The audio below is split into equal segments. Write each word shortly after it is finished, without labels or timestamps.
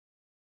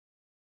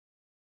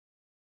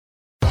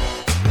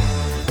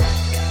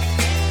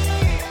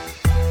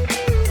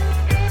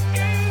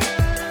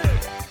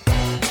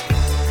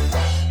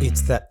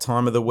that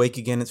time of the week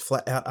again. It's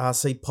Flat Out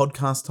RC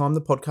podcast time, the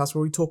podcast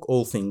where we talk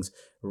all things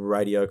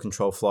radio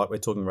control flight. We're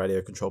talking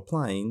radio control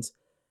planes,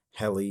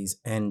 helis,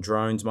 and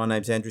drones. My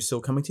name's Andrew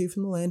Sill, coming to you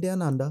from the land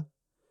down under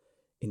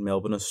in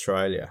Melbourne,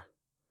 Australia.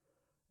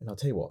 And I'll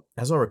tell you what,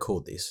 as I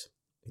record this,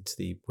 it's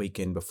the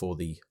weekend before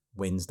the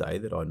Wednesday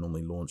that I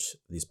normally launch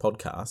this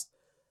podcast.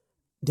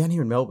 Down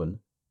here in Melbourne,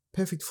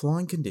 perfect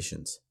flying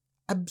conditions.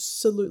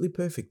 Absolutely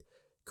perfect.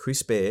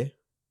 Crisp air,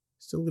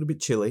 still a little bit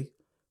chilly. It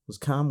was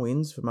calm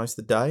winds for most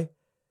of the day.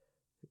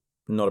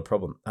 Not a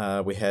problem.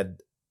 We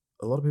had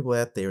a lot of people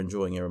out there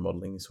enjoying aero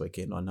modelling this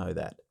weekend. I know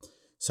that.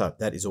 So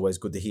that is always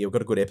good to hear. We've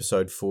got a good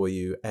episode for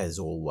you as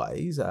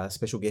always.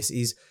 Special guest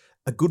is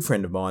a good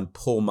friend of mine,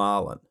 Paul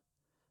Marlin.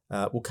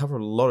 We'll cover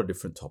a lot of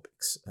different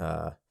topics.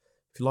 If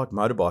you like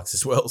motorbikes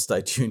as well,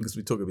 stay tuned because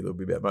we talk a little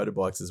bit about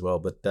motorbikes as well.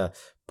 But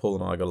Paul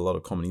and I got a lot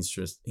of common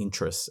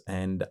interests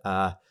and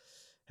have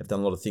done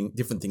a lot of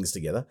different things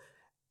together.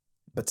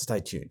 But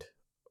stay tuned.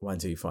 Wait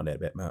until you find out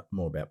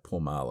more about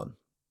Paul Marlin.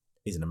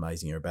 He's an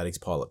amazing aerobatics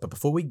pilot. But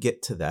before we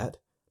get to that,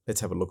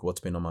 let's have a look at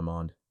what's been on my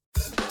mind.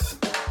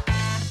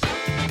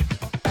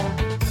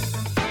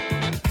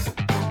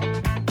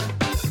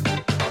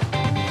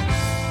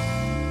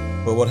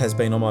 Well, what has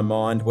been on my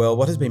mind? Well,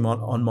 what has been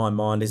on my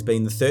mind has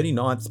been the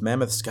 39th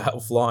Mammoth Scale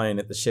Fly-In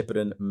at the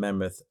Shepparton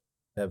Mammoth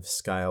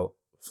Scale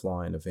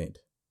Fly-In event.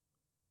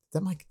 Does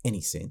that make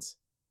any sense?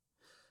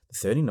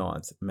 The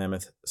 39th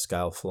Mammoth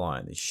Scale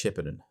Fly-In, the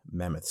Shepparton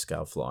Mammoth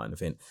Scale Fly-In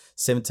event,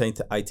 17th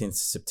to 18th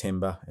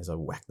September, as I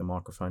whack the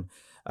microphone.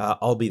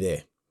 I'll be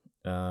there.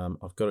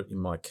 I've got it in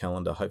my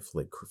calendar.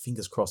 Hopefully,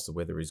 fingers crossed the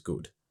weather is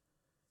good.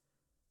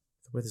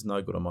 If the weather's no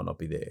good, I might not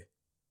be there.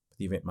 But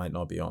the event might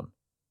not be on.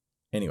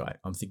 Anyway,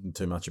 I'm thinking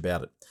too much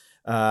about it.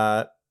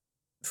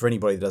 For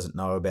anybody that doesn't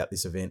know about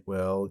this event,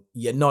 well,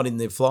 you're not in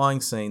the flying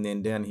scene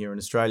then down here in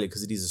Australia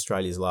because it is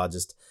Australia's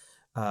largest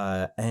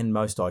and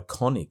most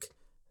iconic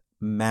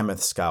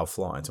mammoth scale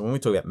flying. So when we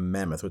talk about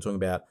mammoth, we're talking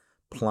about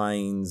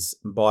planes,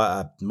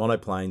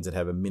 monoplanes that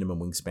have a minimum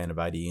wingspan of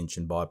 80 inch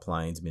and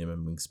biplanes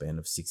minimum wingspan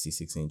of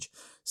 66 inch.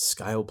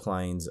 Scale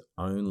planes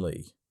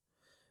only.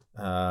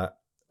 A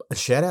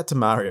shout out to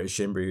Mario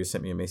Shembri who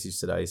sent me a message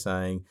today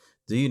saying,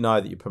 do you know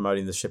that you're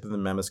promoting the Shepparton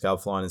Mammoth Scale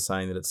Flying and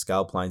saying that it's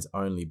scale planes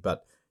only,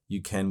 but you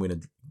can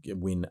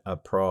win a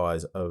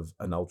prize of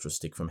an Ultra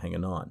Stick from Hangar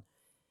 9?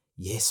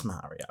 Yes,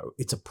 Mario,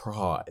 it's a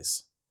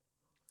prize.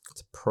 It's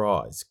a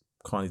prize.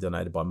 Kindly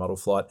donated by Model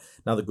Flight.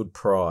 Another good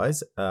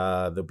prize.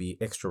 There'll be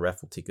extra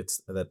raffle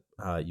tickets that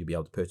you'll be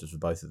able to purchase for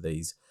both of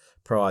these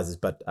prizes.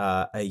 But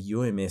a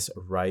UMS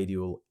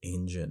radial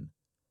engine.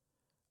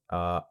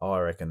 I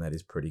reckon that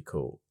is pretty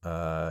cool.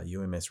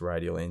 UMS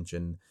radial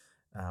engine,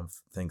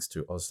 thanks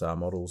to Ozstars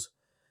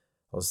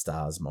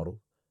model.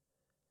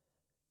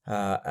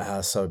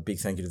 So big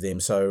thank you to them.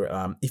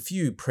 So if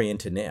you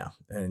pre-enter now,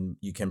 and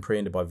you can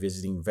pre-enter by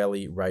visiting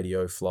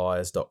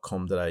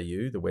valleyradioflyers.com.au,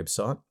 the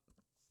website,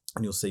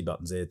 and you'll see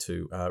buttons there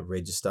to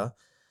register,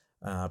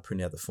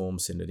 print out the form,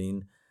 send it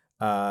in.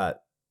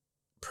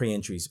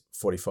 Pre-entry's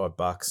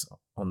 $45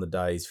 on the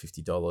days,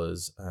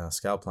 $50.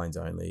 Scale planes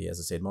only, as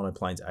I said,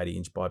 monoplanes 80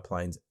 inch,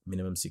 biplanes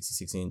minimum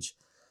 66 inch.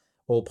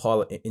 All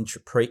pilot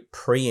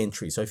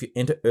pre-entry. So if you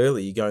enter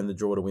early, you go in the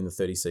draw to win the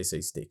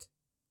 30cc stick.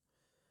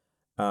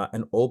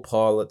 And all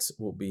pilots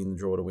will be in the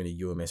draw to win a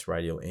UMS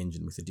radial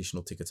engine with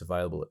additional tickets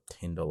available at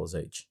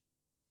 $10 each.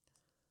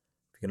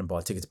 If you're going to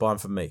buy tickets, buy them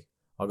from me.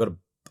 I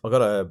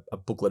got a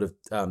booklet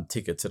of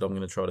tickets that I'm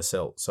going to try to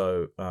sell.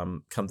 So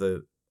come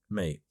to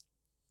me,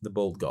 the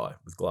bald guy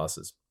with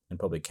glasses and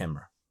probably a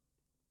camera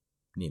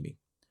near me.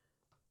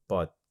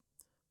 Buy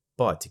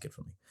a ticket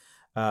from me.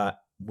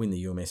 Win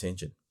the UMS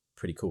engine.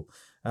 Pretty cool.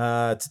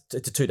 It's a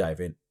 2-day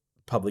event.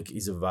 Public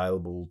is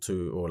available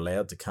to or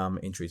allowed to come.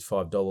 Entry is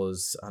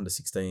 $5. Under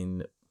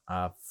 16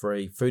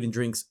 free. Food and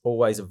drinks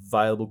always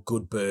available.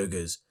 Good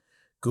burgers.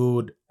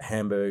 Good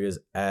hamburgers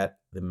at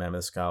the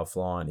Mammoth Scale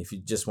Flying. If you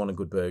just want a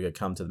good burger,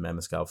 come to the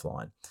Mammoth Scale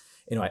Flying.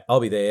 Anyway,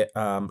 I'll be there.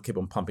 Keep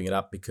on pumping it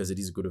up because it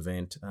is a good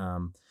event.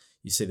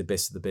 You see the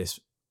best of the best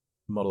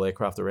model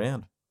aircraft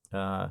around.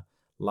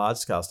 Large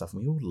scale stuff.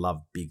 And we all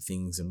love big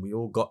things, and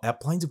our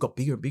planes have got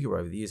bigger and bigger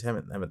over the years,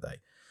 haven't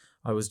they?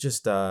 I was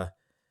just out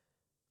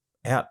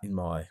in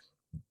my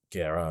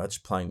garage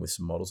playing with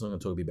some models. I'm going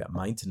to talk a bit about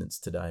maintenance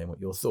today and what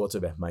your thoughts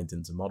about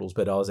maintenance and models.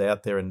 But I was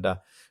out there and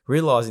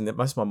realizing that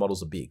most of my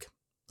models are big.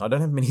 I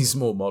don't have many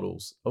small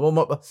models.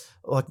 Well,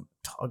 I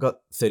got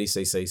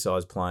 30cc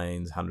size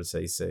planes,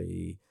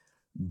 100cc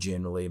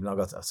generally. I mean, I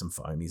got some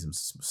foamies and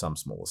some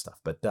smaller stuff.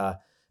 But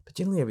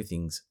generally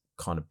everything's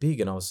kind of big.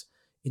 And I was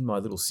in my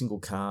little single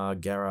car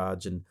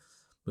garage and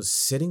was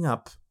setting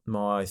up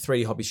my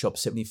 3D Hobby Shop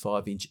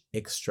 75-inch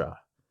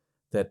extra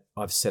that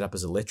I've set up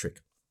as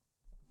electric,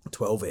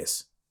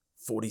 12S,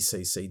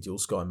 40cc dual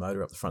sky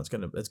motor up the front.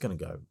 It's going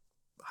to go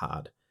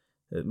hard,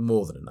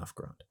 more than enough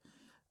grunt.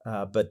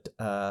 But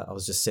I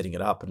was just setting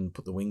it up and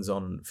put the wings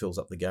on, and it fills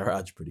up the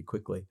garage pretty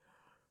quickly.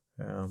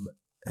 And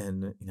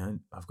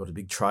I've got a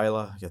big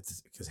trailer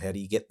because how do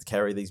you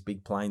carry these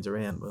big planes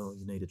around? Well,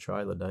 you need a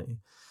trailer, don't you?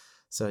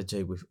 So,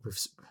 gee, we've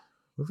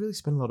we've really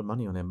spent a lot of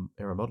money on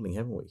aero modelling,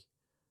 haven't we?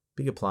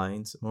 Bigger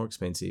planes, more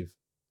expensive,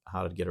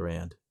 harder to get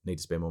around. Need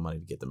to spend more money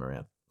to get them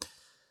around.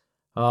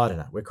 I don't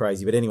know. We're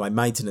crazy. But anyway,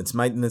 maintenance.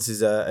 Maintenance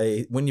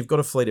is when you've got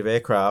a fleet of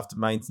aircraft,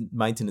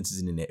 maintenance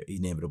is an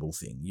inevitable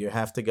thing. You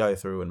have to go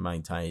through and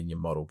maintain your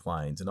model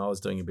planes. And I was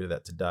doing a bit of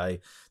that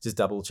today, just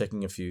double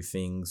checking a few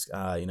things.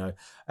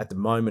 At the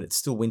moment, it's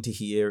still winter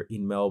here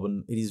in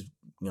Melbourne. It is,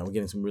 we're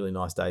getting some really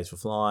nice days for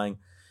flying.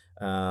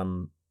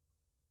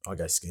 I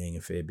go skiing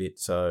a fair bit,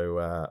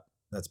 so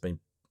that's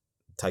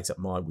takes up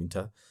my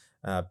winter.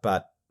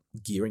 But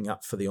gearing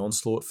up for the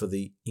onslaught for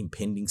the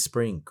impending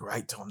spring.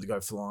 Great time to go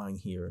flying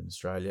here in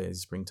Australia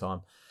is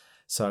springtime.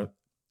 So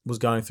was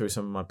going through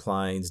some of my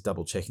planes,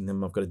 double checking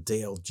them. I've got a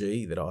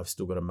DLG that I've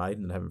still got a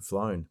maiden that I haven't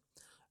flown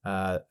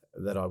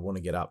that I want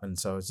to get up. And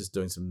so I was just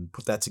doing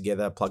put that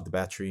together, plug the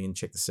battery in,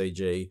 check the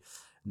CG,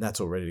 and that's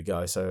all ready to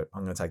go. So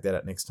I'm going to take that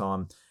out next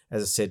time.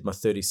 As I said, my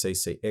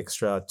 30cc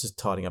extra, just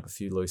tidying up a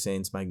few loose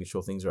ends, making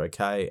sure things are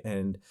okay,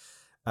 and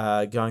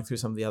going through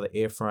some of the other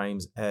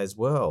airframes as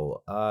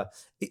well.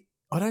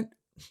 I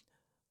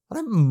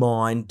don't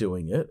mind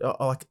doing it.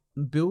 Like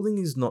building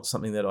is not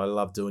something that I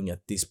love doing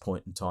at this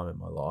point in time in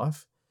my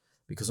life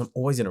because I'm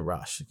always in a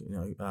rush.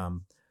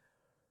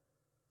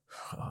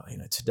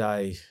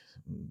 Today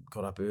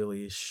got up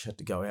early-ish, had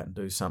to go out and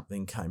do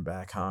something, came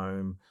back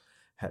home,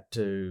 had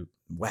to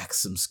wax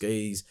some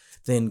skis,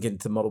 then get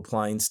into the model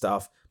plane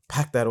stuff,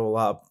 pack that all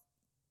up,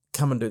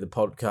 come and do the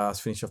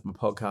podcast, finish off my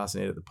podcast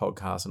and edit the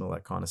podcast and all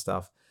that kind of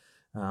stuff.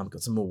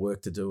 Got some more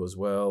work to do as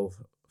well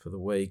for the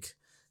week.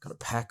 Got to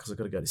pack because I've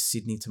got to go to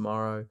Sydney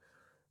tomorrow.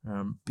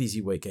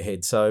 Busy week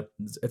ahead. So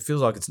it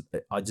feels like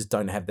I just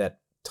don't have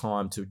that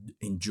time to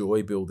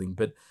enjoy building.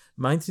 But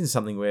maintenance is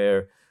something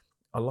where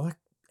I like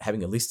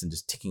having a list and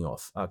just ticking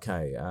off.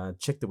 Okay,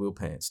 check the wheel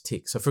pants,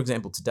 tick. So for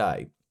example,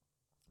 today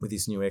with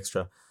this new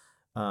extra,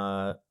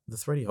 the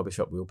 3D Hobby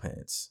Shop wheel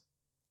pants,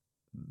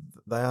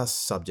 they are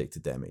subject to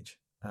damage.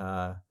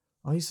 I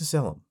used to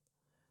sell them.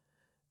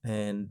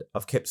 And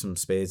I've kept some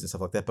spares and stuff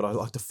like that, but I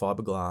like to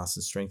fiberglass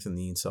and strengthen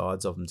the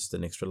insides of them, just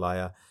an extra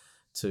layer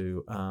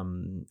to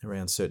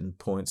around certain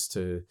points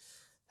to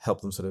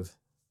help them sort of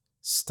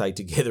stay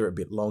together a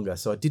bit longer.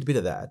 So I did a bit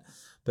of that,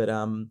 but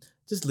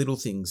just little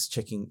things,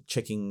 checking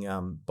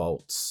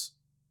bolts,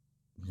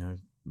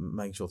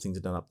 making sure things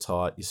are done up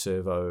tight, your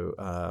servo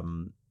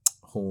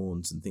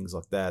horns and things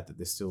like that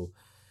they're still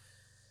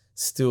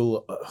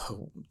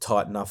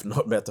tight enough,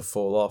 not about to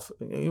fall off.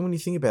 When you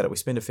think about it, we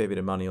spend a fair bit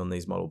of money on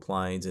these model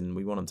planes and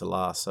we want them to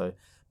last. So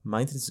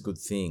maintenance is a good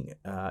thing.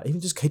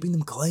 Even just keeping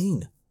them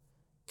clean.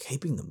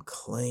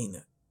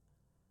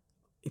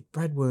 If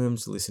Brad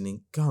Worm's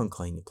listening, go and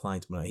clean your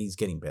planes. Well, he's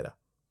getting better.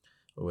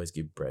 Always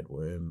give Brad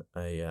Worm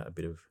a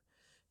bit of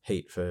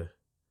heat for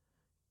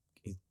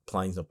his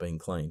planes not being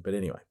clean. But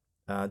anyway,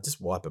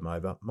 just wipe them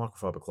over.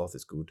 Microfiber cloth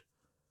is good.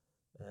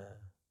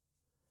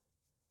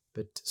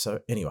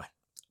 Anyway,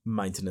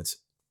 maintenance.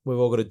 We've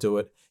all got to do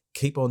it.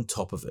 Keep on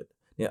top of it.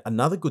 Now,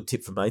 another good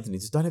tip for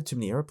maintenance is don't have too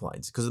many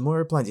aeroplanes because the more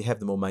aeroplanes you have,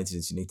 the more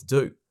maintenance you need to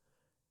do.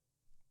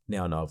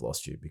 Now I know I've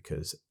lost you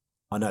because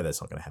I know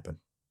that's not going to happen.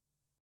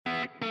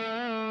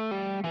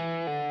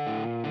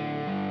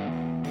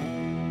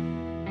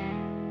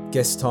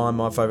 Guest time,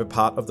 my favourite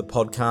part of the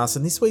podcast.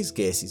 And this week's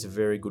guest is a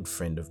very good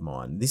friend of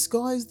mine. This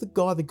guy is the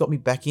guy that got me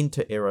back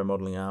into aero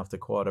modelling after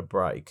quite a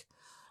break.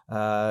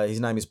 His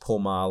name is Paul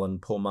Marlin.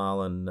 Paul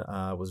Marlin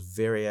was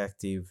very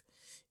active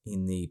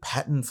in the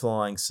pattern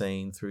flying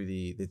scene through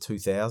the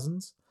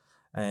 2000s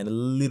and a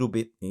little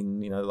bit in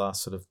the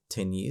last sort of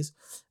 10 years.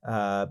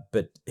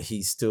 But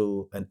he's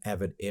still an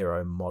avid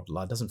aero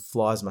modeler. Doesn't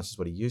fly as much as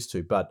what he used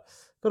to, but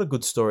got a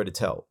good story to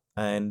tell.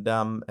 And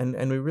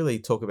we really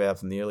talk about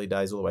from the early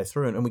days all the way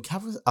through, and we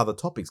cover other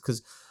topics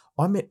because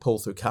I met Paul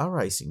through car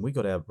racing. We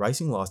got our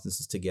racing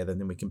licenses together, and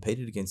then we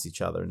competed against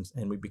each other,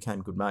 and we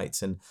became good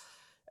mates. And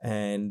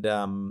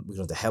we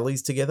got the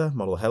helis together,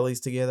 model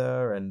helis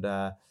together, and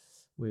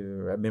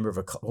we're a member of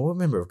a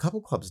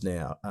couple clubs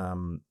now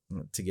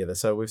together.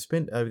 So we've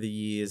spent over the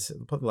years,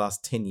 probably the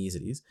last 10 years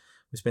it is,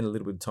 we spent a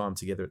little bit of time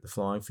together at the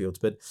flying fields.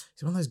 But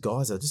he's one of those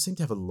guys that just seem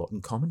to have a lot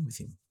in common with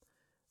him.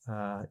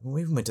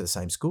 We even went to the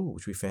same school,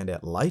 which we found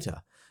out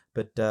later.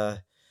 But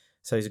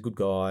so he's a good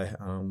guy.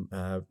 I'm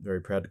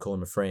very proud to call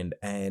him a friend,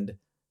 and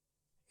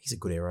he's a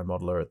good aero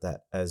modeler at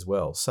that as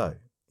well. So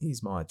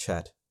here's my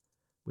chat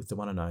with the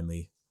one and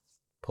only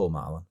Paul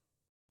Marlin.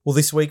 Well,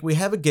 this week we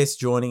have a guest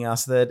joining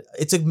us that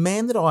it's a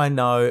man that I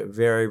know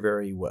very,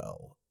 very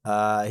well.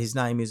 His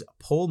name is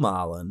Paul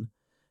Marlin.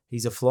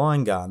 He's a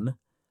flying gun.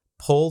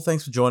 Paul,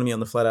 thanks for joining me on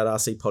the Flat Out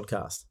RC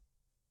podcast.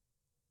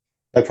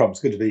 No problem. It's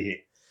good to be here.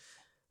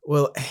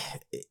 Well,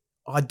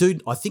 I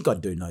think I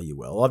do know you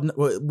well.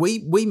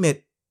 We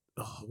met.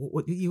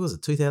 What year was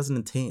it?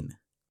 2010.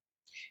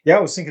 Yeah, I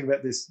was thinking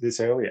about this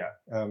earlier.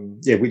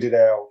 We did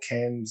our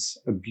CAMS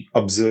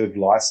observed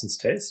license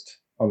test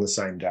on the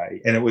same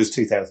day, and it was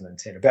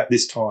 2010. About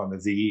this time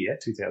of the year,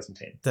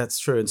 2010. That's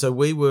true. And so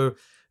we're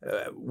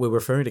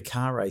referring to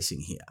car racing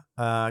here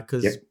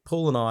because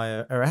Paul and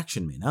I are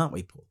action men, aren't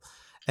we, Paul?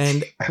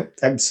 And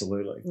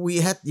Absolutely.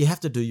 you have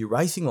to do your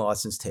racing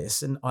license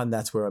tests, and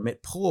that's where I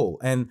met Paul.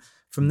 And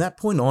from that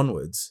point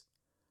onwards,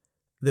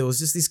 there was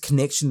just this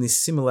connection, this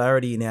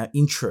similarity in our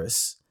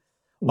interests.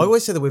 I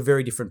always say that we're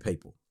very different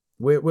people.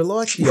 We're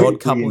like the odd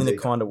couple in a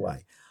kind of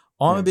way.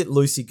 I'm a bit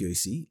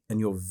loosey-goosey, and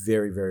you're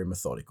very, very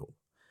methodical.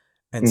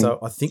 And so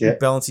I think we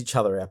balance each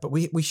other out. But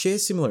we share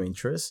similar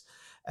interests,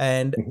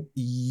 and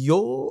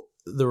you're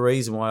the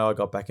reason why I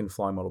got back into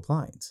flying model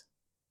planes.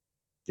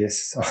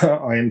 Yes,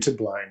 I am to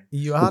blame.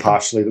 You are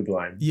partially to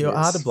blame. You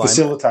are to blame.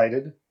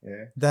 Facilitated.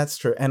 Yeah, that's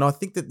true. And I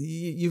think that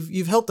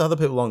you've helped other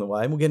people along the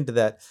way, and we'll get into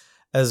that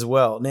as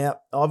well. Now,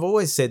 I've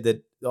always said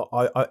that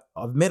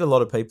I've met a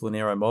lot of people in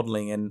aero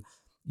modeling, and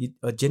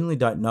I generally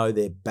don't know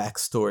their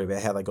backstory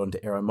about how they got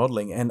into aero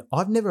modeling. And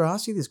I've never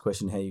asked you this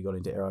question, how you got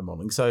into aero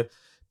modeling. So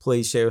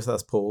please share with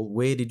us, Paul,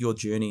 where did your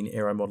journey in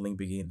aero modeling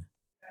begin?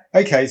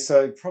 Okay,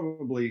 so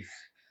probably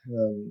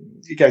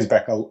it goes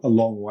back a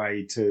long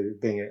way to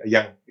being a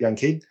young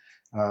kid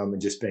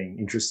and just being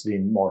interested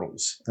in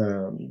models.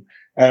 And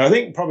I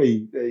think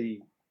probably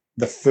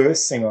the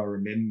first thing I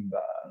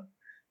remember,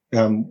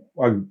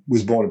 I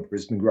was born in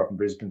Brisbane, grew up in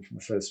Brisbane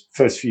for the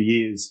first few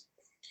years,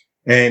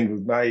 and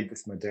we made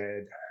with my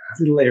dad a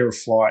little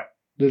Aeroflight,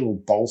 little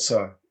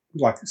balsa,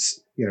 like,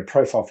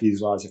 profile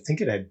fuselage. I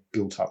think it had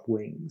built up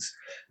wings,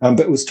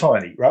 but it was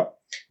tiny, right?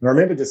 And I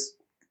remember just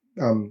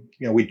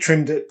we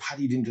trimmed it,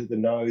 puttied into the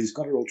nose,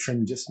 got it all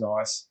trimmed just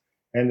nice.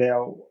 And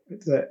our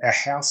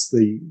house,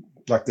 the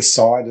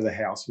side of the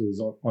house was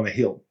on a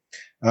hill.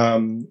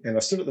 And I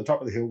stood at the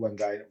top of the hill one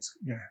day, and it was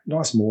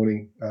nice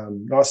morning,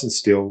 nice and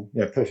still,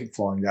 perfect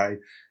flying day,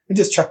 and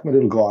just chucked my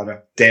little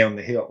glider down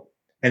the hill,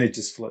 and it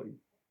just flew,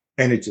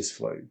 and it just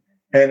flew,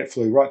 and it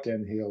flew right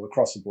down the hill,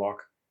 across the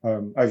block,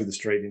 over the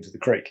street into the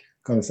creek,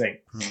 kind of thing.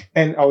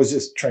 And I was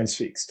just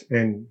transfixed,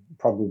 and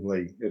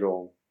probably it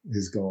all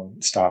has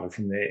started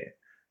from there.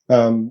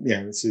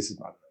 This is,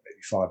 I don't know,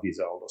 maybe 5 years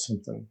old or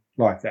something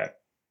like that.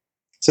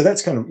 So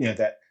that's kind of,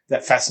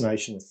 that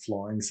fascination with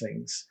flying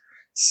things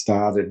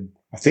started,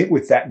 I think,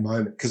 with that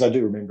moment, because I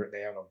do remember it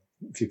now, and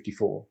I'm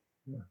 54,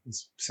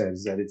 as sad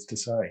as that is to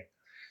say.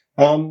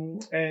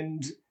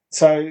 And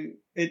so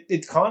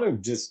it kind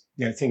of just,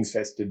 things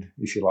festered,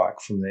 if you like,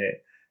 from there.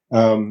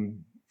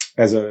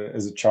 As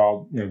a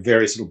child,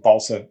 various little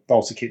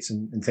balsa kits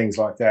and things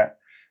like that.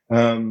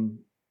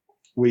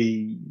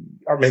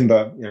 I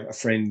remember, a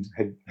friend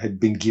had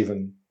been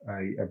given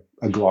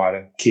a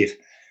glider kit,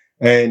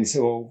 and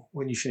said, "Well,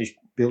 when you finish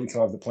building, can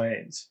I have the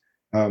plans?"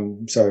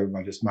 So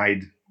I just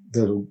made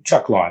the little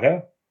chuck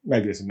glider,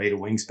 maybe it's a meter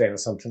wingspan or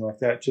something like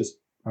that. Just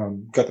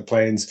got the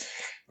plans,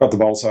 got the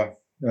balsa,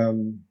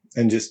 and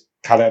just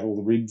cut out all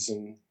the ribs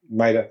and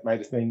made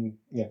a thing,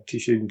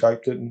 tissue and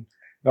doped it, and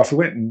off we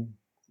went.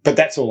 But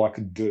that's all I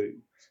could do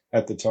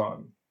at the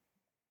time.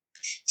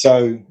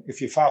 So if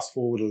you fast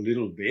forward a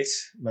little bit,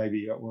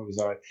 maybe, what was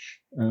I?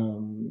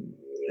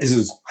 This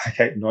was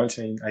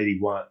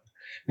 1981,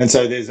 and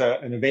so there's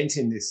an event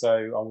in this.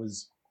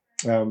 So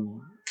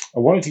I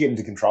wanted to get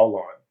into control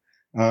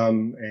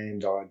line,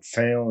 and I'd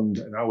found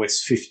an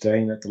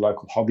OS-15 at the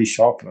local hobby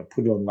shop, and I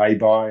put it on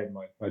lay-by. And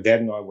my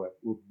dad and I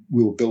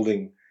were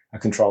building a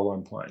control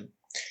line plane.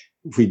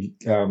 We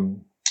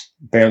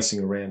bouncing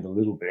around a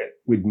little bit.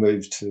 We'd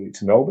moved to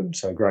Melbourne,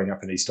 so growing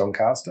up in East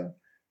Doncaster.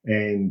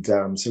 And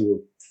so we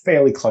were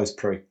fairly close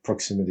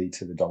proximity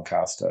to the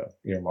Doncaster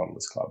Aero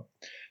Modelers Club.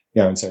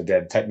 And so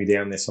Dad would take me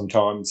down there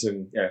sometimes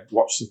and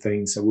watch the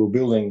thing. So we were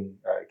building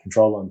a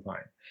control line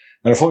plane.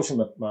 And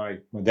unfortunately, my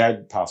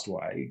dad passed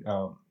away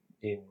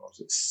in,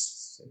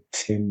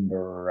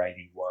 September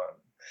 81.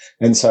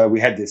 And so I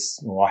had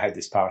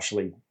this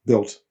partially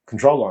built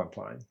control line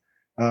plane,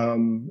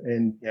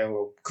 and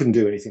couldn't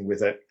do anything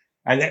with it.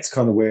 And that's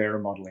kind of where aero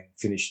modeling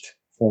finished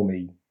for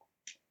me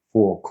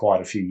for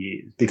quite a few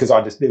years, because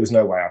there was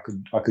no way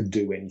I could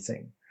do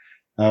anything.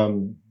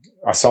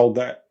 I sold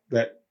that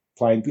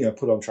plane,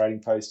 put on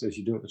Trading Post, as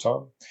you do at the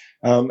time,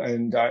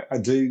 and I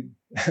do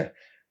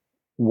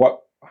one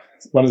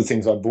of the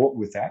things I bought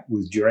with that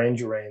was Duran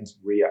Duran's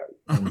Rio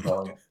on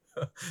vinyl.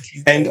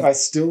 And I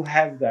still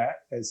have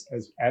that as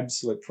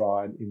absolute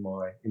pride in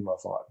my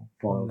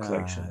vinyl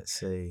collection.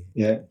 See,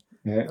 yeah.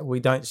 We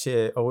don't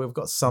share. Oh, we've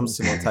got some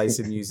similar taste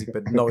in music,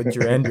 but not with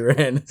Duran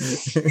Duran.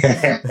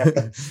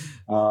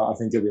 I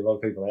think there'll be a lot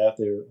of people out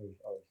there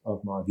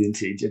of my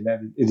vintage, and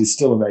that it is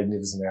still a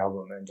magnificent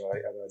album, and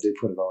I do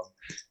put it on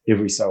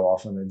every so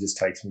often, and it just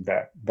takes me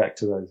back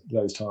to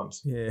those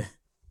times. Yeah.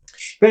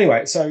 But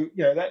anyway, so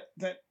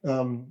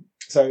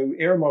so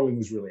aero modeling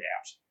was really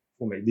out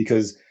for me,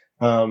 because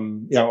I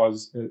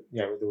was there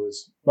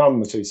was mum and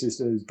my two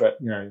sisters, but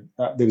there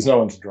was no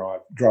one to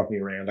drive me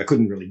around. I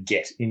couldn't really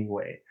get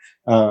anywhere.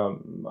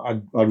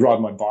 I'd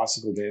ride my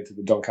bicycle down to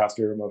the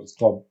Doncaster Aero Modelers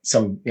Club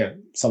some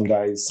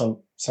days,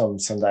 some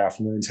Sunday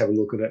afternoons, have a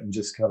look at it, and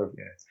just kind of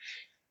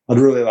I'd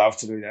really love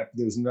to do that, but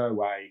there was no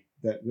way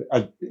that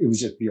it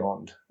was just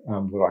beyond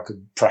what I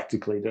could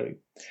practically do.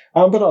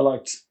 But I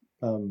liked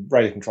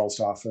radio control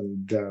stuff,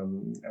 and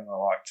I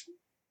liked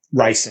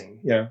racing,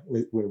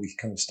 where we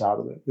kind of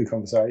started the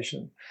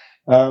conversation.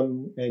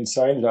 And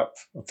so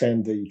I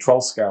found the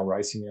troll scale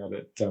racing out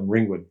at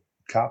Ringwood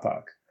car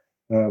park.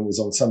 Was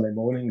on Sunday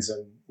mornings,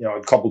 and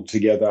I'd cobbled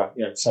together,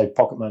 saved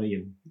pocket money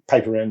and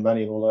paper round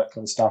money and all that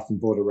kind of stuff,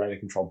 and bought a radio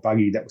control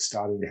buggy that was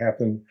starting to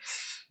happen,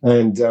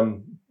 and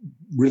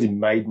really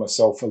made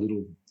myself a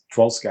little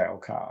troll scale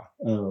car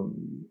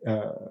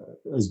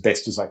as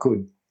best as I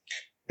could,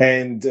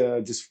 and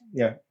just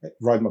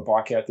rode my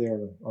bike out there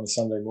on a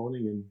Sunday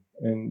morning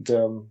and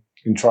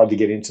tried to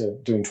get into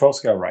doing troll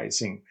scale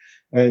racing,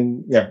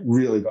 and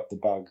really got the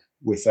bug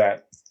with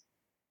that.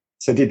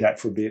 So I did that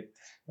for a bit.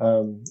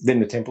 Then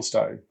the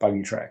Templestowe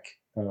buggy track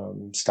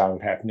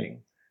started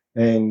happening,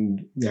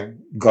 and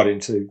got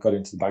into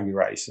the buggy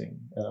racing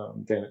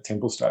down at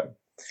Templestowe,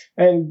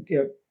 and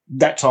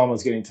that time I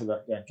was getting to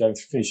going through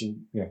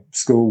finishing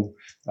school.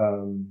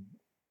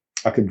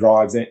 I could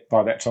drive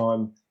by that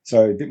time,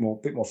 so a bit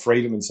more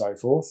freedom and so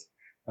forth.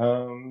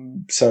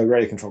 So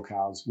radio control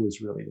cars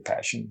was really the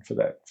passion for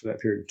that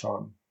period of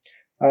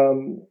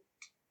time.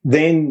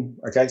 Then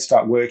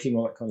start working,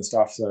 all that kind of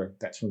stuff. So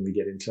that's when we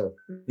get into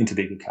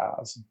bigger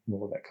cars and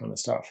all of that kind of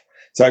stuff.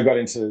 So I got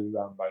into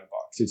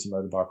motorbikes, did some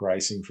motorbike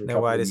racing for a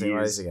couple of years. Wait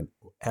a second.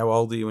 How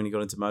old were you when you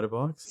got into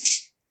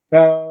motorbikes?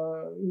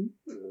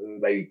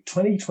 Maybe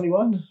 20,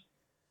 21.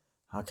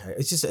 Okay,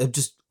 it's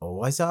just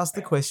always ask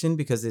the question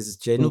because there's a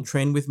general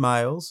trend with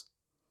males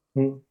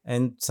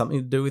and something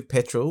to do with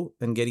petrol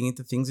and getting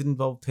into things that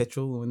involve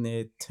petrol when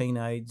they're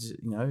teenage,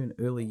 and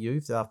early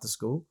youth after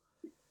school.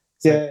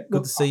 So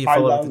good to see you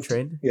follow with the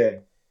trend. Yeah,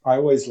 I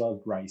always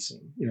loved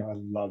racing. I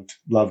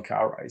loved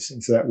car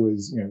racing. So that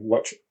was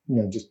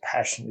just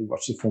passionately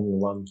watch the Formula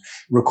One,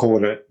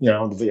 record it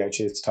on the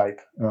VHS tape,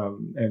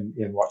 and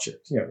watch it.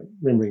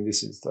 Remembering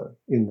this is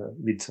in the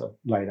mid to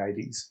late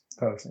 80s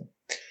kind of thing.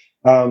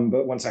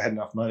 But once I had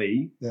enough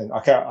money, then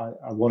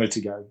I wanted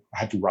to go. I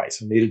had to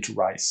race. I needed to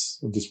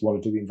race. I just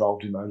wanted to be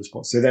involved in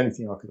motorsport. So the only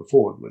thing I could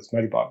afford was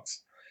motorbikes.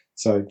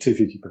 So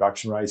 250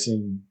 production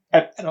racing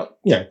at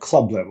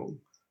club level.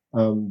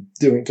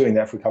 Doing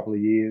that for a couple of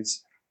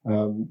years,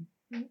 a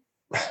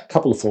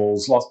couple of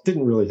falls,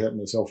 didn't really hurt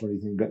myself or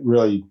anything, but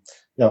really,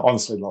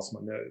 honestly lost my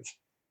nerve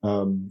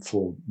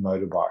for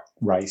motorbike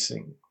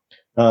racing.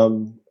 Did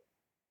a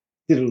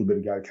little bit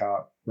of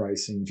go-kart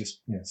racing,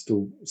 just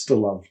still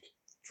loved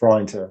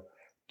trying to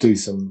do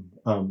some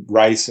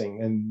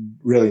racing, and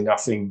really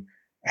nothing.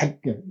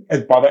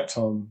 By that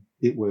time,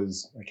 it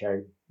was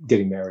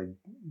getting married,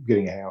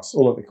 getting a house,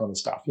 all of that kind of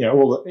stuff.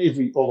 All of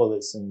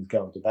those things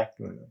go into back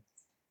burner.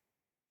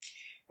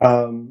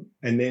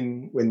 And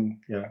then when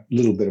a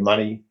little bit of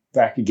money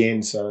back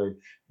again, so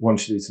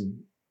wanted to do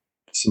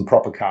some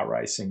proper car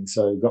racing.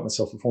 So got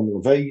myself a Formula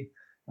V,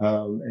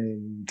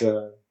 and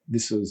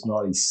this was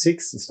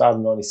 96, the start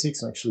of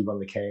 96, and actually won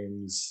the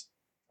CAMS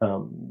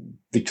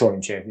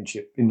Victorian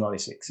Championship in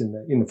 96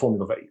 in the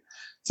Formula V.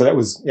 So that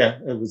was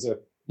it was a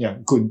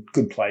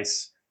good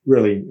place.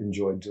 Really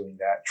enjoyed doing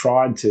that.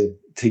 Tried to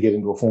get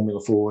into a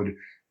Formula Ford.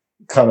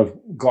 Kind of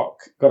got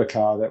a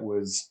car that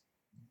was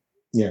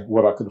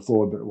what I could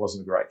afford, but it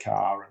wasn't a great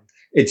car, and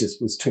it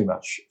just was too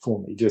much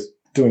for me. Just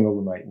doing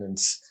all the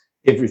maintenance,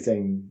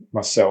 everything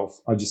myself.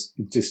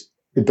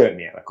 It burnt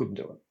me out. I couldn't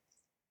do it,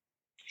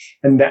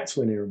 and that's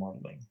when aero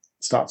modelling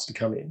starts to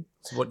come in.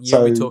 So what year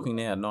are we talking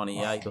now?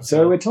 98 or so?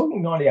 So we're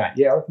talking 98.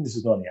 Yeah, I reckon this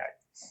is 98.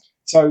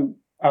 So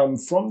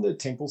from the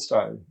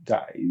Templestowe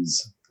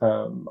days,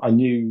 I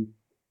knew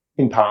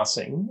in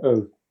passing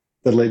of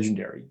the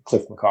legendary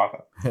Cliff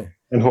McIver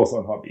and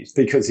Hawthorn Hobbies,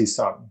 because his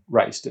son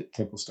raced at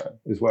Templestowe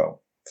as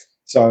well.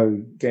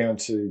 So down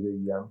to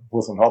the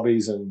Hawthorn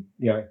Hobbies, and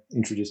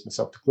introduced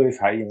myself to Cliff.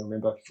 Hey, you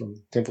remember from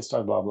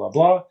Templestowe, blah blah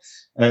blah,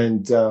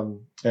 and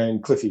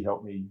Cliffy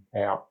helped me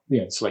out,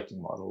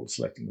 selecting models,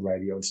 selecting the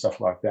radio and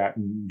stuff like that,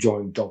 and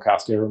joined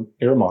Doncaster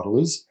Aero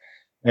Modelers.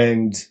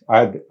 And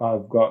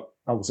I've got,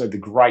 I will say, the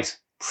great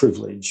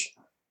privilege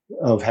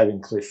of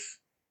having Cliff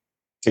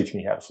teach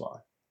me how to fly.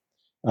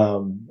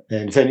 And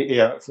if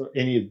for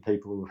any of the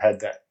people who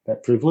have had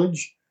that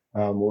privilege,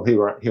 well,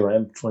 here I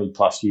am, 20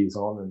 plus years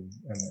on,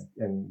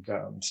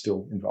 and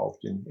still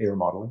involved in aero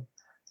modelling,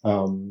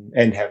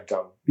 and have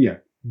done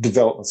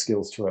development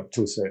skills to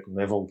a certain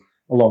level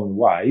along the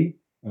way,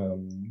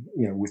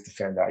 with the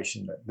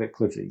foundation that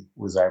Cliffy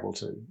was able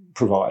to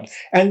provide.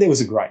 And there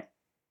was a great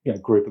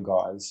group of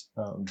guys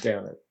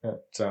down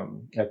at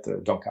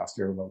the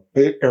Doncaster Aero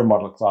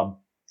Modeller Club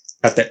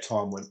at that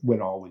time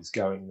when I was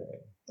going there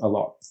a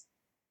lot.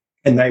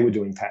 And they were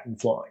doing pattern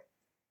flying,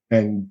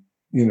 and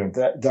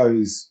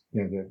those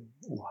they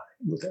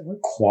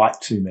weren't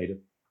quite 2 meter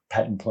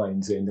pattern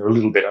planes then. They're a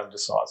little bit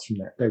undersized from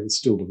that. They were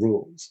still the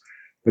rules,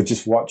 but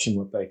just watching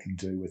what they could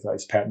do with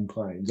those pattern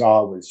planes,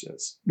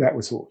 that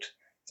was hooked.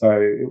 So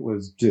it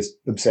was just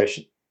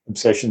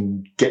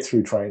obsession. Get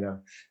through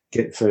trainer,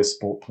 get first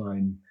sport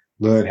plane,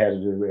 learn how to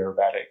do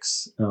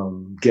aerobatics,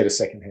 get a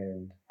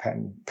second-hand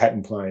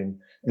pattern plane,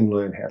 and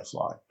learn how to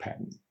fly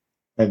pattern.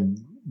 And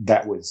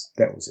that was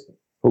it.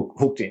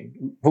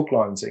 Hook,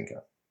 line,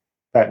 sinker,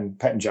 pattern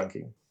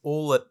junking.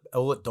 All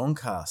at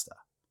Doncaster.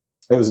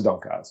 It was a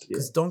Doncaster. Yeah,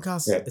 Because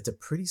Doncaster, yeah, it's a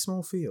pretty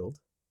small field.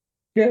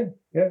 yeah,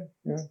 yeah.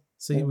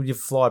 So Yeah. would you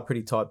fly a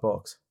pretty tight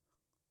box?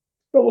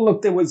 But well,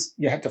 look,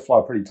 you had to fly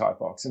a pretty tight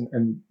box,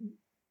 and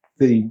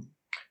the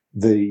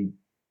the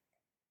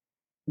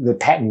the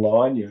pattern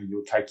line,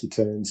 you'll take your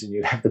turns, and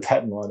you'd have the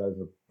pattern line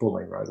over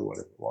Bulleen Road or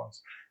whatever it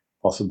was,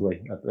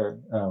 possibly at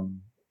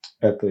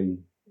the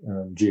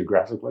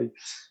geographically,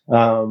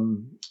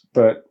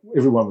 but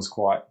everyone was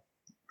quite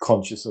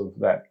conscious of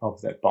that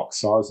box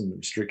size and the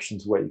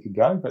restrictions where you could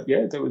go. But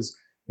yeah, there was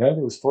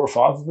 4 or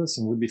 5 of us,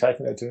 and we'd be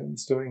taking our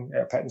turns doing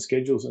our pattern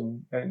schedules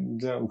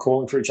and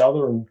calling for each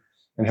other and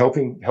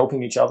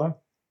helping each other.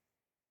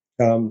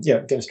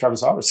 Against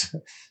Travis Iris,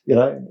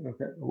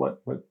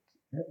 what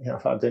how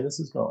far Dennis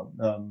has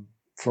gone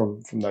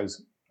from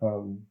those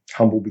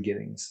humble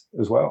beginnings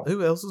as well.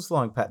 Who else was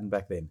flying pattern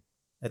back then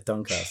at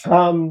Doncaster?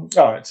 All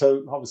right,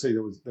 so obviously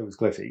there was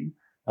Cliffy.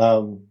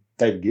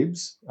 David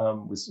Gibbs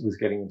was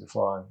getting into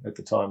flying at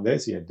the time there.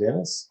 So you had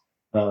Dennis,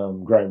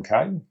 Graham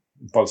Kane,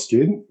 Bob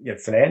Student,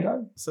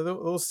 Fernando. So they're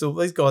all still,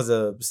 these guys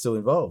are still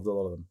involved, a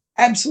lot of them.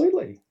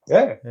 Absolutely,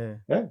 yeah.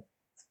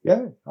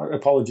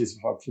 Apologies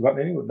if I've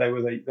forgotten anyone. They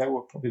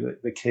were probably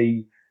the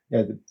key,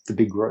 the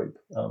big group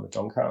at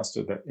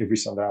Doncaster that every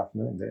Sunday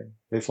afternoon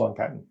they're flying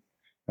pattern,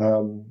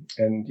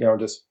 and I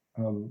just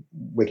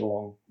went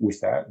along with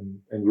that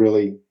and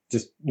really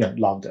just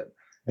loved it.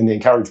 And the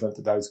encouragement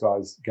that those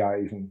guys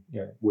gave, and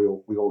we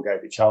all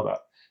gave each other.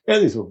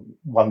 These were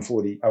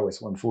 140 OS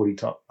 140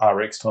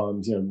 RX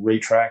times,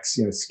 retracts,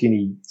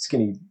 skinny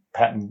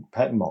pattern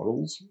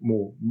models,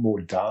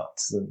 more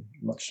darts than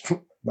much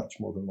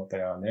more than what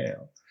they are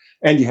now,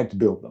 and you had to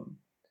build them.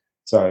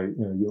 So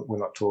we're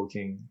not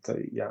talking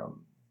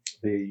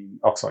the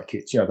Oxide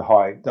kits,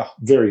 the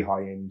very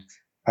high end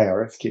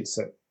ARF kits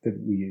that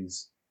we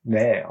use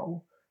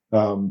now,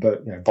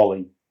 but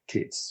Bolly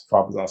kits,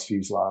 fiberglass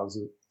fuselages,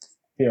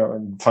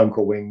 and foam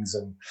core wings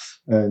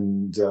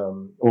and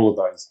all of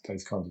those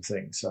kinds of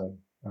things. So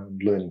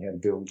learning how to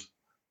build,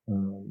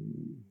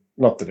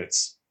 not that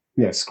it's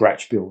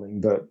scratch building,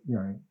 but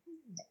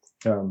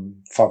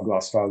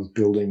fiberglass fuzz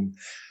building,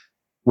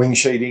 wing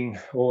sheeting,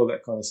 all of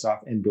that kind of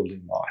stuff, and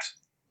building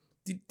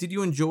light. Did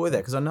you enjoy that?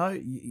 Because I know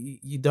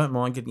you don't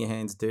mind getting your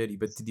hands dirty,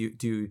 but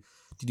did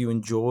you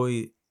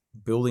enjoy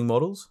building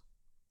models?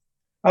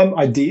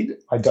 I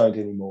did. I don't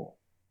anymore.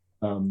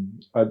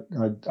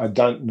 I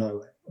don't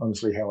know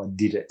honestly how I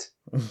did it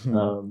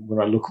when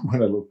I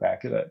look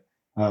back at it.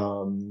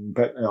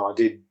 But I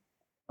did.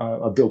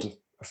 I built a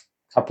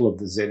couple of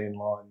the ZN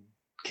line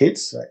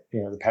kits,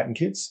 the pattern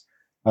kits,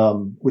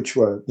 which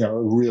were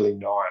really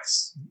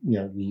nice,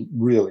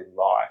 really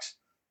light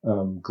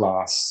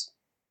glass,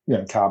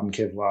 carbon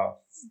Kevlar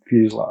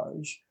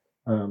fuselage,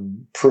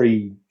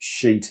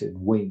 pre-sheeted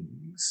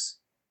wings,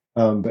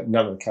 but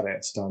none of the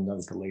cutouts done, none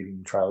of the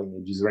leading trailing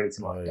edges or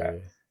anything like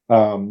that.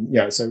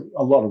 So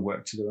a lot of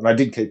work to do, and I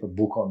did keep a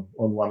book on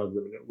one of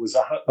them, and it was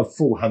a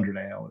full 100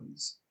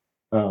 hours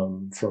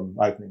from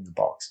opening the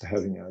box to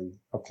having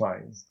a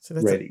plane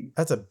ready.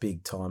 That's a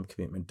big time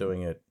commitment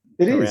doing it.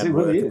 It is. It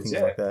really is.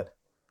 Things like that.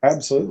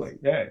 Absolutely.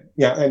 Yeah.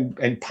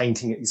 And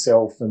painting it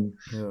yourself, and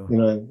to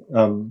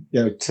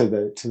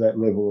that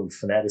level of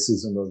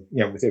fanaticism of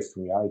with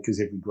F3A, because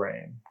every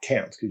gram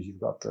counts because you've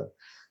got the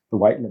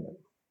weight limit.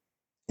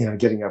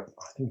 Getting up,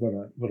 I think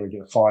what I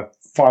get, a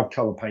five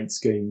color paint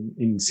scheme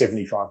in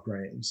 75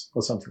 grams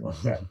or something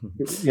like that.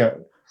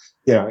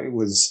 It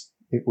was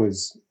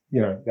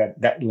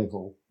that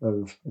level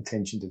of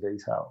attention to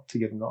detail to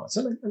get them nice,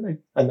 and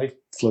they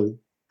flew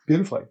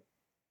beautifully.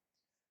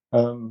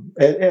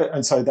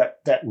 And so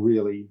that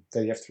really, the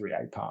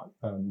F3A part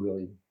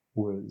really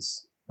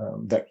was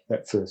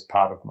that first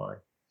part of my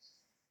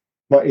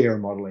aero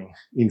modelling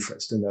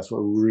interest, and that's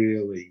what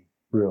really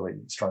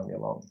strung me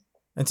along.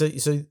 And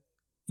so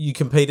you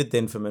competed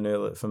then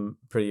from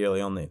pretty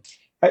early on then?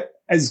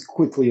 As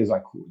quickly as I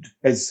could,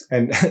 as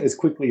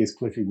quickly as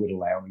Cliffy would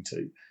allow me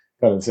to,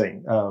 kind of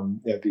thing.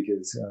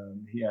 Because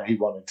he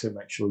wanted to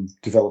make sure he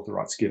developed the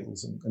right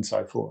skills and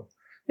so forth.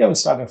 I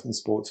started off in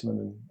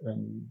sportsman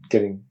and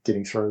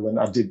getting through, and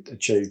I did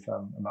achieve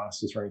a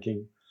master's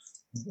ranking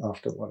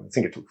after I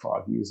think it took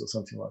 5 years or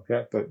something like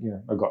that. But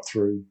I got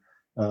through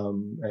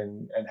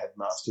and had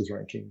master's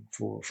ranking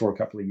for a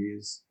couple of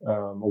years,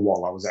 or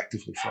while I was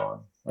actively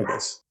flying, I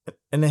guess.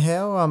 And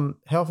how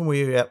often were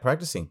you out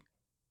practicing?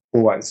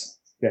 Always,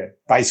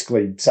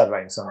 basically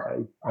Saturday and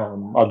Sunday.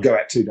 I'd go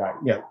out 2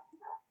 days,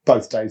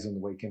 both days on the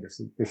weekend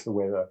if the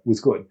weather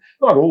was good.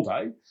 Not all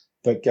day,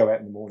 but go out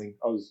in the morning.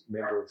 I was a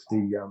member of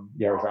the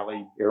Yarra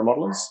Valley Aero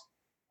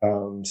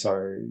Modelers,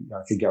 so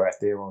I could go out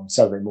there on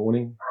Saturday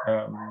morning,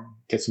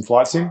 get some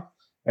flights in,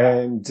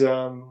 and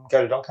go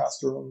to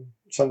Doncaster on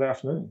Sunday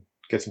afternoon,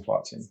 get some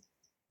flights in.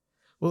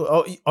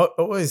 Well, I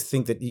always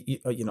think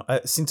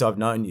that since I've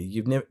known you,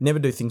 you've never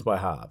do things by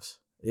halves.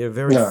 You're a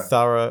very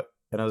thorough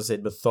and, as I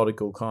said,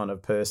 methodical kind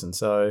of person.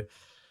 So,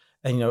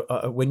 and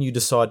when you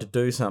decide to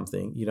do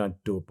something, you don't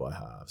do it by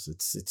halves.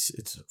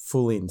 It's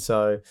full in.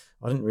 So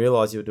I didn't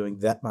realise you were doing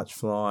that much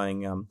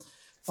flying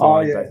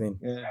back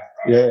then.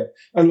 Yeah.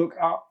 And look,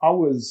 I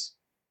was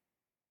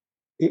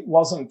it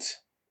wasn't,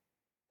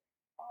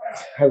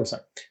 how do I say,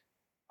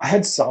 I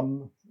had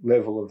some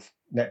level of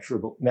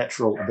natural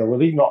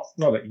ability, not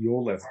at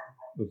your level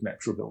of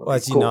natural ability. Well,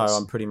 as you know,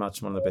 I'm pretty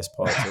much one of the best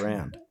pilots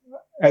around.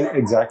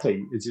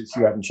 Exactly. It's just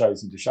you haven't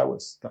chosen to show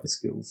us those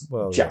skills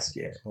just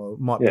yet. Well,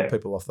 it might put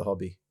people off the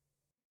hobby.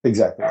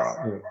 Exactly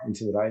right.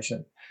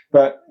 Intimidation.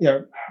 But,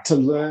 to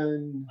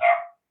learn,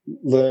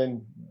 I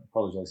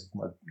apologise if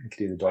I can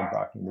hear the dog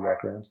barking in the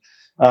background.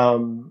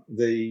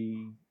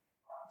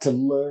 To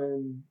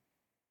learn,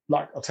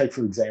 like I'll take,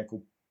 for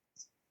example,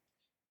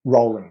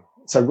 rolling.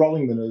 So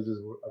rolling manoeuvres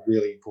are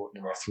really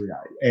important in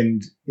F3A.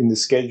 And in the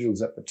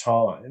schedules at the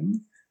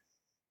time,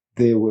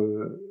 there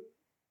were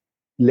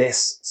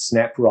less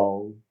snap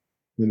roll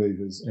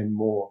manoeuvres and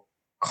more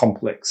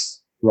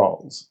complex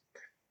rolls.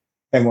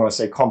 And when I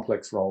say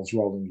complex rolls,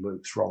 rolling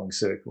loops, rolling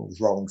circles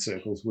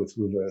with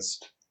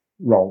reversed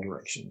roll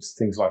directions,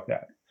 things like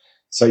that.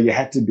 So you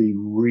had to be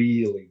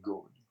really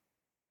good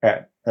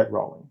at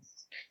rolling.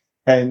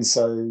 And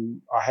so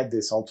I had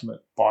this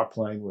ultimate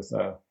biplane with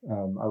a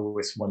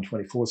OS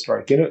 124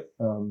 stroke in it,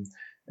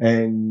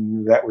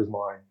 and that was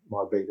my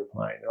beta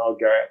plane. And I'd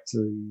go out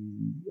to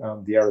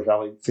the Yarra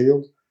Valley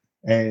field,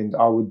 and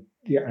I would,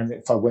 and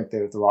if I went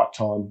there at the right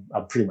time,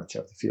 I'd pretty much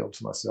have the field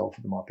to myself,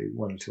 and there might be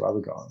one or two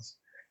other guys.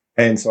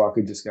 And so I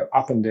could just go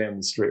up and down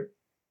the strip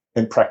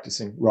and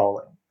practicing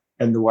rolling.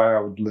 And the way I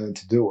would learn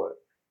to do it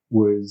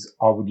was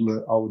I would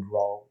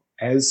roll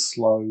as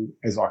slow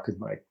as I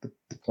could make the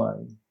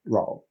plane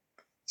roll.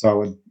 So I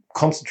would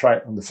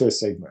concentrate on the first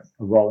segment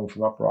of rolling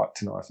from upright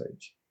to knife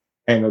edge.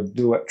 And I'd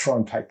do it, try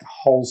and take the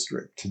whole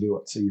strip to do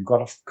it. So you've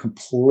got to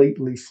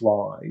completely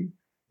fly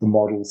the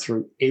model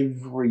through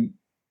every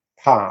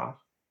part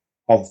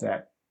of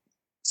that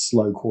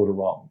slow quarter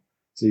roll.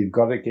 So you've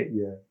got to get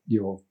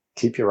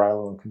keep your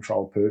aileron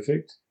control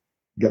perfect.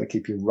 You've got to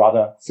keep your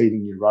rudder,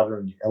 feeding your rudder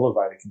and your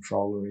elevator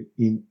controller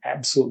in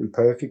absolutely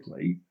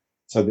perfectly,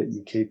 so that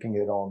you're keeping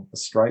it on a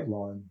straight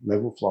line,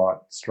 level flight,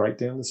 straight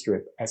down the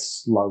strip, as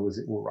slow as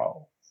it will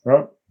roll.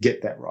 Right?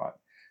 Get that right.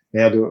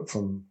 Now do it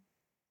from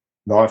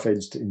knife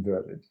edge to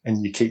inverted,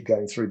 and you keep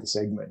going through the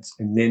segments,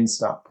 and then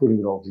start putting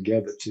it all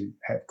together to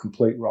have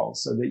complete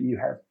rolls, so that you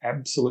have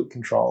absolute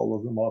control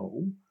of the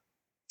model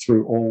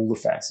through all the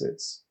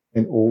facets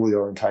and all the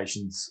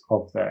orientations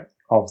of that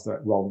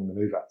rolling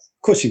maneuver.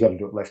 Of course, you've got to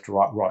do it left to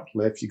right, right to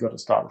left. You've got to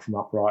start it from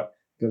upright.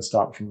 You've got to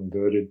start it from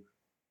inverted.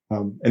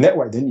 And that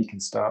way, then you can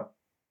start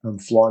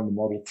flying the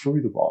model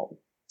through the roll.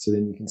 So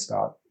then you can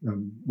start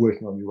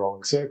working on your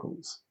rolling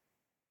circles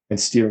and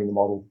steering the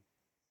model,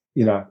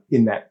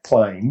 in that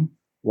plane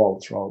while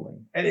it's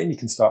rolling. And then you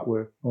can start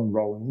work on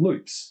rolling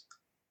loops,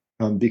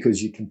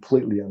 because you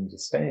completely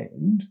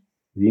understand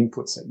the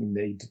inputs that you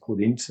need to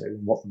put into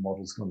and what the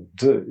model's going to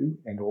do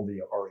and all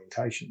the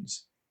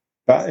orientations.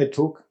 But it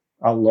took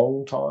a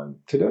long time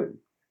to do.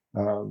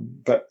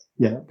 But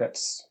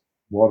that's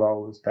what I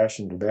was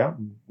passionate about.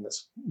 And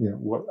that's,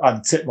 what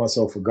I'd set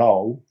myself a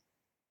goal.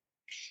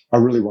 I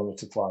really wanted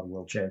to fly the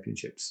World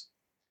Championships.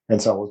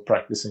 And so I was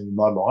practicing in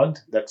my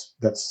mind. That's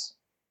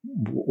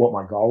what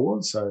my goal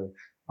was. So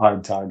I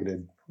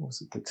targeted,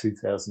 the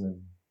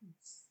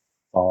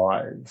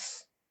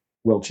 2005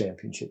 World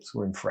Championships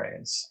were in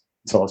France.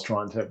 So I was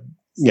trying to,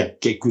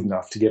 get good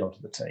enough to get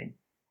onto the team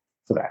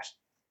for that.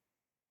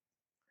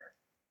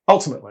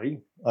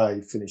 Ultimately,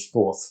 I finished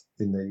fourth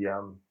in the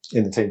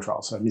team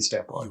trial, so I missed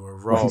out by you were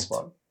robbed.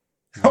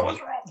 I was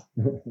robbed.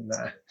 No,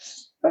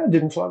 I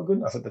didn't fly good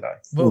enough at the day.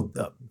 Well,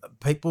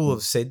 people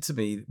have said to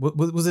me,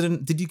 was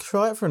it? Did you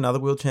try it for another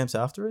World Champs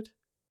after it?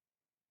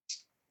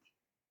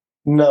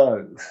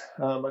 No,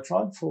 I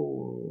tried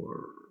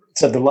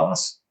the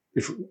last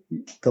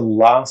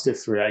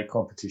F3A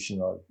competition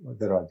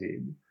that I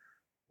did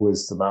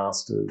was the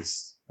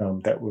Masters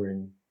that were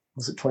in,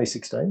 was it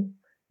 2016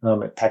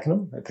 at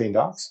Pakenham at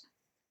Darks.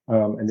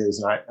 And there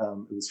was it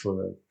was for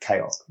the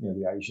KAOC,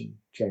 the Asian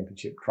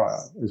Championship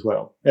tryout as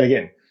well. And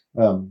again,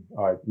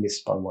 I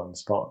missed by one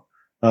spot.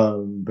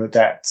 But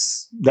that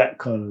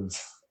kind of,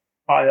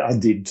 I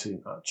did too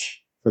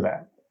much for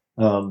that.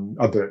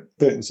 I burnt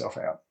myself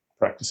out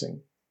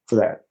practicing for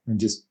that and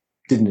just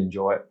didn't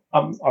enjoy it.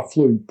 I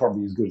flew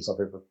probably as good as I've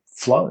ever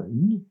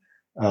flown,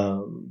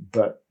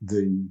 but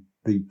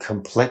the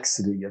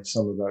complexity of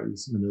some of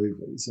those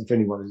manoeuvres, if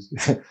anyone has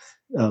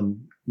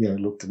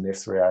looked at an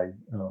F3A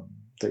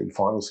the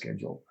final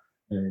schedule,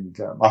 and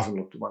I haven't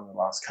looked at one in the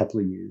last couple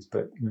of years,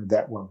 but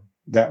that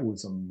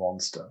was a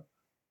monster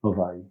of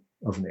an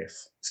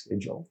F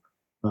schedule,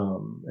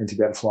 and to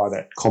be able to fly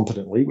that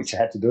competently, which I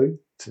had to do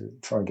to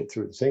try and get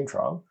through the team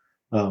trial,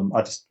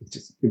 it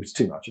was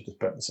too much. I just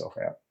burnt myself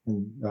out,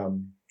 and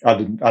I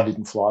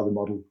didn't fly the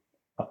model,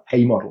 I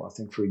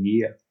think, for a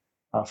year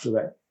after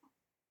that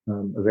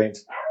event.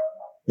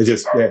 It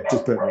just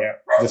burnt me out.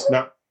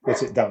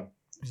 That's it, done.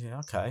 Yeah,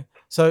 okay.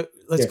 So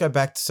let's go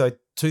back to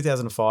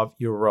 2005.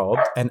 You were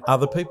robbed, and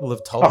other people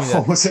have told me that. I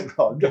wasn't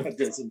robbed.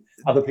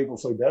 Other people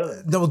flew better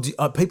than me.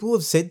 No, people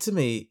have said to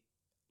me,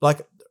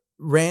 like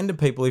random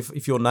people,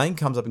 if your name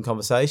comes up in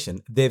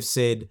conversation, they've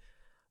said,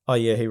 "Oh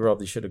yeah, he robbed.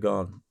 He should have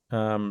gone."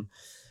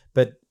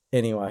 But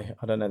anyway,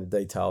 I don't know the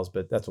details,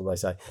 but that's what they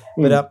say.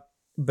 Mm.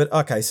 But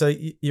okay, so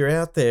you're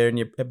out there,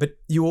 but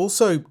you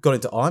also got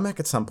into iMac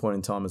at some point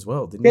in time as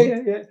well, didn't Yeah,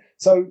 you? yeah, yeah.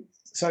 So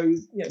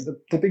yeah,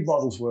 the big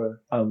models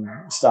were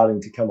starting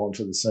to come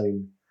onto the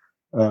scene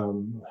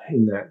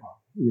in that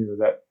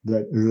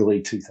that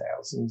early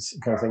 2000s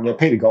kind of thing. Yeah,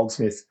 Peter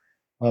Goldsmith,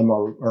 I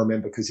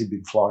remember because he'd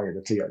been flying at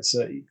the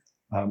TOC,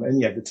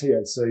 and yeah, the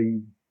TOC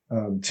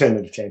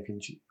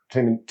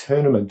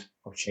tournament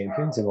of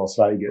champions in Las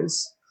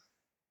Vegas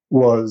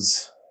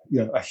was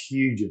a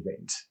huge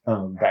event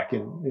back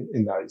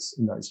in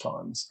those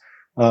times.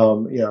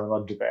 And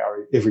I'd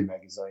devour every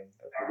magazine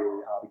that had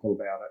any article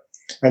about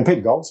it. And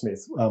Peter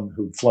Goldsmith,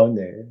 who'd flown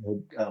there,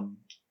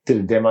 did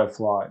a demo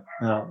flight.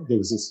 There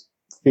was this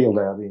field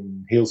out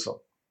in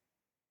Healesville,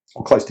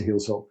 or close to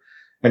Healesville,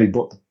 and he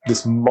brought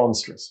this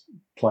monstrous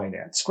plane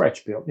out,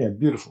 scratch built,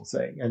 beautiful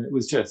thing. And it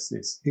was just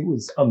this, it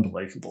was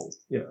unbelievable.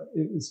 It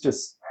was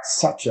just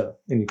such an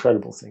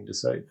incredible thing to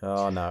see.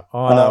 Oh no,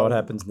 I know what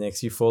happens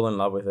next. You fall in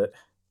love with it.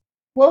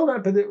 Well, no,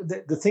 but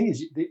the thing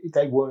is,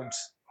 they weren't.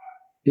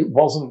 It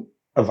wasn't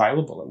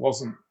available. It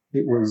wasn't.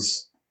 It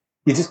was.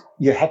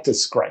 You had to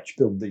scratch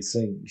build these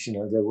things.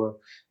 There were.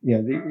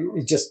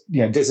 It just.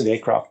 Desert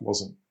Aircraft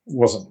wasn't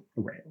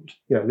around.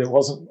 There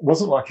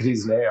wasn't like it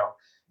is now.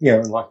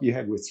 And like you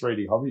had with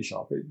 3D Hobby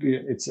Shop.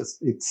 It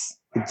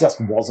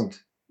just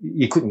wasn't.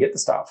 You couldn't get the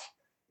stuff.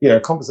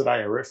 Composite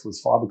ARF was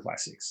Fiber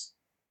Classics.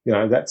 It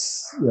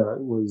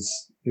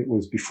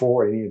was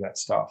before any of that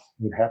stuff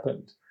had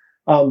happened.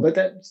 But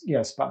that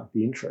sparked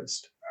the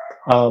interest,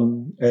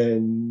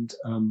 and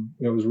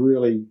it was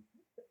really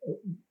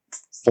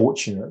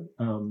fortunate.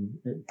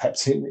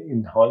 Perhaps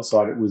in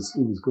hindsight, it was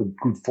good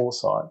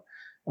foresight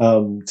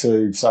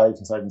to save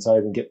and save and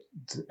save and get.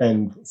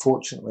 And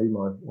fortunately,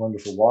 my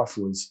wonderful wife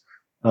was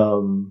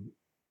on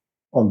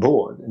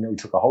board, and then we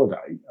took a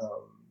holiday,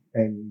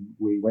 and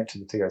we went to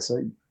the TOC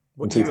in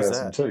What year was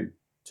that? 2002.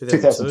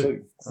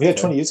 2002. Yeah,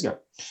 20 years ago.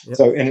 Yep.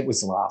 So, and it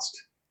was the last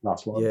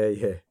one.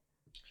 Yeah.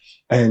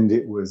 And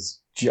it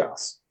was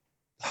just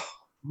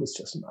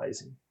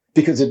amazing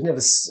because I'd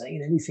never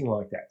seen anything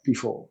like that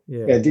before.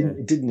 It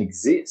didn't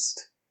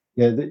exist.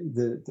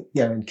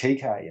 And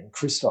Kike and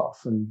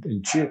Christoph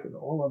and Chip and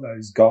all of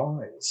those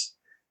guys.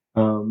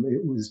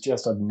 It was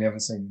just, I'd never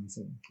seen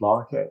anything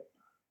like it.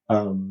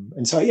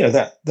 And so,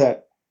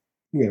 that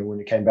when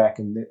it came back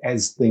and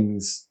as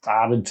things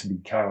started to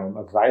become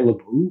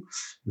available,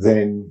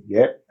 then,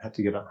 had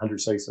to get a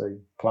 100cc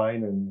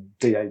plane and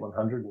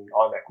DA100 and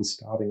iMac was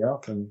starting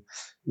up and,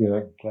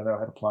 Gleno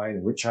had a plane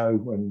and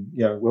Richo and,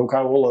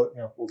 Wilco, all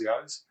the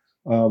O's,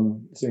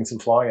 doing some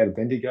flying out of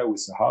Bendigo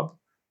with the hub.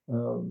 A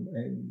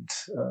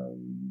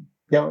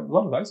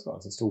lot of those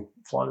guys are still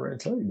flying around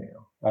too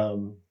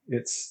now.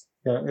 It's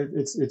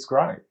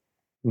great.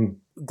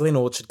 Glenn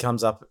Orchard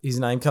comes up. His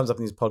name comes up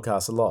in his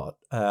podcast a lot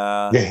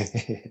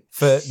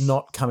for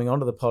not coming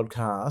onto the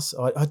podcast.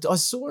 I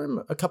saw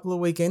him a couple of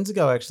weekends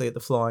ago actually at the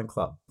Flying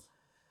Club,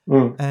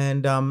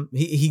 and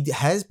he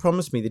has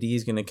promised me that he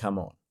is going to come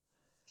on.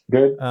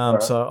 Good.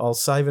 So I'll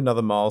save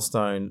another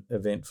milestone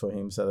event for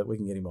him so that we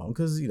can get him on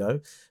because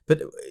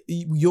But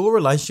your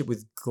relationship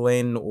with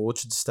Glenn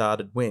Orchard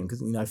started when?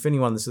 Because if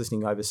anyone that's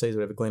listening overseas, or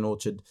whatever, Glenn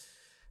Orchard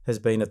has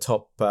been a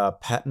top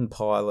pattern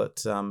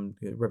pilot,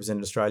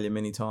 represented Australia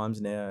many times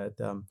now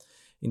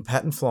in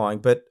pattern flying.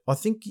 But I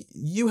think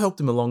you helped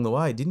him along the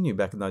way, didn't you,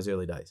 back in those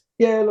early days?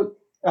 Yeah, look,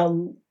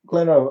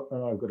 Glenn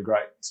and I've got a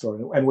great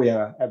story, and we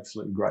are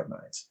absolutely great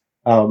mates.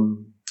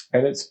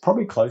 And it's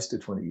probably close to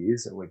 20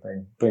 years that we've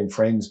been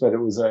friends, but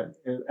it was at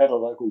a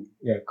local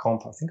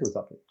comp. I think it was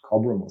up at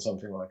Cobram or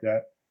something like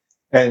that.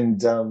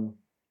 And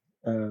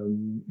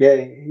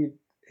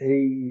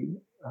he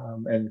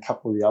and a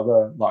couple of the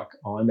other like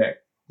iMac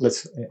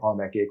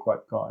air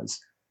quote guys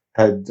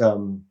had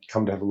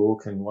come to have a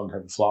look and wanted to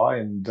have a fly,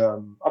 and I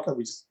don't know,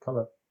 we just kind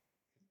of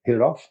hit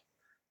it off,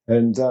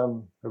 and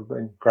have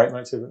been great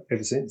mates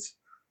ever since.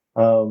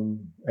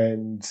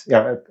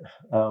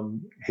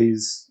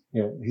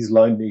 He's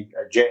loaned me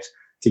a jet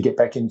to get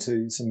back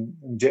into some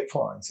jet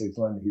flying, so he's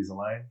loaned me his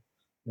Elaine,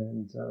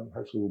 and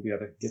hopefully we'll be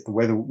able to get the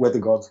weather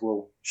gods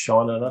will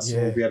shine on us,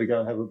 and we'll be able to go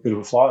and have a bit of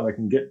a fly, and I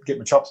can get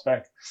my chops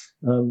back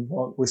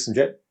with some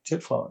jet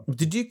flying.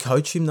 Did you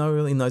coach him though,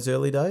 really, in those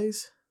early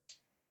days?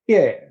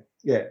 Yeah.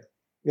 I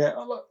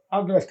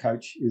don't know if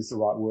coach is the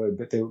right word,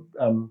 but there,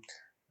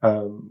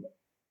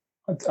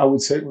 there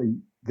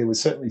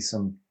was certainly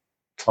some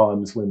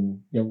times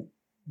when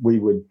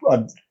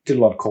I did a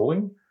lot of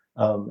calling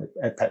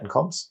at pattern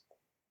comps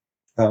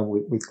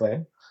with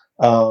Glenn,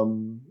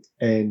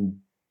 and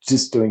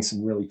just doing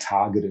some really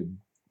targeted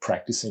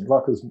practicing,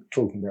 like I was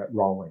talking about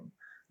rolling,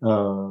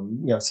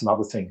 some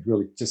other things,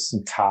 really just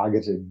some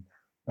targeted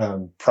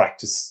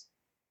practice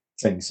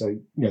things. So,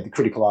 the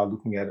critical eye,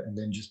 looking at it and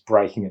then just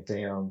breaking it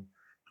down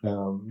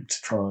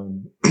to try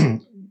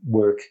and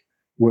work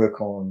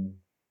on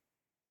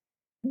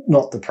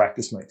not the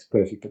practice makes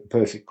perfect, but the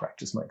perfect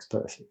practice makes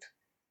perfect.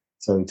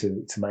 So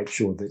to make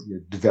sure that you're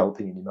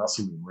developing in your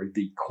muscle memory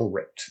the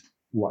correct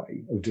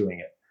way of doing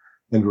it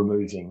and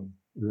removing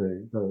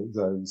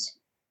those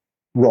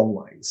wrong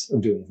ways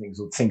of doing things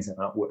or things that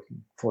aren't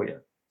working for you.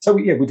 So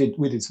we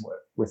did some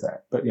work with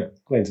that, but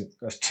Glenn's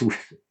a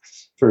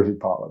terrific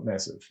pilot,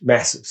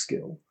 massive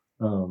skill.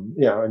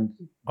 And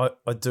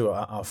I do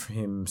offer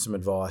him some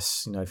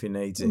advice. If he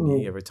needs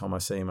any, every time I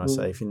see him, I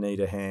say, if you need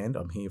a hand,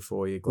 I'm here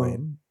for you,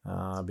 Glenn.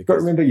 But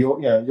remember,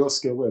 your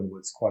skill level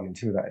is quite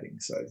intimidating,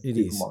 so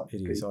people might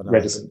be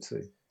reticent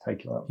to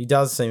take you up. He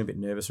does seem a bit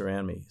nervous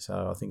around me,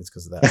 so I think it's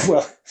because of that.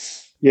 Well,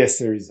 yes,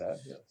 there is that.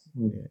 Yes.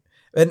 Yeah.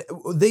 And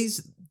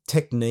these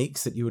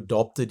techniques that you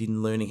adopted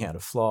in learning how to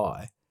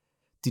fly,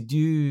 did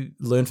you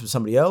learn from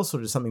somebody else,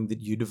 or is it something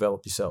that you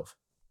developed yourself?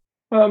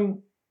 I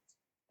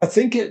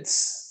think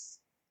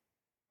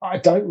I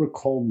don't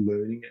recall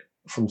learning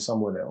it from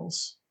someone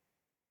else.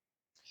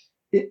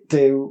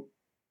 There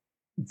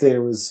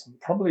was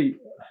probably,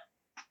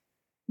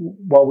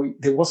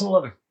 there wasn't a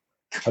lot of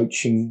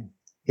coaching.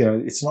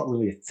 It's not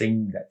really a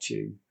thing that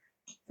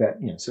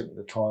certainly at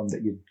the time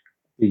that you'd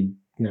be,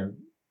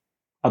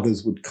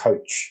 others would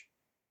coach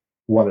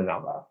one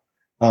another.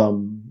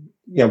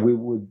 We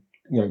would,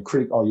 your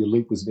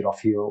loop was a bit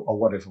off here or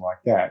whatever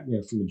like that,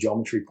 from a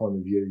geometry point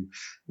of view,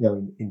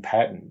 in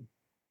pattern.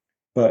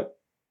 But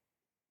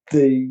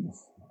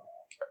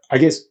I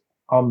guess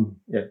I'm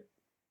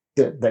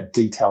that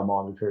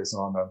detail-minded person.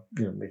 I'm a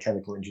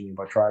mechanical engineer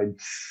by trade.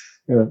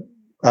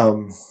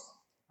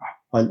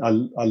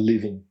 I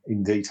live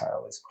in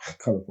detail. It's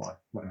kind of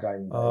my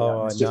game.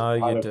 Oh, I know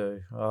you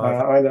do.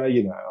 I know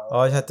you know.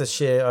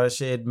 I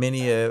shared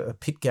many a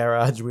pit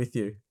garage with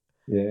you.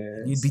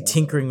 Yeah. You'd be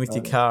tinkering with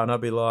your car, and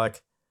I'd be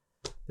like,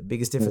 the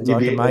biggest difference I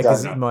can make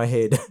is in my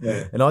head.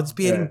 Yeah. And I'd just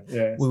be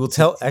we will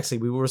tell, actually,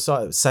 we will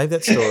recite, save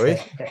that story.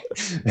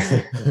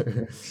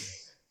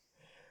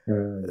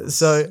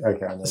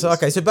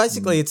 So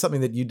basically it's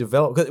something that you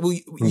develop. Well,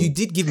 you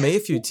did give me a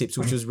few tips,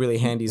 which was really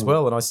handy as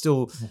well. And I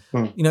still,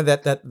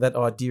 that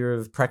idea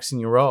of practicing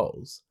your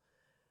roles,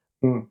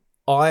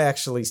 I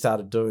actually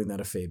started doing that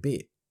a fair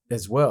bit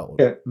as well,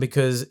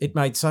 because it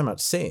made so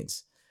much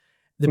sense.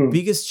 The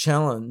biggest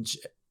challenge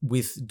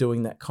with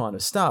doing that kind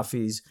of stuff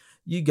is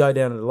you go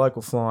down to the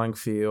local flying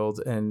field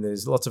and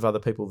there's lots of other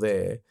people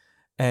there,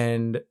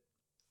 and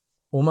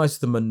almost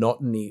the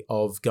monotony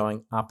of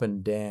going up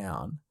and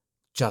down,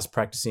 just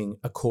practicing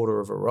a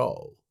quarter of a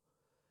roll,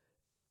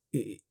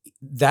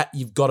 that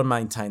you've got to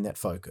maintain that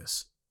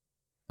focus.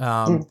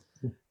 And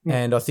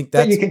I think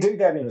that's... But you can do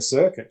that in a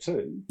circuit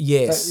too.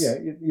 Yes.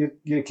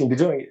 You can be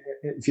doing it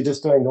if you're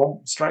just doing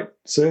normal straight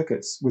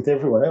circuits with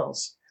everyone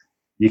else.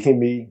 You can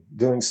be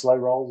doing slow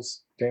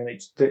rolls down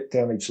each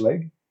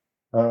leg.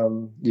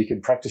 You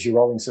can practice your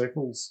rolling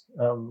circles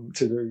to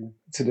do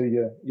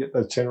your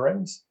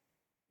turnarounds.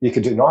 You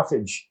could do knife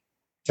edge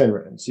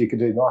turnarounds. You could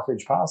do knife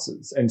edge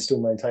passes and still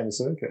maintain a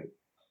circuit.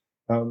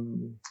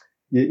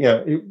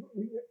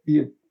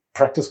 You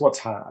practice what's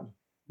hard.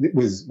 It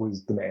was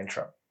the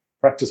mantra.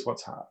 Practice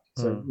what's hard.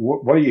 So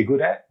what are you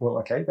good at? Well,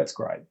 okay, that's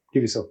great.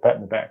 Give yourself a pat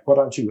on the back. What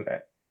aren't you good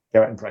at?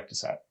 Go out and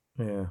practice that.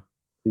 Yeah.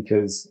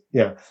 Because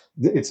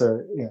it's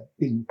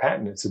in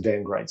pattern, it's a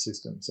downgrade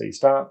system. So you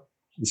start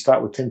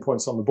with 10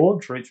 points on the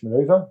board for each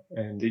maneuver,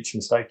 and each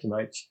mistake you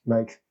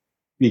make,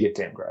 you get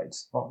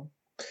downgrades on.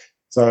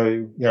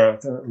 So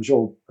I'm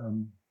sure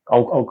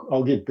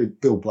I'll give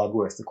Bill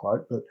Bloodworth the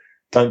quote, but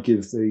don't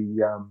give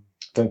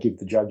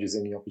the judges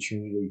any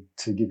opportunity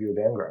to give you a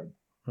downgrade.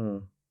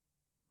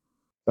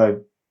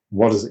 So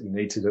what is it you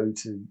need to do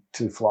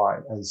to fly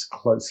as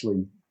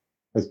closely,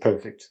 as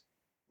perfect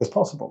as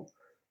possible?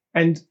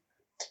 And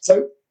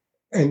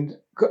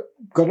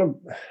got to,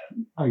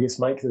 I guess,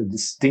 make the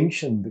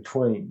distinction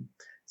between,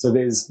 so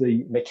there's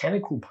the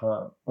mechanical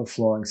part of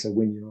flying. So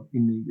when you're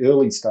in the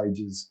early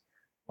stages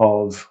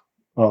of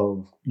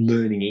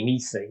learning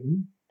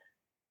anything,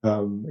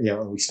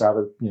 we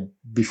started,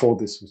 before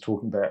this was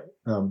talking about,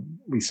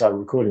 we started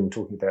recording, we're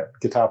talking about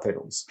guitar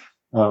pedals.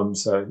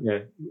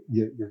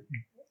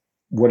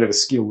 Whatever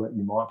skill that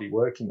you might be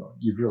working on,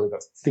 you've really got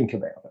to think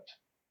about it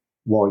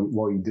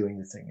while you're doing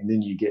the thing, and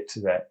then you get to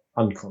that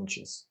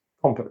unconscious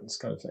competence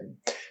kind of thing.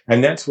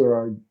 And that's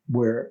where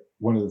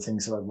one of the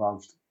things that I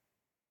loved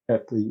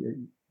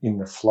in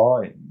the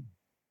flying.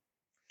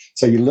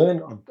 So you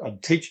learn,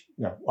 I'd teach,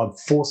 I'd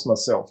force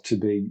myself to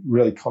be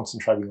really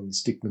concentrating on the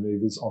stick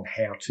maneuvers, on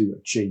how to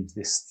achieve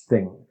this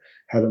thing,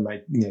 how to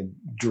make,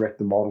 direct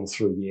the model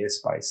through the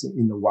airspace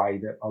in the way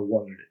that I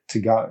wanted it to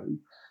go.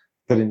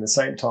 But in the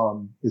same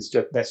time,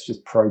 that's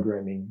just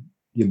programming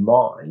your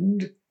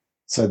mind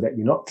so that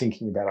you're not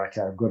thinking about,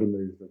 okay, I've got to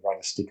move the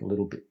rudder stick a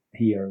little bit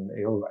here and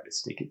the elevator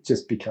stick. It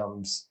just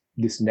becomes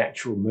this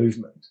natural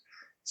movement.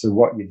 So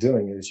what you're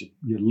doing is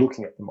you're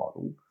looking at the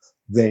model,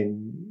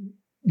 then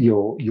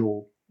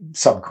you're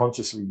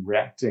subconsciously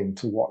reacting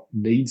to what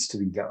needs to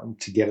be done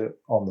to get it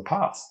on the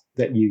path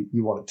that you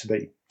want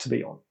it to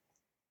be on.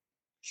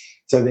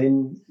 So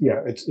then,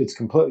 it's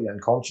completely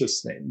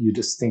unconscious then. You're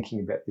just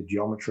thinking about the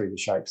geometry, the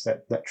shapes,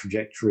 that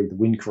trajectory, the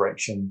wind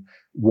correction,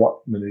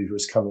 what maneuver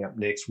is coming up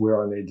next,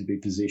 where I need to be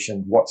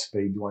positioned, what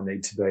speed do I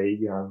need to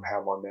be,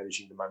 how am I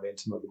managing the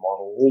momentum of the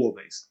model, all of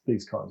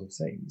these kinds of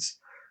things.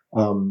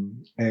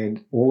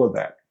 And all of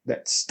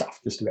that stuff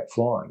just about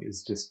flying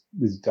is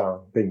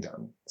being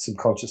done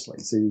subconsciously.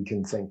 So you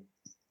can think,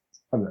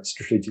 I don't know,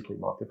 strategically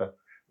might be the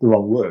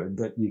wrong word,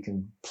 but you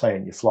can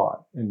plan your flight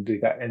and do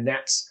that. And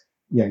that's,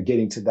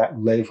 getting to that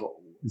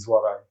level is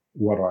what I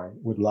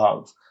would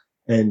love.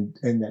 And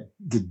that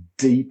the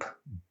deep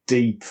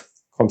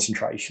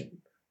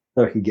concentration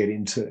that I could get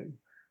into.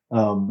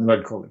 And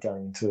I'd call it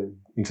going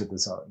into the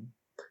zone.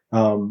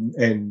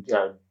 And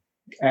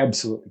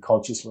absolutely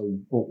consciously,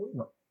 or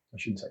not, I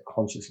shouldn't say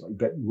consciously,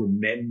 but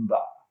remember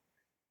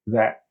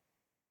that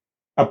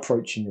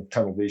approaching of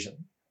tunnel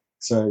vision.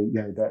 So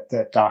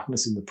that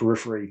darkness in the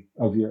periphery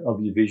of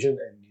your vision,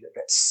 and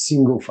that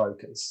single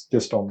focus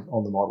just on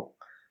the model,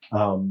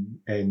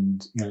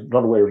 and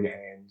not aware of your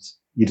hands.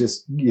 You're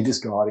just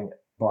guiding it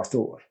by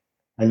thought,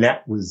 and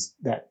that was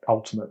that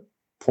ultimate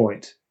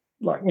point.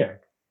 Like I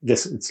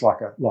guess it's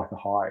like a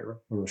high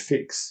or a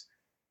fix,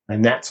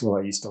 and that's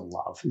what I used to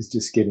love, is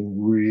just getting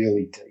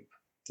really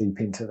deep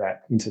into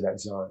that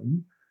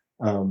zone,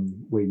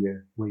 where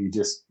you're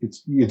just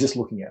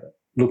looking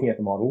at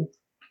the model,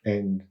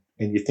 and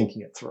you're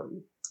thinking it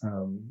through.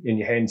 In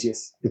your hands,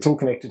 yes, it's all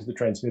connected to the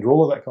transmitter,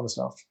 all of that kind of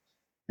stuff,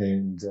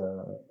 and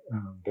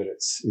but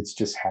it's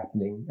just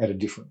happening at a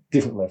different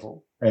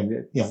level,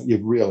 and you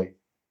really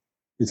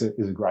is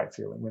a great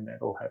feeling when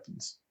that all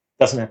happens.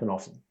 Doesn't happen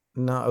often.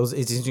 No, it's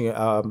interesting.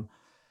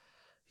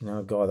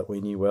 A guy that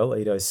we knew well,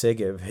 Ido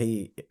Segev.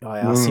 I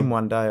asked him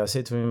one day. I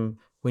said to him,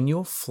 "When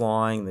you're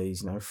flying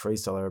these,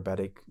 freestyle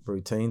aerobatic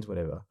routines,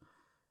 whatever,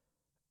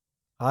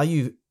 are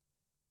you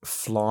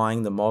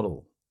flying the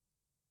model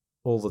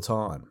all the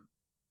time?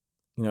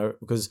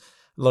 Because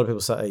a lot of people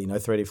say,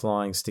 3D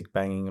flying, stick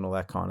banging, and all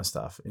that kind of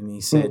stuff." And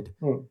he said,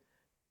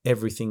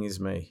 "Everything is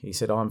me." He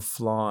said, "I'm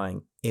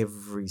flying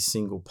every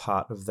single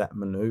part of that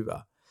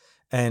maneuver."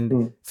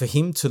 And for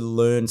him to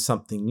learn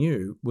something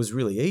new was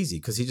really easy,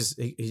 because he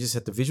just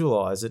had to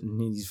visualize it, and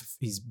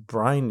his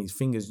brain, his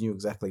fingers knew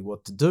exactly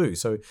what to do.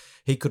 So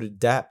he could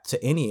adapt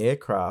to any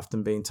aircraft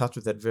and be in touch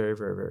with that very,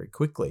 very, very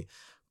quickly.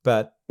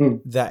 But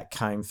that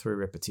came through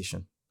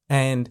repetition.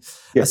 And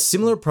a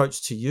similar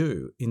approach to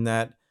you, in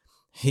that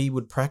he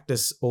would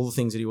practice all the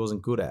things that he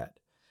wasn't good at,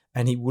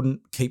 and he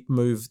wouldn't keep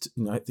moved.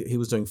 He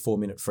was doing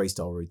 4-minute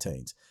freestyle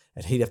routines,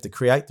 and he'd have to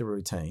create the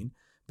routine,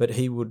 but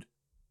he would,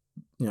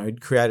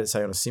 he'd create it,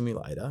 say, on a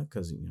simulator,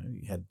 because,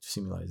 you had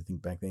simulators, I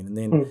think, back then. And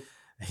then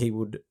he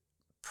would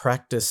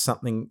practice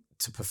something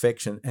to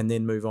perfection and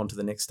then move on to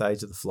the next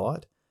stage of the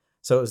flight.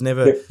 So it was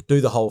never do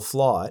the whole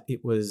flight.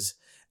 It was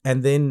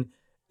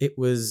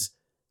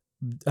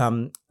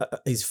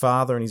his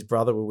father and his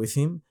brother were with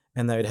him,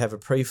 and they would have a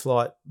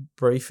pre-flight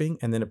briefing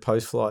and then a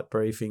post-flight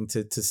briefing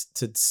to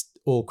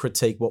all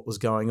critique what was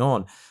going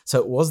on. So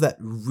it was that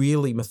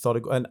really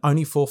methodical, and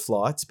only 4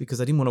 flights, because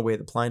they didn't want to wear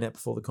the plane out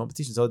before the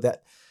competition. So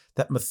that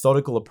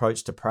methodical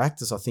approach to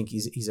practice, I think,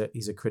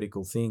 is a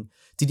critical thing.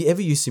 Did you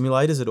ever use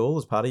simulators at all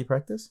as part of your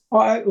practice?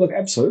 Look,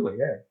 absolutely,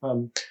 yeah.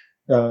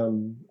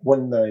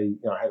 When they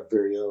had a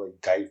very early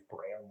Dave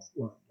Brown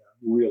one,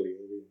 really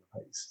early in the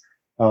piece,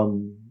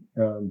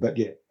 but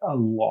yeah, a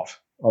lot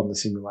on the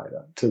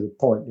simulator, to the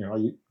point,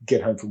 you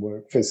get home from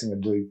work, first thing I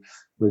do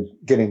with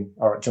getting,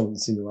 all right, jump on the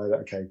simulator,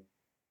 okay,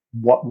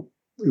 what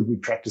are we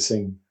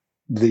practicing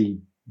the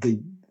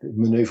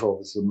maneuver I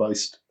was the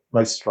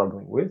most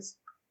struggling with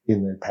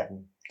in the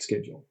pattern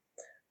schedule.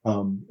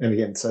 And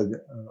again, so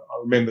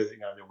I remember,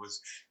 there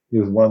was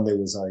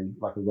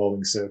a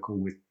rolling circle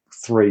with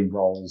 3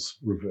 rolls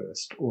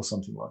reversed or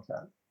something like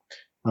that.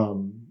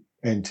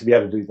 And to be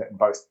able to do that in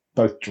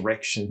both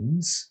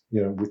directions,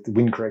 with the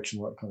wind correction,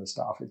 all that kind of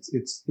stuff,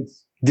 it's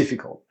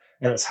difficult,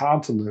 and it's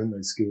hard to learn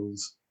those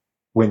skills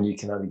when you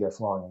can only go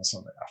flying on a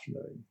Sunday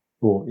afternoon,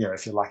 or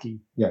if you're lucky,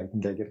 you can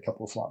go get a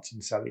couple of flights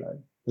on Saturday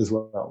as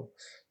well.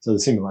 So the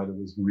simulator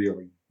was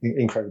really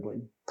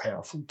incredibly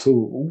powerful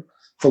tool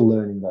for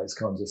learning those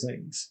kinds of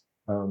things.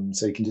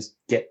 So you can just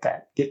get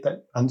that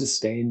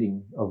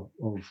understanding of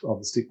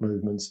the stick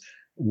movements,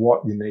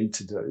 what you need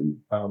to do,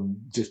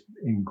 just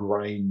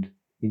ingrained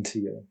into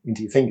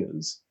your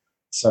fingers,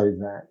 so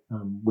that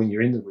when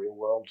you're in the real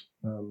world,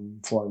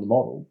 flying the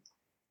model,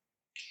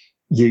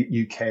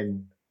 you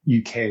can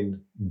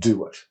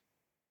do it.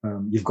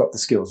 You've got the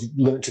skills.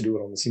 You learn to do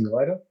it on the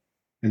simulator,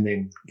 and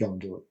then go and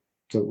do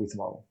it with the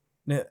model.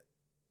 Now,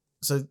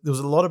 so there was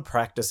a lot of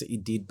practice that you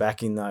did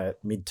back in the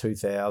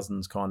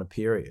mid-2000s kind of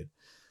period.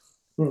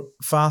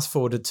 Fast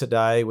forward to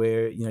today,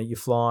 where you're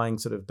flying,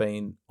 sort of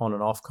been on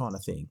and off kind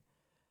of thing.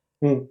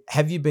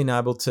 Have you been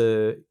able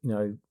to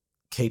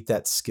keep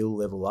that skill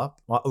level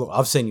up? Look,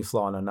 I've seen you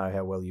fly, and I know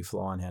how well you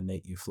fly and how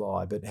neat you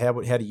fly. But how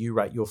do you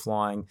rate your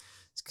flying,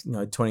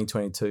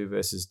 2022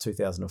 versus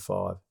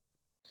 2005?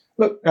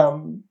 Look,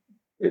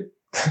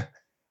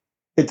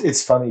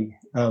 it's funny,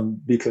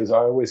 because I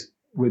always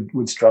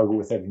would struggle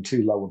with having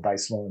too low a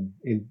baseline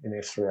in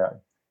F3A.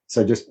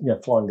 So just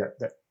flying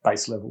that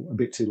base level a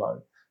bit too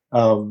low,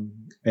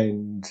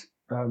 and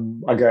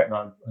I go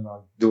out and I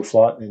do a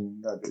flight,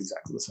 and I do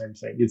exactly the same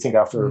thing. You'd think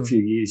after a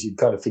few years you'd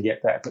kind of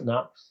forget that, but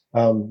no.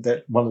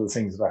 That one of the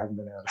things that I haven't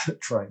been able to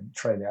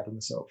train out of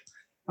myself.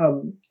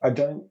 I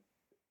don't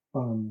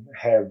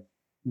have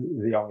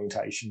the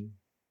orientation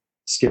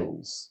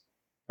skills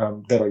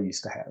that I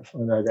used to have. I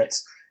know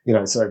that's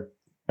so.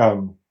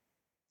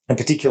 And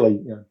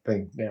particularly,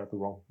 being now at the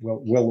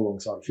well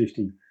alongside of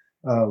 50,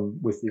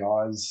 with the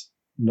eyes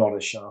not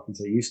as sharp as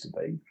they used to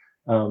be.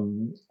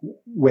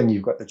 When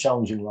you've got the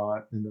challenging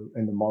light and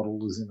the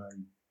model is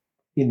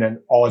in an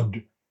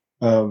odd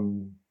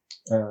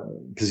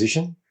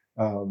position,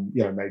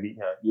 maybe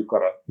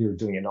you're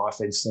doing a knife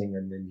edge thing,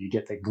 and then you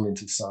get that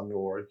glint of sun,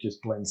 or it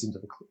just blends into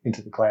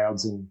the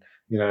clouds, and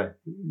you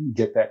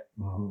get that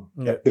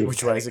bit of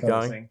which way is it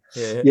going? Thing.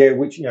 Yeah.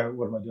 Which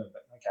what am I doing?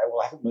 Okay,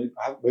 well, I haven't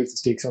moved the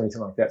sticks or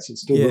anything like that, so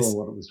it's still doing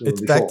what it was doing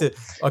before. Back to,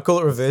 I call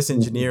it reverse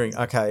engineering.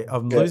 Okay,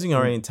 I'm losing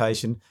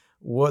orientation.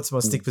 What's my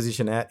stick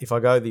position at? If I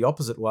go the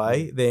opposite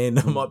way, then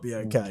I might be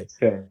okay.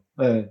 Yeah.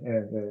 But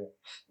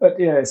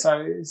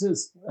so it's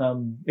just,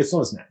 it's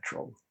not as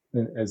natural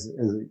as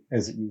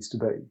it used to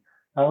be.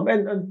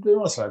 And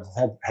honestly,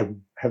 I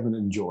haven't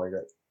enjoyed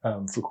it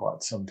for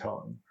quite some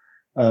time.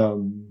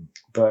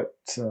 But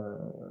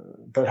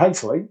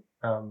hopefully,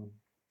 do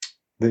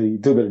a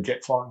bit of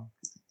jet flying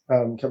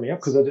coming up,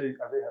 because I do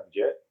have a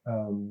jet,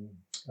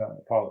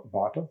 Pilot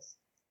Viper,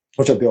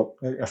 which I built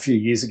a few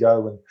years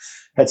ago and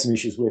had some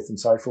issues with and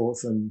so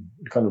forth, and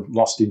kind of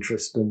lost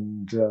interest,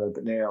 and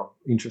but now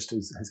interest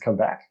has come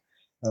back.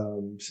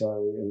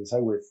 So as I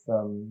say, with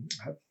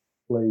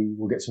hopefully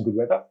we'll get some good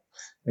weather,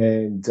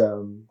 and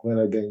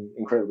Glenno being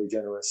incredibly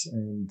generous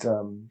and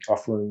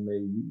offering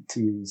me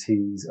to use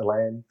his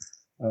Elan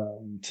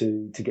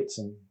to get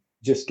some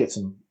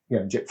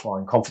jet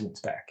flying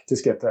confidence back.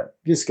 Just get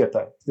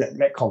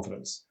that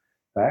confidence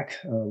back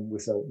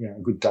with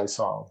a good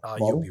docile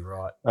model. You'll be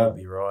right. You'll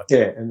be right.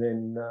 Yeah, and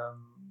then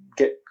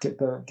get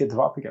the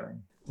Viper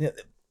going. Yeah.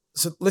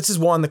 So let's just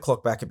wind the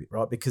clock back a bit,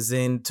 right? Because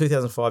then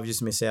 2005, you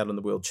just miss out on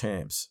the world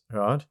champs,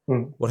 right?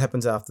 Mm. What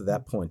happens after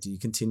that point? Do you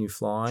continue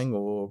flying,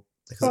 or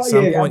because at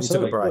some point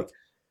absolutely. You took a break?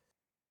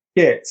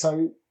 Yeah.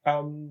 So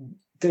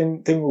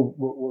then we'll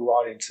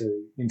ride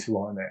into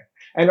IMAC,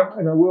 and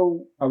I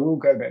will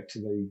go back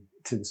to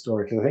the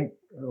story, because I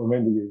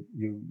remember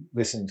you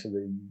listening to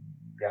the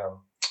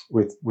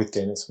with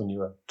Dennis when you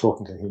were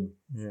talking to him.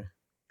 Yeah.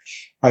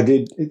 I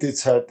did.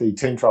 It's at the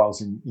team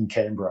trials in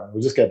Canberra.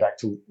 We'll just go back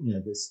to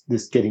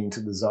this getting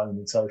into the zone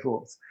and so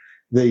forth.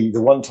 The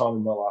one time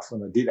in my life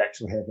when I did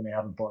actually have an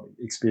out of body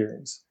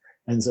experience,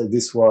 and so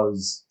this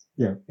was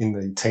in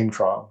the team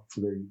trial for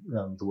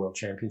the World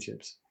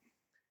Championships,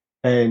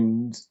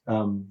 and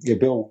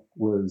Bill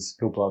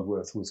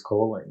Bloodworth was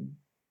calling,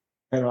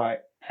 and I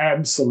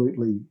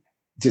absolutely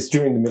just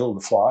during the middle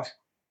of the flight,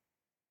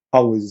 I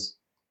was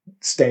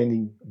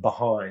standing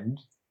behind,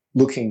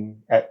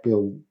 looking at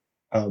Bill.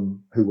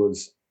 Who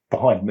was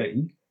behind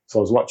me, so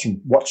I was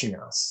watching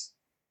us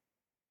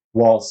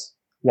whilst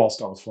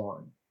I was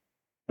flying,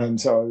 and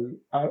so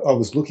I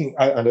was looking.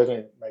 I don't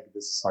know, maybe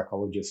there's a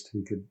psychologist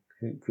who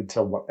could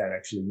tell what that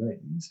actually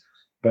means,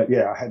 but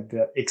yeah, I had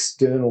the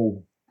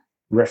external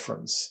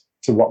reference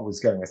to what was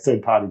going, a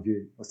third party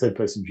view, a third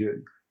person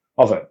view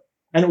of it,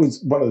 and it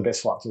was one of the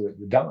best flights I've ever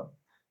done.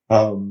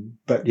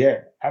 But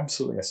yeah,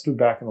 absolutely, I stood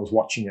back and I was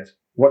watching it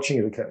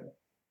occur.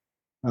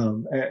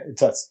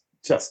 That's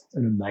just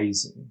an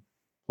amazing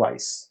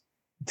place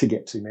to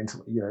get to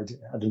mentally. I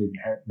don't even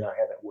know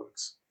how that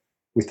works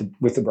with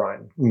the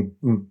brain.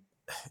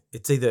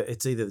 It's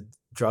either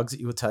drugs that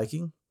you were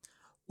taking,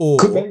 or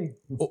could be,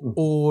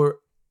 or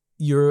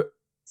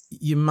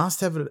you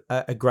must have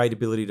a great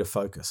ability to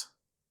focus,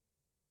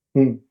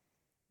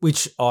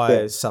 which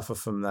I suffer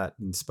from that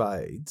in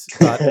spades.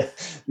 But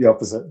the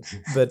opposite.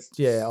 But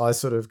yeah, I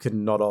sort of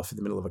can nod off in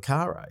the middle of a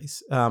car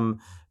race.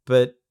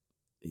 But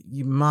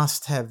you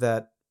must have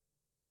that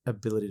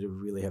ability to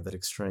really have that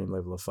extreme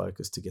level of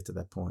focus to get to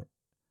that point.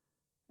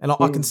 And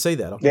I can see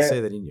that. I can see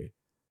that in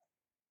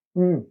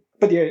you.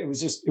 But yeah, it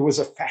was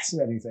a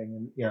fascinating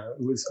thing, and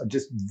I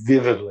just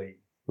vividly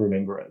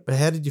remember it. But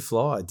how did you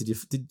fly?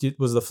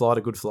 Was the flight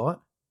a good flight?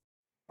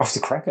 Off the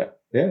cracker,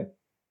 yeah.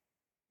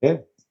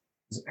 It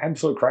was an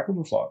absolute cracker of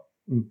a flight.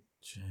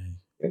 Gee.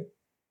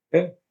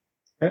 Yeah.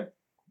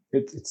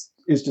 It's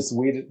just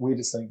the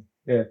weirdest thing.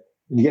 Yeah,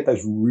 and you get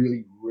those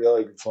really,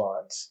 really good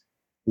flights.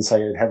 And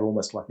say I'd have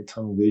almost like a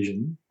tunnel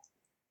vision,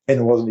 and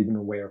I wasn't even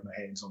aware of my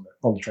hands on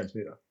the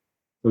transmitter.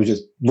 I was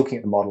just looking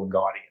at the model and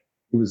guiding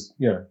it. It was,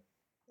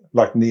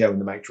 like Neo in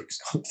the Matrix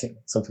kind of thing,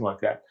 something like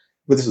that.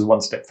 But this was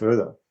one step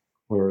further,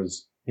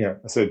 whereas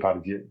a third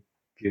party view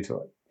to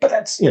it. But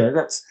that's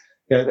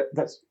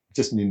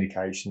just an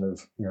indication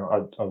of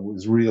I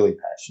was really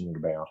passionate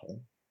about it,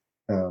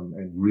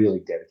 and really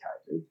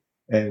dedicated,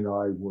 and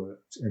I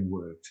worked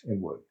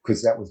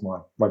because that was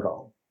my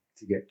goal.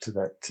 To get to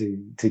that,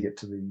 to get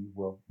to the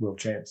world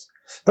champs,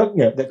 but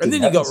that and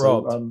then you got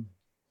robbed.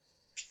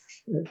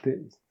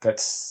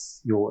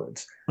 That's your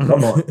words, not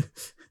mine.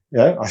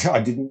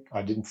 I didn't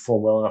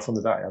perform well enough on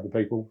the day.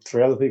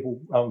 Three other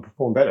people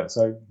performed better,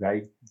 so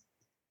they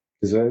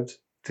deserved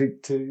to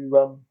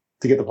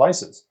get the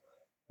places,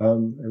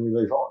 and we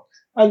move on.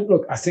 And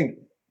look, I think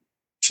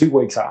 2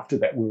 weeks after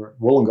that, we were at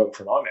Wollongong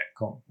for an IMAC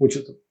comp, which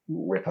is a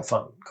ripper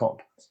fun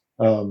comp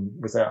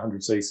with our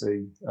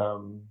 100cc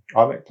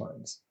IMAC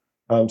planes.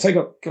 So I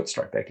got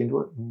straight back into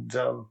it,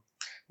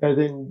 and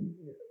then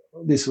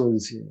this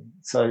was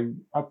so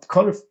I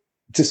kind of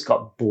just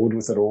got bored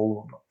with it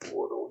all, not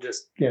bored, or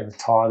just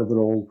tired of it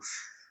all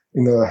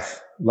in the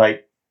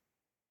late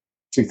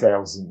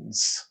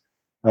 2000s.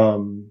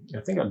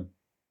 I think I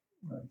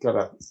got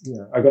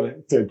a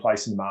third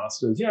place in the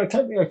Masters. I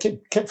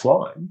kept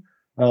flying.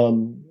 I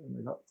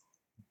got,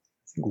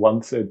 I think,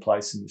 1 third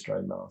place in the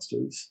Australian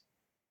Masters.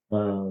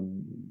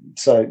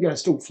 So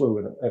still flew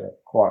at a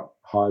quite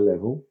high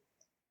level.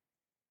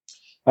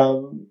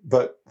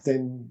 But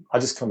then I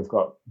just kind of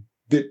got a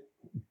bit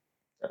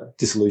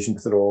disillusioned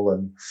with it all,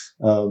 and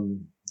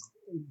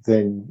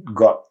then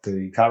got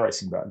the car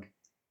racing bug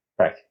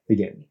back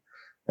again,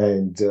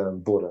 and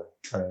bought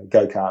a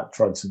go-kart,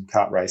 tried some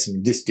kart racing,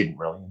 and just didn't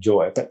really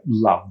enjoy it, but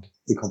loved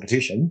the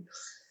competition.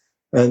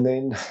 And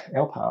then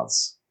our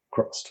paths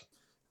crossed.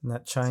 And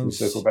that changed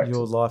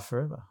your life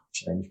forever.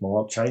 Changed my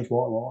life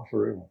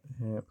forever.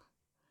 Yep.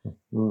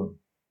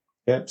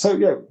 Yeah. So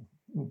a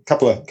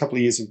couple of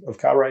years of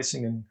car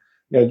racing, and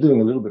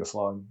doing a little bit of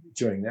flying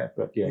during that.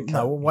 But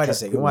wait a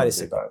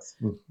second.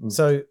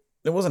 So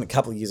there wasn't a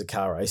couple of years of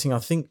car racing. I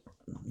think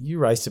you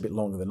raced a bit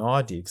longer than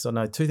I did, because I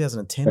know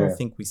 2010. I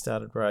think we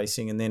started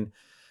racing, and then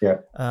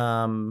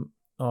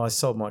I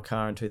sold my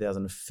car in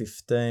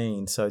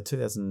 2015. So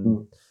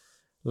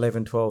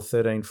 2011, 12,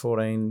 13,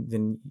 14.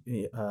 Then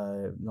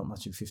not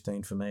much in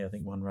 15 for me. I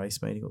think 1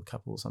 race meeting or a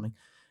couple or something.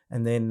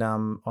 And then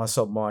I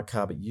sold my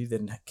car, but you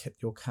then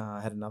kept your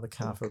car, had another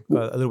car for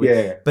a little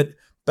bit. Yeah. But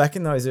back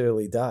in those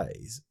early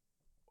days,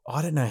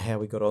 I don't know how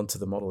we got onto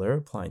the model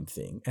aeroplane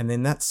thing. And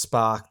then that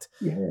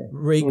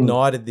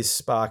reignited this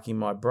spark in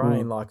my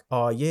brain, like,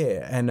 oh,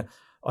 yeah. And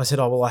I said,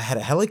 I had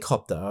a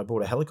helicopter. I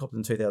bought a helicopter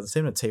in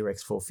 2007, a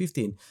T-Rex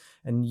 450,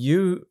 and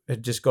you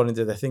had just got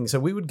into the thing. So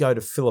we would go to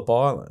Phillip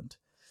Island.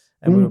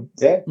 And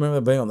we remember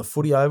being on the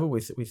footy oval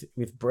with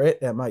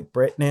Brett, our mate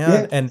Brett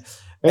now, and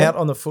out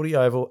on the footy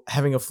oval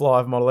having a fly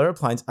of model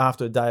aeroplanes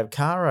after a day of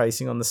car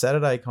racing on the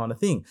Saturday kind of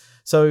thing.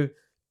 So,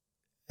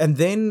 and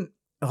then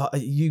I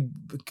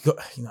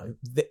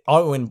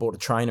went and bought a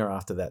trainer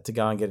after that to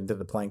go and get into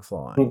the plank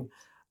flying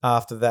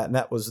after that. And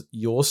that was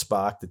your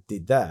spark that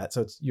did that.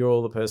 So you're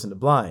all the person to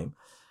blame.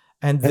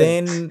 And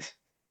then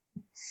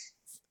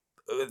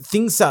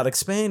things started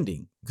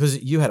expanding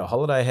because you had a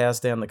holiday house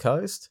down the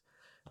coast.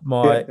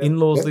 My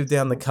in-laws lived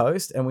down the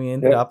coast, and we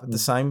ended up at the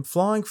same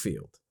flying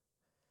field.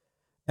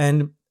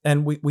 And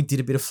we did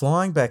a bit of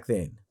flying back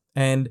then.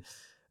 And,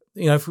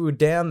 if we were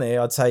down there,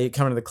 I'd say you'd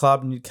come into the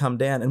club and you'd come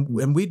down,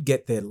 and we'd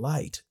get there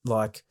late,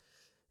 like,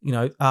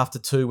 after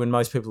 2 when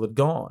most people had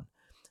gone.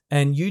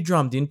 And you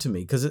drummed into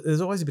me, because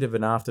there's always a bit of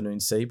an afternoon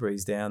sea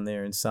breeze down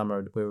there in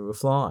summer where we were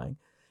flying.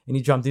 And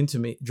you drummed into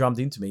me,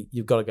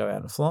 you've got to go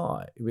out and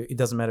fly. It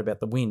doesn't matter about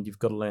the wind. You've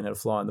got to learn how to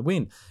fly in the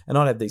wind. And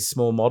I'd have these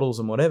small models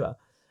and whatever.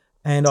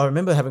 And I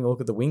remember having a look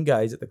at the wind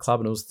gauge at the club,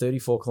 and it was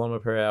 34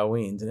 kilometre per hour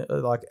winds. And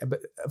but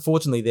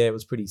fortunately there it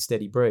was pretty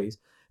steady breeze.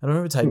 And I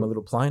remember taking my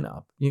little plane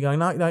up. You're going,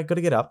 no, got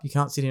to get up. You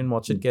can't sit here and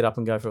watch it. Get up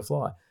and go for a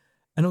fly.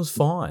 And it was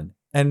fine.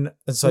 And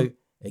so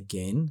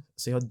again,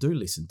 see, I do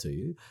listen to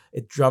you.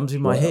 It drums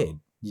in my head.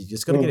 You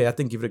just got to get out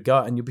there and give it a go.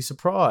 And you'll be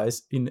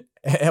surprised in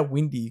how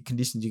windy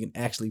conditions you can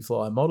actually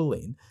fly a model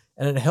in.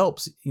 And it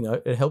helps,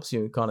 it helps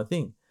you kind of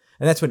thing.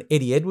 And that's when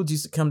Eddie Edwards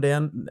used to come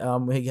down.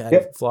 He had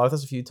to fly with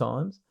us a few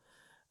times.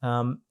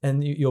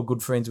 And you're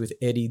good friends with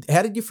Eddie.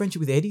 How did your friendship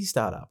with Eddie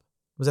start up?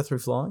 Was that through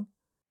flying?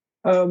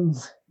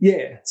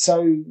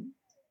 So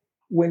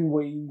when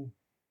we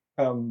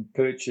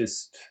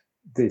purchased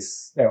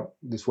this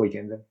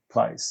weekend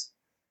place,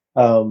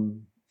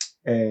 and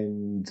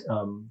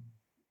on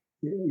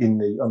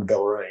the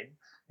Bellarine,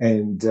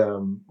 and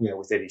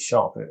with Eddie's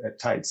shop at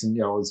Tate's,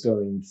 and I was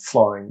doing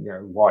flying,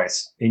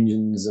 YS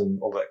engines and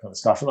all that kind of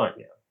stuff, and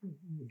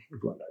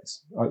everyone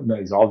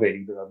knows of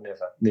Eddie, but I've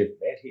never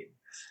met him.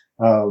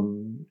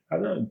 I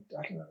don't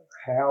know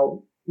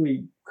how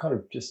we kind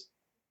of just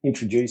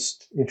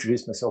introduced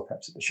myself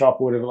perhaps at the shop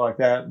or whatever like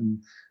that,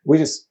 and we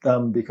just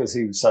because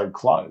he was so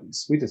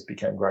close, we just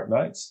became great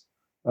mates.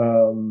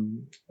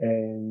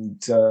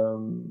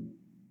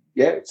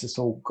 It's just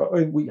all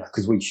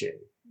because we share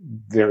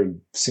very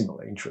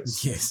similar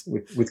interests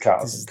with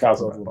cars and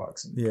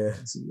motorbikes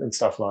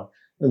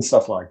and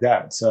stuff like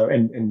that. So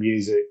and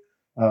music.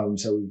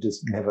 So we've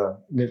just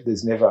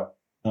there's never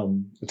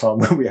a time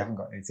when we haven't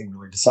got anything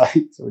really to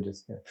say, so we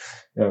just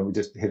we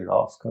just hit it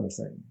off kind of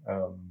thing.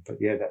 But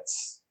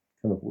that's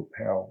kind of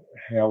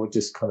how it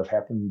just kind of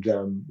happened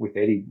with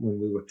Eddie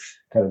when we were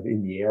kind of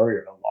in the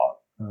area a lot.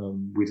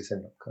 We just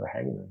ended up kind of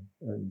hanging,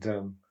 and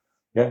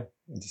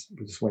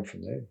we just went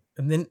from there.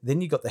 And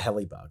then you got the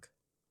heli bug.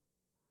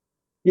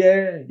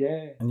 Yeah,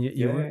 yeah, And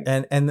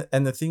yeah.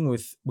 and the thing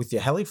with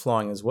your heli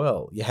flying as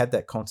well, you had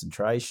that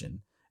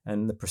concentration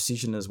and the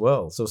precision as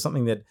well. So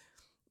something that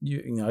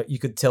you know you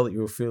could tell that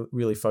you were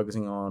really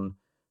focusing on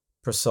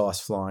precise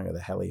flying of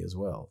the heli as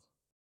well.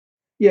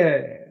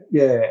 Yeah,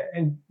 yeah,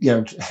 and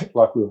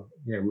like we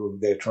were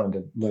there trying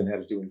to learn how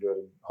to do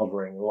inverted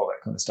hovering and all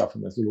that kind of stuff,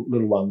 and those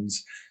little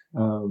ones.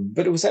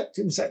 But it was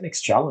that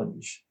next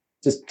challenge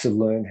just to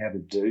learn how to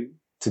do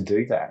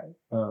that.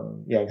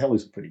 And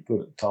helis were pretty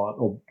good at the time,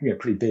 or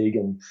pretty big,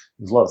 and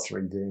there's a lot of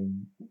 3D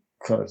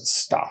kind of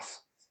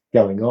stuff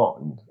going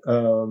on,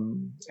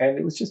 and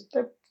it was just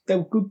they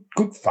were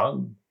good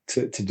fun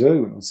to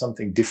do, and it was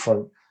something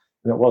different,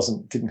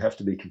 and didn't have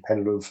to be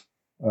competitive.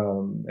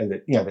 And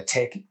the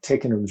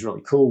tech in them was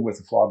really cool with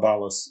the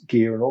flybarless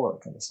gear and all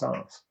that kind of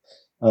stuff.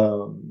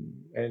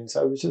 And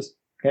so it was just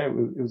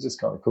it was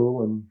just kind of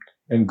cool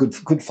and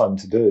good fun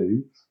to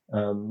do.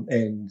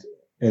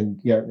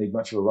 And you don't need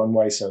much of a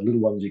runway, so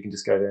little ones you can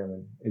just go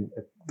down and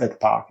at the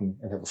park and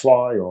have a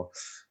fly, or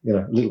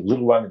a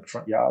little one in the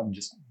front yard and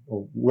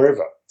or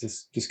wherever,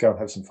 just go and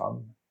have some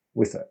fun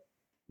with it.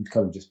 And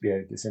kind of just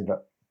end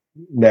up,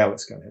 now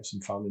let's go and have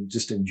some fun and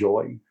just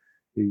enjoy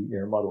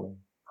the modelling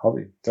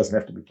hobby. It doesn't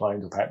have to be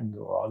planes or patterns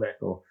or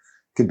IMAC, or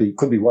could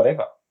be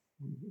whatever.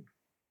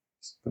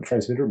 Just put a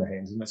transmitter in my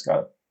hands and let's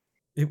go.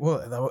 It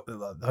was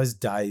those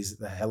days,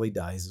 the heli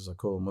days, as I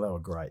call them. Well, they were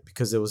great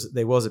because there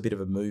was a bit of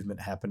a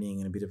movement happening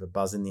and a bit of a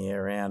buzz in the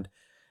air around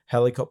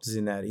helicopters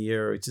in that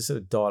era. It just sort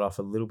of died off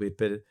a little bit,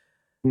 but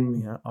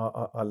Mm.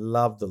 I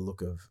love the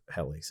look of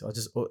helis. I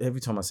just every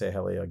time I see a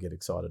heli, I get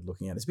excited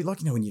looking at it. It's a bit like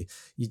when you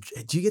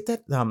do you get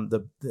that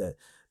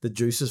the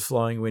juices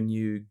flowing when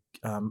you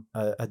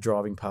are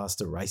driving past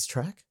a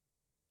racetrack.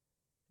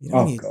 When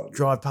Oh you God, yeah.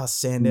 drive past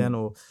Sandown Mm.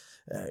 or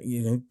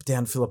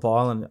down Phillip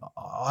Island.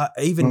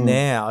 Even Mm.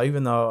 now,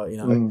 even though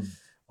Mm.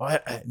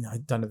 I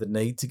don't have the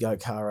need to go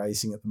car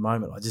racing at the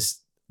moment, I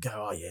just go,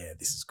 oh yeah,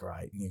 this is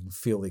great. You can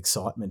feel the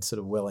excitement sort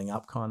of welling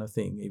up, kind of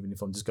thing. Even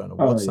if I'm just going to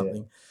Oh watch yeah,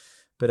 something,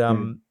 but yeah.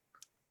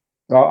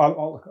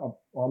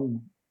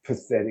 I'm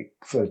pathetic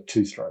for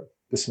two stroke.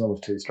 The smell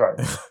of two stroke,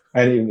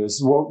 and even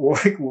just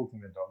walking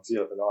the dogs the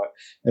other night,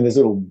 and there's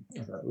a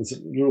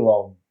little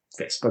old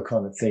Vespa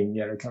kind of thing,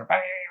 kind of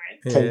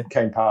yeah.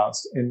 came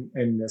past, and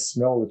the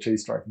smell of the two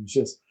stroke was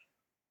just,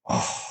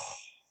 oh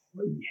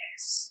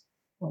yes,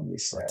 I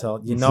miss I that.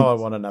 told I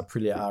want an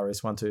Aprilia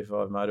RS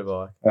 125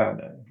 motorbike. I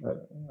know,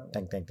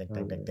 Ding ding ding I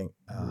ding ding know, ding.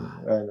 Ah.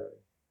 I know.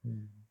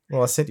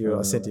 Well, I sent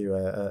Uh, you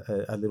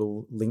a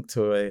little link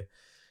to a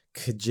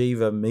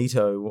Kajiva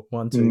Mito mm,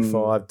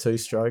 125 two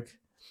stroke,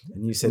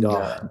 and you said, "Oh,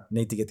 yeah,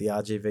 need to get the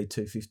RGV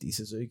 250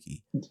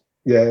 Suzuki."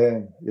 yeah, yeah,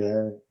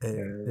 yeah,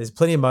 There's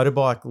plenty of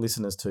motorbike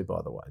listeners too,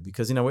 by the way,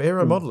 because we're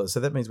aero mm, modelers, so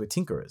that means we're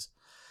tinkerers,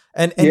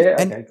 and and yeah.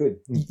 and Okay, good.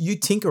 you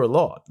tinker a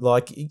lot,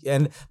 but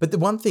the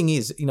one thing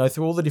is,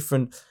 through all the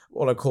different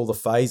what I call the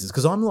phases,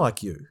 because I'm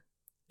like you,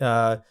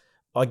 uh,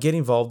 I get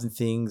involved in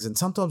things, and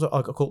sometimes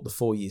I call it the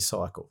 4 year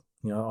cycle.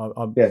 Yeah,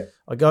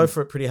 I go mm,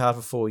 for it pretty hard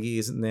for 4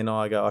 years, and then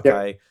I go, yep.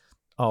 okay,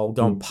 I'll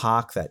go and Mm,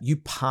 park that. You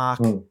park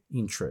mm,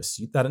 interests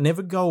that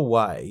never go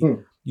away.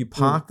 mm, You mm,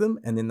 park them,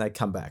 and then they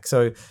come back.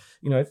 So,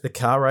 the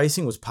car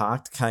racing was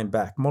parked, came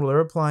back. Model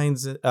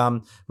airplanes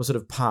were sort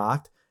of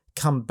parked,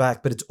 come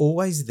back, but it's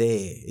always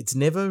there. It's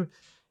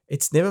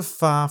never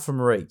far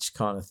from reach,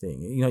 kind of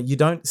thing. You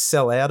don't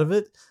sell out of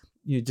it.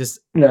 You just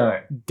no.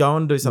 go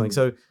and do something. Mm.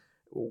 So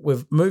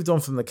we've moved on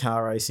from the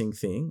car racing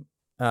thing.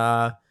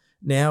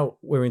 Now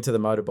we're into the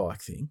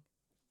motorbike thing,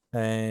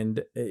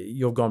 and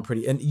you've gone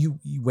pretty. And you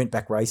went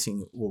back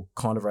racing, or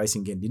kind of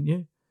racing again, didn't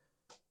you?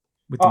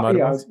 With the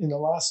Yeah, motorbikes. in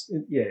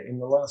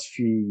the last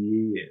few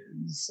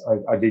years,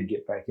 I did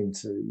get back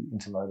into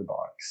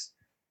motorbikes,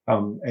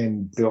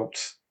 and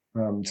built.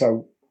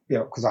 So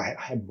because I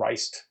had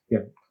raced,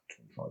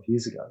 25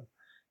 years ago,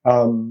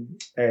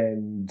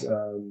 and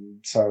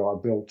so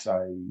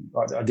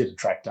I did a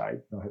track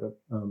day.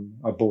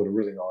 I bought a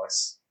really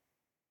nice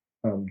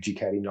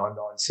Ducati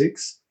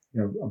 996,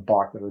 a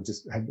bike that I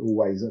just had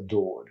always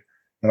adored,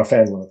 and I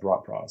found one at the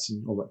right price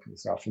and all that kind of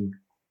stuff, and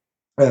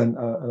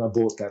I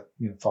bought that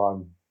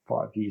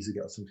 5 years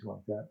ago, something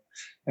like that,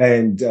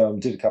 and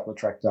did a couple of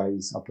track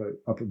days up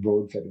at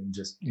Broadford, and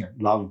just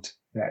loved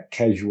that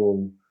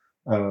casual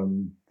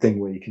thing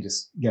where you can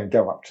just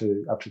go up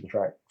to the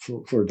track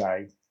for a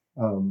day,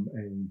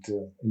 and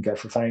go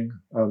for a fang,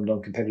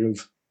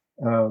 non-competitive,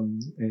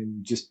 and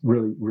just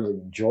really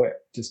enjoy it.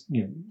 Just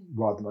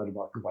ride the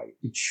motorbike the way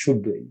it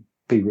should be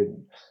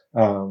ridden,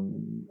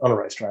 on a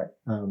racetrack,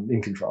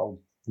 in controlled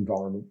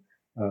environment,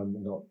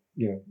 and not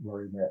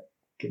worry about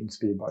getting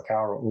speared by a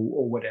car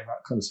or whatever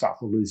kind of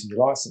stuff, or losing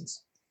your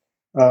license.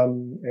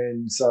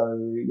 And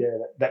so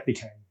that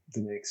became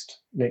the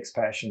next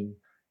passion.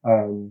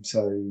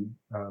 So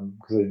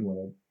because I didn't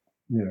want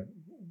to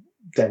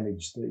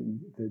damage the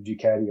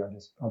Ducati,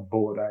 I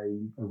bought a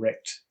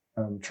wrecked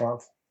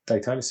Triumph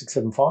Daytona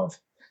 675,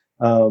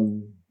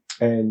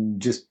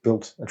 and just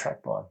built a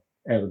track bike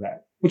out of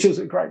that, which was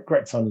a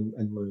great fun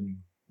and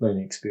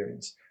learning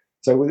experience.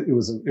 So it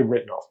was a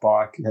written-off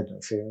bike. It had no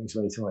fairings or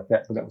anything like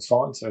that, but that was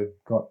fine. So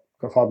got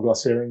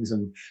fiberglass fairings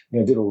and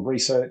did all the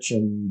research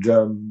and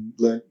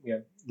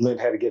learned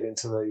how to get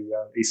into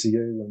the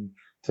ECU and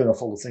turn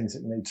off all the things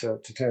that you need to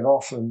turn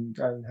off, and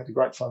had a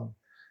great fun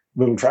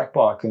little track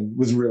bike, and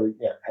was really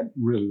had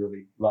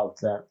really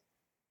loved that.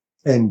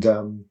 And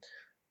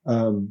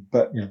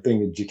but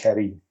being a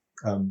Ducati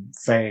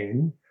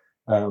fan,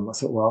 I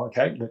thought, well,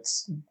 okay,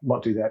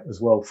 might do that as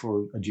well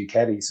for a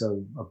Ducati.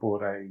 So I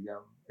bought a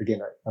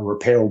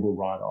repairable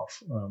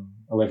ride-off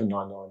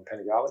 1199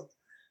 Panigale,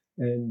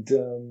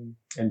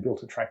 and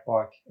built a track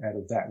bike out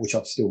of that, which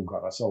I've still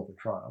got. I sold the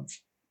Triumph,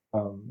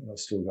 and I've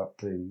still got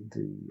the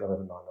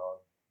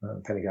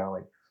 1199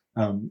 Panigale,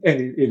 and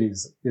it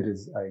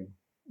is a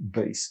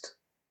beast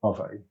of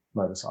a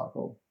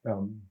motorcycle.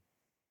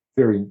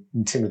 Very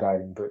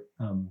intimidating, but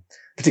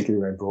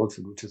particularly around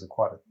Broadford, which is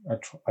quite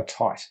a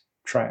tight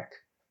track.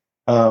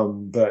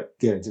 But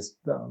yeah, just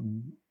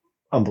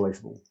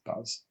unbelievable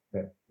buzz.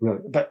 Yeah,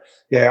 really. But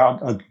yeah,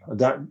 I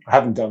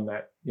haven't done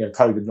that.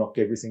 COVID knocked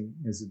everything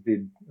as it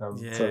did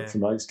for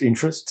most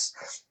interests.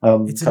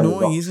 It's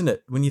annoying, isn't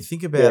it? When you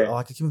think about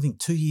like, I can think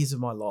 2 years of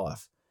my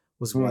life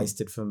was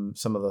wasted from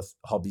some of the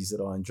hobbies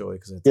that I enjoy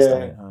because I had to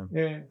stay at home.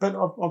 Yeah, but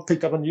I've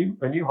picked up a new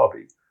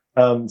hobby.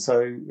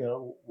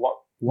 So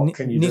what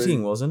can you do?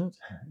 Knitting, wasn't it?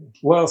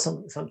 Well,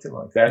 something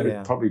like that.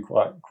 Yeah. Probably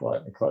quite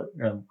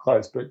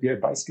close, but yeah,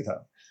 bass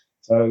guitar.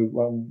 So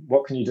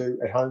what can you do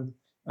at home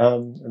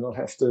and not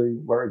have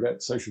to worry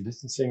about social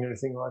distancing or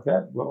anything like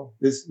that? Well,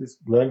 is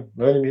learn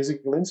a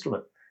musical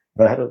instrument.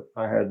 I had a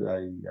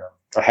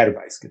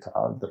bass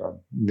guitar that I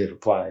never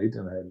played,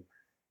 and I had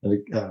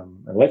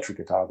an electric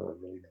guitar that I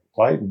really never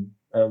played.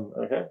 And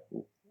okay,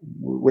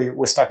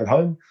 we're stuck at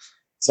home.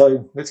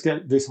 So let's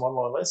do some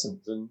online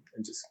lessons, and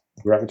just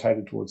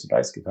gravitated towards the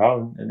bass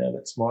guitar, and now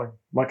that's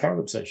my current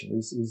obsession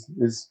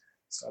is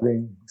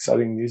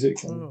studying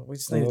music and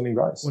learning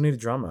bass. We need a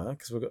drummer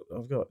because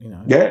I've got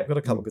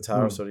a couple of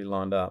guitarists already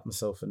lined up.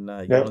 Myself and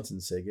Jonathan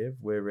Segev,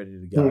 we're ready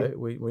to go.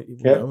 We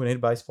need a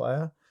bass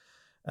player.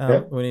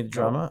 We need a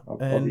drummer,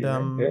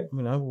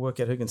 we'll work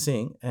out who can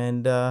sing,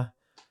 and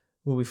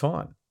we'll be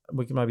fine.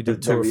 We can maybe do a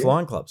tour of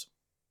flying clubs.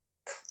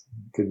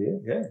 Good year,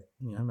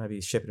 yeah. Maybe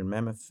a Shepherd and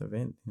Mammoth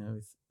event,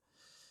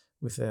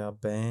 with our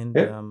band,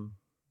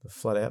 the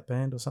Flat Out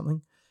Band or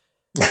something.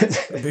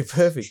 It'd be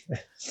perfect.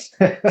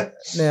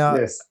 Now,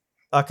 yes.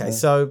 Okay,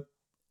 so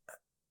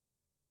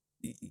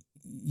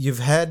you've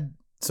had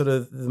sort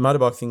of the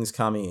motorbike things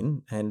come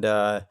in, and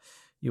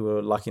you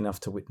were lucky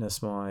enough to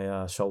witness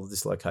my shoulder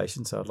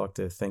dislocation. So I'd like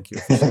to thank you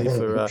officially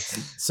for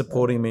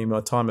supporting me in my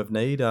time of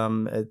need.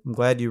 I'm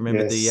glad you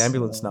remembered the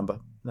ambulance number.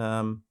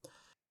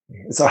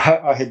 So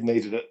I had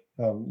needed it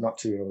not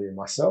too early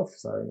myself,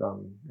 so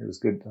it was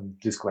good. I'm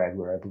just glad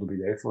we were able to be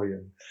there for you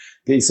and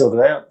get you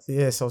sorted out.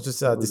 Yes, I was just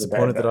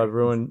disappointed that I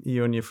ruined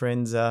you and your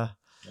friends' No.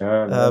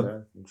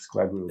 I'm just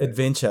glad we were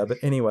adventure. There. But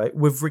anyway,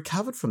 we've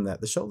recovered from that.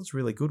 The shoulder's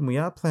really good, and we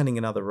are planning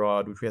another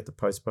ride, which we had to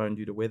postpone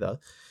due to weather,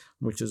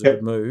 which is a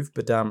good move.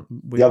 But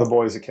the other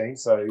boys are keen,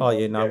 so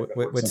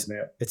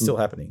it's still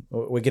happening.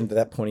 We're getting to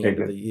that point of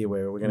the year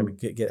where we're going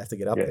to have to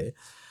get up there.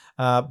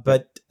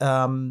 But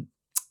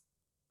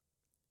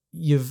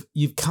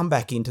you've come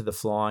back into the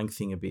flying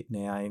thing a bit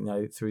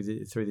now, through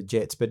the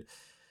jets. But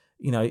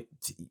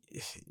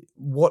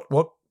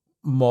what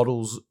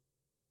models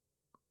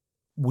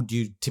would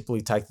you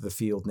typically take to the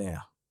field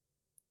now?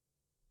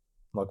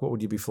 Like, what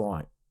would you be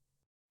flying?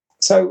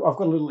 So I've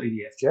got a little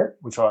EDF jet,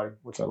 which I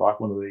like.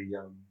 One of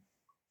the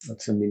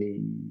it's a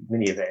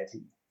mini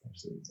Avanti,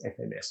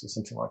 FMS or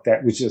something like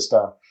that, which is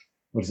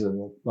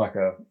like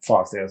a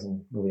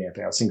 5,000 milliamp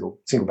hour single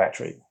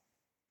battery,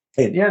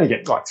 and you only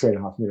get like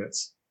 3.5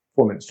 minutes.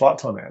 4 minutes flight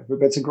time out,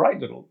 but it's a great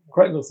little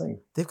thing.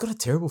 They've got a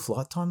terrible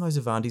flight time, those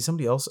Avantis.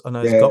 Somebody else I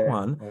know has got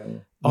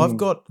one. I've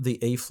got the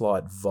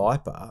E-Flight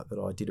Viper that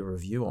I did a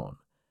review on,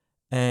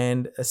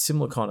 and a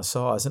similar kind of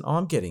size, and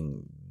I'm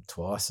getting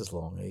twice as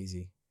long,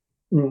 easy.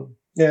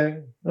 Yeah,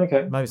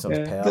 okay. Maybe it's not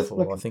as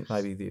powerful. I think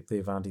maybe the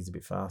Avanti's a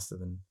bit faster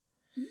than.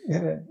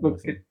 Yeah,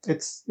 look,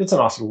 it's a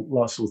nice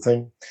little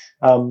thing.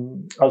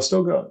 I've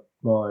still got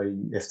my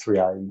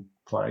F3A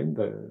plane,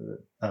 the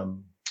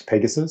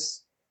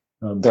Pegasus.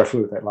 That I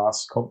flew with that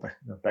last comp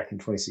back in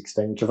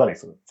 2016, which I've only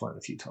flown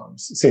a few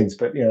times since.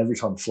 But every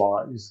time I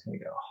fly it, you're just going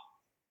to go, "Oh,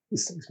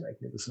 this thing's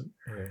magnificent."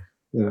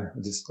 Yeah.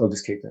 I'll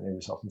just keep that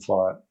every so often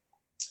fly it.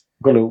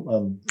 I've got a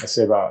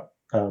Seva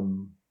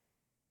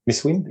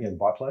Miss Wind, the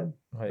biplane,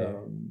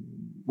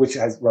 which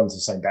runs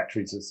the same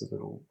batteries as the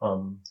little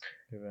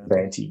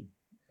Avanti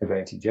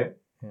jet.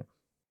 Yeah.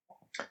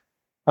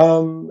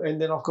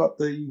 And then I've got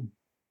the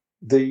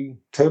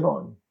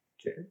turbine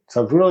jet.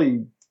 So I've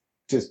really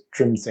just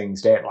trim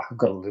things down. Like I've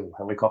got a little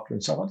helicopter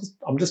and stuff.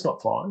 I'm just not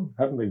flying.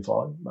 I haven't been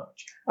flying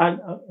much, and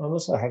I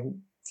also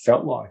haven't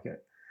felt like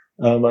it.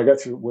 I go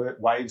through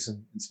waves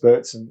and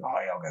spurts, and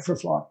I'll go for a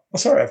fly. Oh,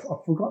 sorry, I've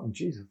forgotten.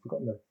 Jeez, I've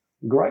forgotten the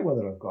great one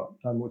that I've got.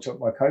 Which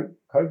my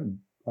COVID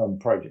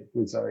project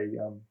was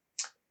a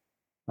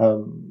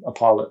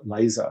Pilot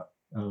Laser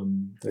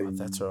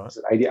That's right.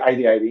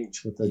 88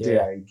 inch with the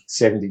Yeah.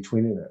 DA70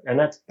 twin in it, and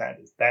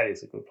that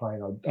is a good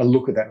plane. I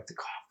look at that and think,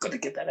 I've got to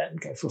get that out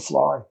and go for a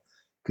fly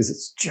because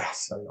it's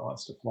just so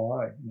nice to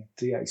fly.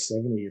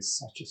 DA70 is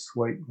such a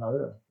sweet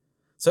motor.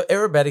 So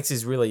aerobatics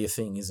is really your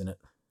thing, isn't it?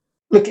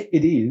 Look,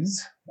 it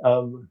is,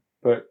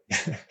 but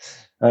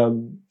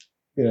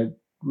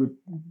we're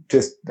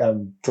just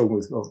talking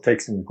with,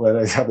 texting with Glenn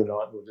the other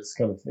night. We're just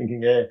kind of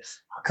thinking,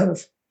 kind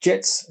of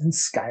jets and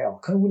scale.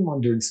 I kind of wouldn't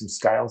mind doing some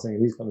scale thing.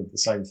 It is kind of the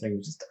same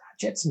thing. Just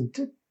jets and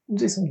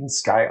do something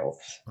scale.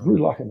 I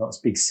really like a nice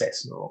big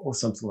Cessna or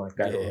something like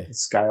that, or a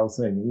scale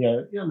thing.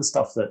 The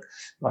stuff that,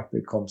 like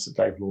the comps that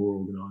Dave Law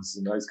organises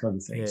and those kind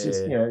of things.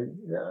 Just I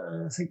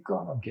think,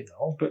 God, I'm getting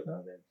old, but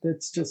no,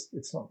 that's just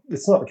it's not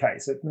the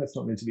case. That's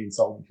not meant to be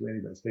insulting to any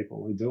of those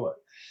people who do it.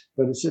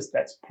 But it's just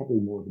that's probably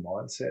more the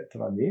mindset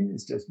that I'm in.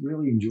 Is just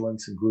really enjoying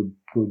some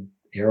good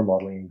aero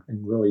modelling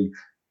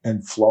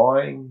and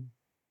flying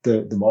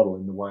the model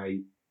in the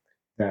way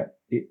that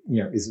it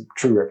is a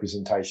true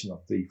representation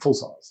of the full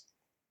size.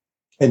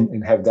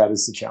 And have that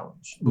as the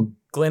challenge. Well,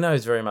 Gleno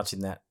is very much in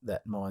that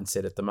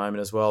mindset at the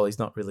moment as well. He's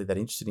not really that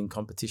interested in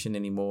competition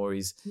anymore.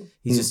 He's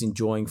just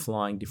enjoying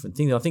flying different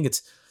things. I think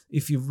it's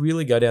if you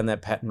really go down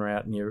that pattern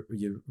route and you're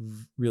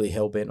really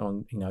hell bent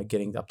on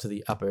getting up to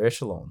the upper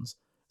echelons,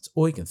 it's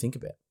all you can think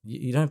about.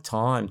 You don't have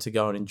time to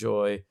go and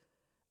enjoy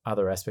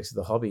other aspects of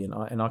the hobby.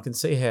 And I can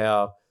see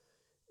how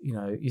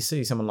you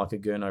see someone like a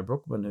Gurno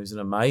Brookman who's an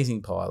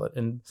amazing pilot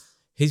and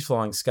he's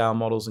flying scale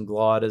models and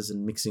gliders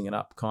and mixing it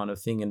up kind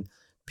of thing and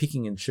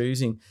picking and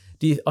choosing.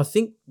 I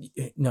think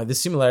the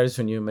similarities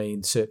between you and me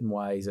in certain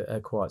ways are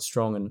quite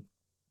strong, and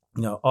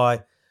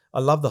I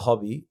love the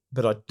hobby,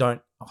 but I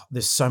don't.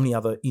 There's so many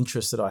other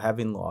interests that I have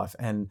in life,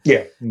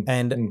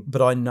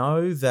 but I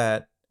know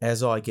that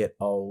as I get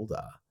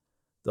older,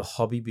 the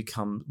hobby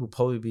will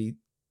probably be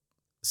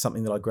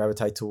something that I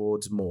gravitate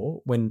towards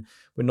more when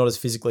we're not as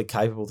physically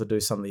capable to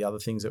do some of the other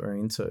things that we're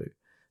into.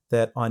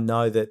 That I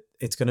know that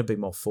it's going to be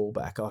my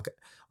fallback.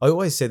 I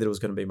always said that it was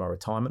going to be my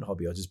retirement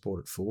hobby. I just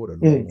brought it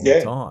forward a long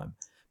time.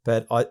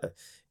 But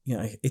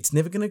it's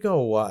never going to go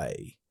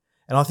away.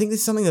 And I think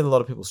this is something that a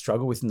lot of people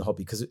struggle with in the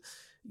hobby because,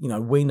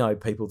 we know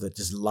people that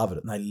just love it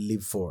and they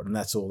live for it, and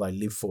that's all they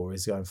live for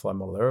is go and fly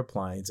model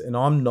aeroplanes. And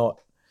I'm not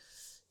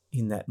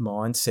in that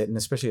mindset, and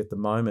especially at the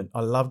moment,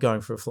 I love going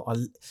for a flight.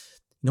 You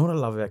know what I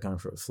love about going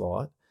for a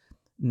flight?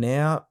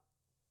 Now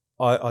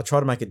I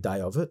try to make a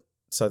day of it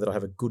so that I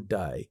have a good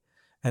day.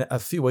 And a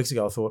few weeks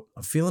ago, I thought,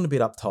 I'm feeling a bit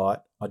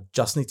uptight. I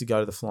just need to go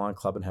to the flying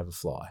club and have a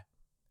fly.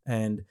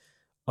 And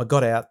I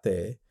got out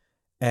there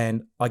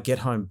and I get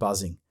home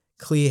buzzing,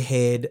 clear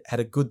head,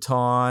 had a good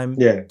time,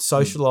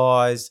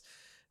 socialised,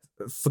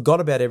 forgot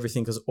about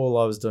everything because all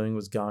I was doing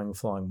was going and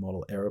flying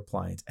model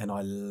aeroplanes. And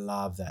I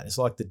love that. It's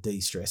like the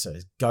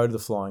de-stressor. Go to the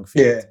flying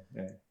field.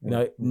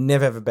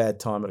 Never have a bad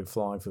time at a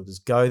flying field.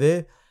 Just go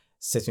there,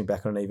 sets me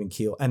back on an even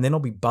keel. And then I'll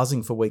be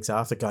buzzing for weeks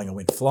after going, I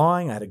went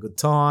flying, I had a good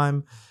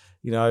time.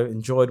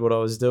 Enjoyed what I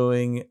was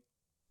doing,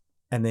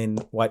 and then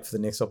wait for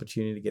the next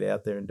opportunity to get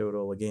out there and do it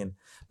all again.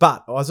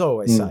 But as I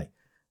always say,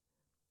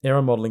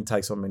 aero modelling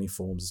takes on many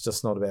forms. It's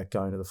just not about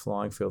going to the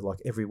flying field. Like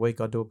every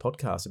week I do a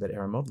podcast about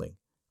aero modelling.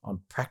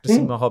 I'm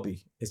practicing my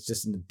hobby. It's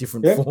just in a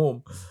different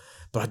form.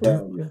 But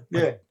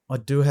I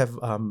do have,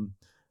 I'm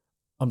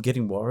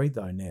getting worried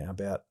though now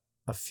about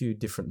a few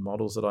different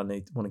models that I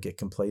want to get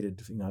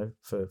completed,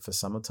 for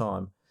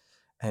summertime,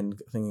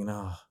 and thinking,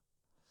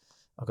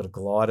 I've got a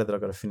glider that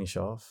I've got to finish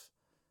off.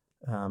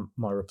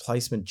 My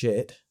replacement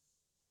jet,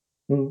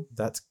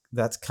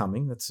 that's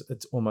coming.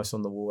 It's almost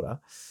on the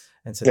water,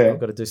 and so I've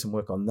got to do some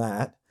work on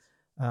that.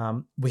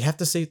 We have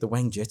to see at the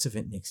Wang Jets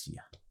event next year.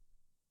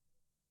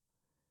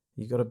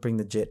 You got to bring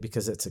the jet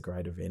because it's a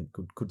great event,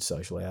 good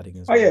social outing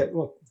as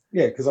well.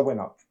 Because I went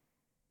up,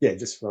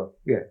 just for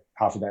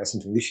half a day or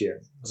something this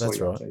year. That's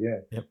right.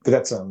 Yep. But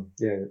that's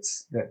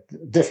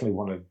definitely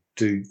want to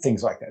do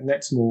things like that, and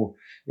that's more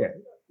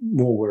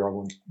where I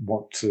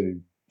want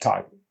to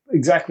target.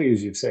 Exactly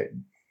as you've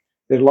said,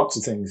 there are lots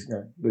of things.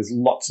 There's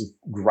lots of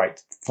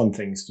great fun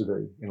things to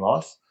do in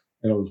life,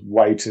 and I was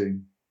way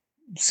too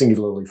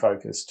singularly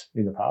focused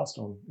in the past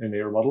on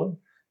aero modelling,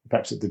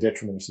 perhaps at the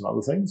detriment of some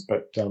other things.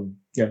 But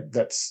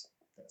that's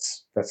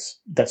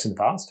in the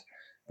past.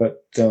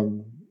 But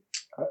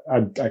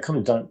I kind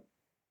of don't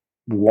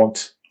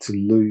want to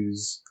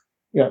lose.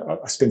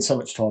 I spend so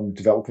much time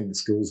developing the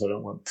skills. I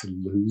don't want to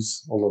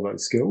lose all of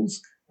those skills.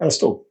 And I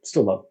still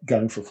love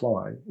going for a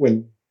fly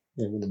when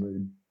the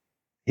mood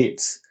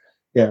hits.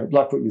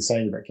 Like what you're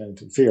saying about going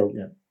to the field.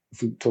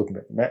 If we're talking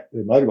about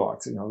the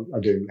motorbikes, I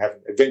do have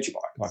an adventure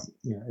bike, like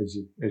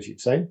as you've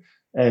seen,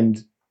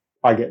 and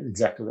I get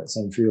exactly that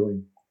same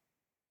feeling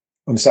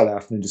on a Saturday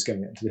afternoon, just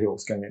going out to the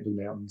hills, going out to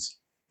the mountains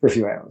for a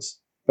few hours.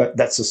 But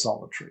that's a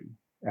solitary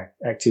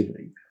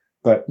activity.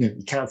 But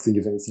you can't think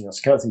of anything else.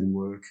 You can't think of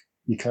work.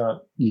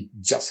 You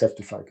just have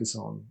to focus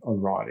on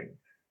riding.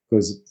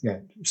 Because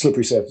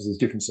slippery surfaces,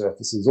 different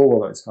surfaces, all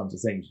of those kinds of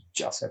things, you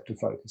just have to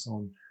focus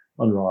on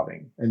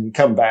riding. And you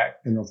come back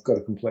and I've got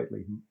a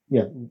completely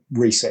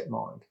reset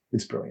mind.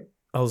 It's brilliant.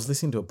 I was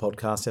listening to a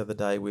podcast the other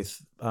day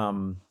with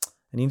an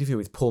interview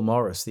with Paul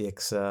Morris, the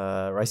ex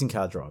racing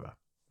car driver,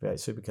 about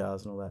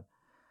supercars and all that.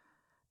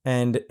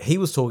 And he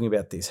was talking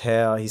about this,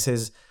 how he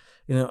says,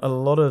 a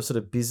lot of sort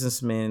of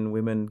businessmen and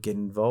women get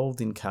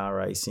involved in car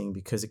racing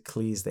because it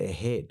clears their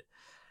head.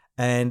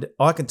 And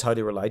I can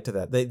totally relate to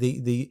that.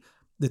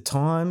 The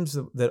times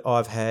that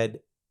I've had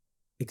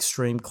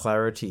extreme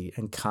clarity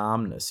and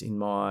calmness in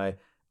my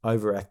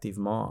overactive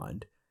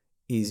mind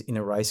is in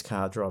a race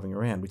car driving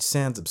around, which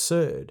sounds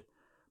absurd,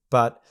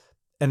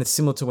 and it's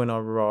similar to when I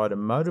ride a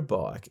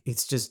motorbike.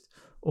 It's just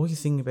all you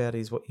think about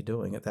is what you're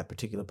doing at that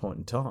particular point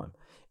in time.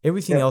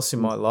 Everything else in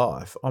my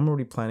life, I'm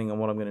already planning on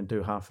what I'm going to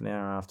do half an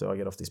hour after I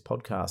get off this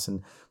podcast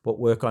and what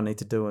work I need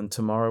to do, and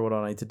tomorrow what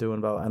I need to do,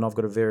 and I've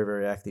got a very,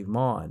 very active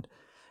mind.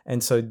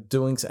 And so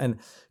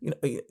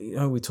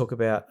we talk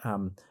about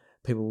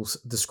people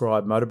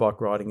describe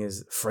motorbike riding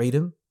as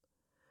freedom.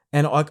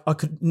 And I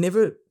could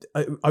never,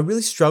 I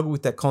really struggle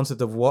with that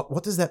concept of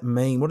what does that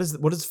mean? What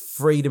does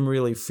freedom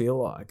really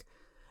feel like?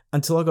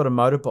 Until I got a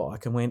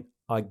motorbike and went,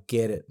 I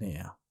get it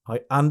now.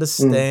 I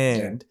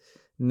understand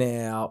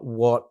now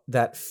what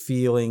that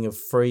feeling of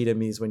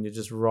freedom is when you're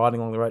just riding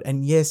along the road.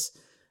 And yes,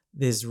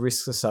 there's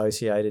risks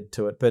associated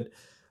to it. But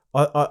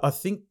I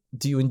think,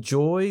 do you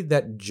enjoy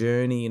that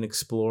journey in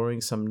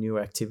exploring some new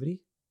activity?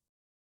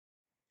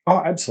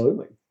 Oh,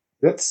 absolutely.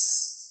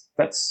 That's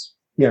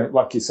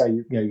like you say,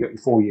 you got your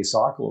 4-year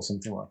cycle or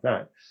something like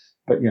that.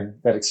 But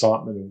that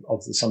excitement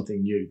of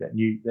something new,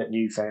 that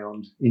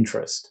newfound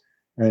interest,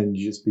 and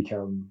you just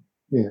become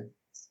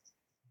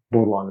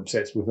borderline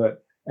obsessed with it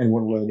and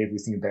want to learn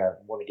everything about it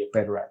and want to get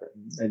better at it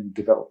and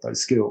develop those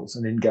skills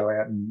and then go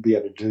out and be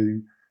able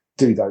to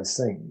do those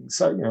things.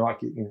 So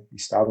you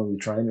start on your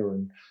trainer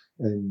and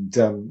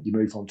you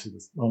move onto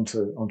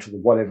the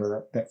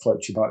whatever that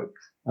floats your boat.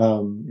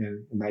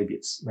 Maybe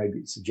it's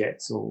the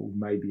jets, or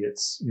maybe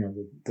it's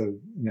the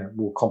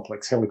more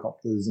complex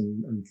helicopters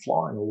and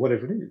flying, or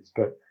whatever it is.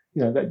 But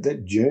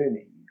that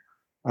journey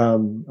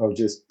of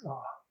just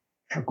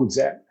how good's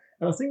that?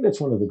 And I think that's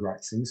one of the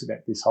great things about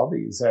this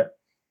hobby is that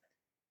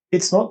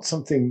it's not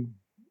something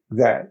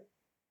that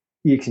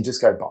you can just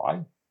go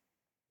buy.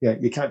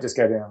 You can't just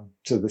go down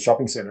to the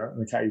shopping centre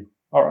and okay,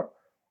 all right,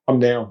 I'm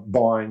now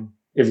buying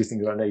everything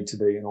that I need to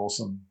be an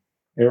awesome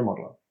air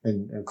modeler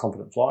and a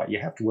competent flyer. You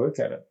have to work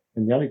at it.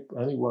 And the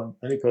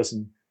only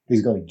person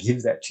who's going to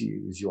give that to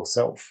you is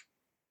yourself,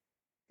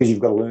 because you've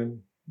got to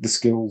learn the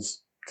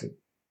skills to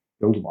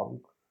build a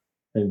model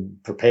and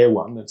prepare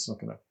one that's not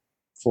going to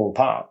fall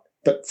apart.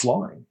 But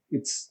flying,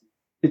 it's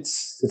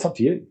up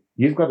to you.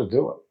 You've got to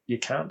do it. You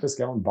can't just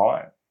go and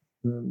buy it.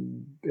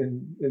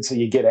 And so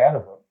you get out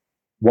of it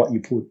what you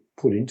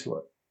put into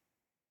it.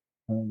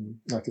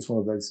 It's one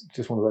of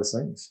those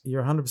things.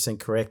 You're 100%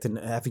 correct. And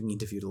having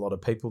interviewed a lot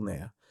of people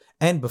now,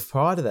 and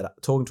prior to that,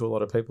 talking to a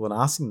lot of people and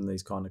asking them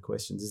these kind of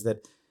questions, is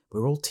that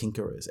we're all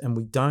tinkerers, and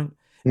we don't,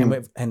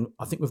 and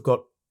I think we've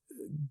got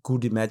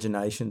good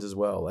imaginations as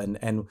well,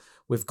 and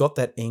we've got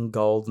that end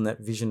goal and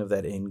that vision of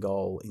that end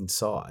goal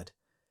inside.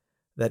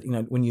 That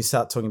when you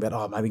start talking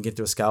about maybe get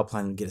to a scale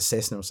plane and get a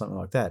Cessna or something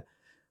like that,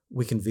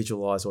 we can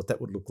visualize what that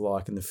would look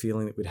like and the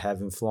feeling that we'd have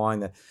in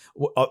flying that.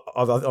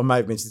 I may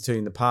have mentioned it to you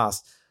in the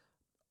past.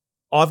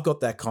 I've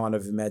got that kind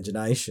of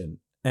imagination.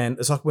 And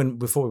it's like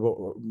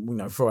before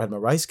I had my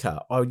race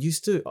car, I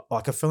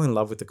fell in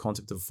love with the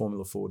concept of a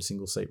Formula Ford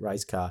single seat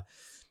race car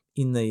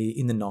in the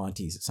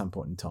 90s at some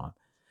point in time.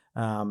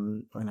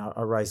 When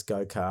I raced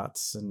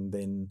go-karts, and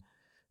then,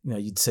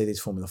 you'd see these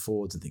Formula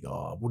Fords and think,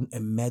 I wouldn't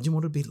imagine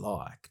what it'd be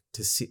like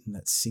to sit in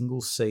that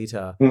single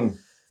seater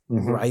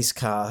race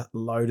car,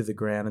 low to the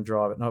ground and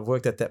drive it. And I've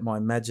worked out that my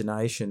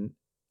imagination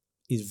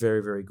is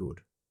very, very good.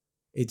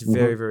 It's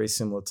very, very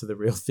similar to the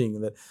real thing,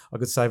 that I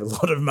could save a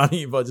lot of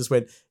money if I just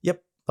went,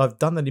 yep, I've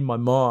done that in my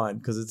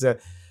mind, because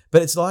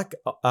but it's like,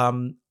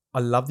 I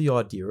love the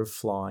idea of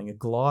flying a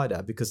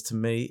glider, because to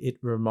me, it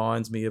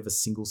reminds me of a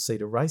single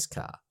seater race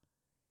car.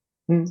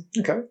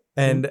 Okay.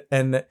 And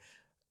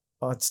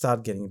I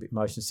started getting a bit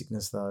motion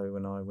sickness though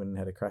when I went and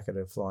had a crack at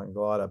a flying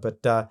glider.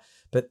 But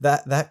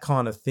that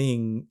kind of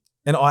thing,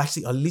 and I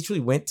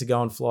literally went to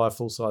go and fly a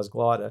full size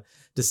glider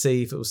to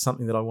see if it was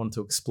something that I wanted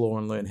to explore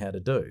and learn how to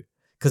do,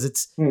 because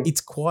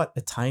it's quite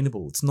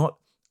attainable. It's not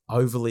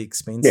overly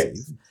expensive,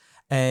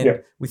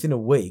 and within a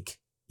week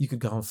you could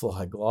go and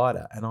fly a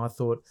glider. And I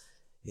thought,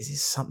 is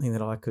this something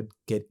that I could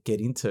get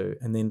into?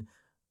 And then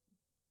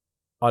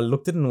I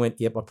looked at it and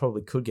went, yep, I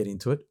probably could get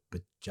into it,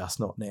 but just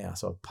not now.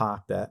 So I've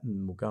parked that,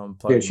 and we'll go and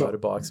play with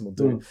motorbikes, and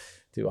we'll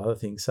do other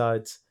things.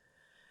 So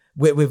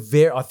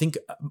I think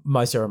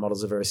most aero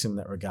models are very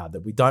similar in that regard,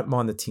 that we don't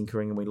mind the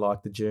tinkering and we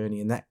like the journey,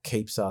 and that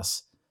keeps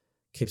us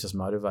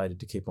motivated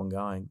to keep on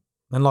going.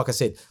 And like I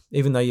said,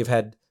 even though you've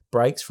had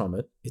breaks from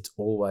it, it's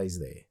always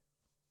there.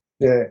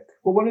 Yeah.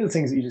 Well, one of the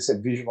things that you just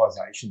said,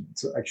 visualization,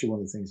 it's actually one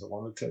of the things I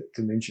wanted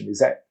to mention, is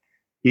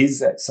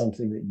that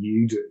something that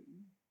you do?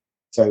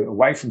 So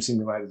away from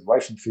simulators,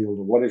 away from field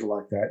or whatever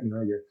like that,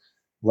 you're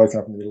woken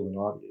up in the middle of the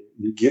night,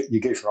 you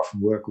goof off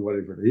from work or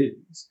whatever it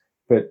is,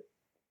 but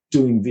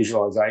doing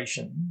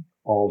visualization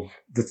of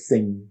the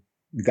thing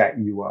that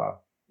you are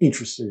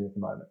interested in at the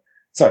moment.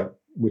 So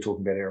we're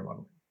talking about aero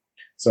modeling.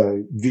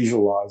 So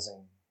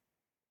visualizing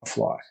a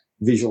flight,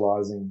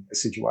 visualizing a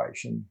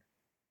situation,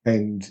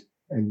 and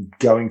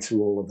going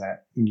through all of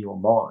that in your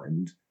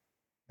mind,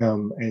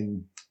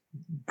 and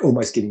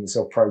almost getting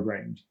yourself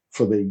programmed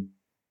for the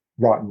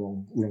right and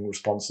wrong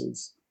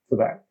responses for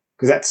that.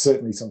 Because that's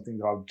certainly something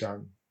that I've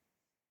done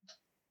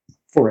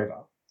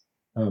forever,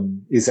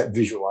 is that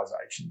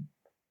visualization.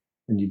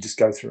 And you just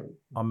go through it.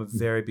 I'm a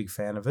very big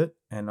fan of it,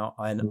 and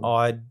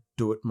I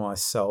do it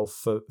myself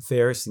for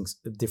various things,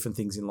 different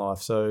things in life.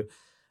 So,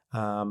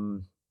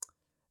 and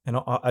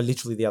I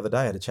literally the other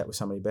day had a chat with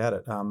somebody about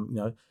it.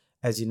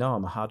 As you know,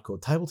 I'm a hardcore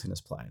table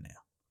tennis player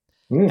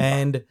now,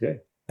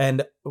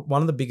 and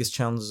one of the biggest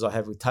challenges I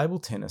have with table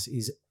tennis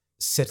is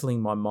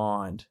settling my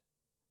mind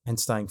and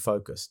staying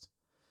focused,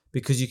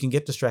 because you can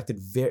get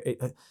distracted.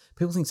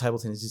 People think table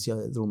tennis is a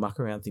little muck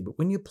around thing, but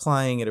when you're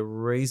playing at a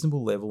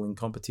reasonable level in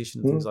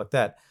competition and things like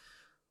that,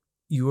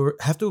 you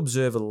have to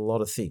observe a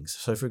lot of things.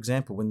 So, for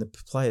example, when the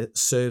player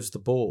serves the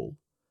ball,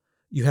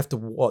 you have to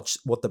watch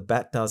what the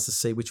bat does to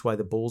see which way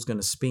the ball's going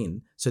to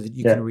spin so that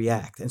you can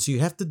react. And so you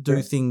have to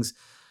do things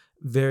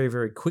very,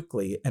 very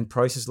quickly and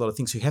process a lot of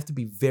things. So you have to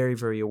be very,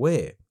 very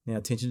aware. Now,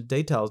 attention to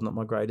detail is not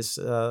my greatest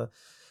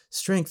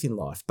strength in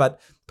life,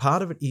 but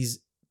part of it is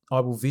I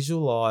will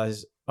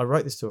visualize. I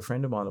wrote this to a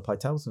friend of mine I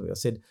played table tennis with. I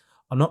said,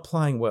 I'm not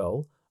playing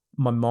well.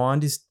 My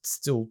mind is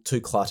still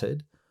too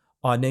cluttered.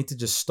 I need to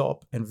just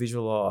stop and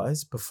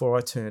visualize before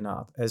I turn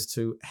up as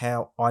to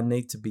how I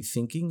need to be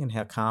thinking and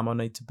how calm I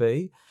need to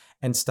be,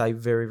 and stay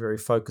very, very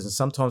focused. And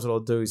sometimes what I'll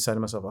do is say to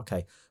myself,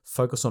 okay,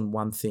 focus on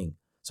one thing.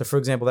 So, for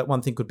example, that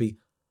one thing could be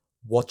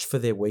watch for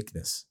their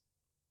weakness.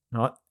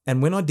 Right?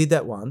 And when I did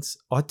that once,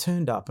 I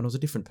turned up and I was a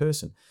different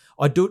person.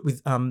 I do it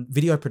with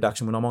video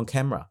production when I'm on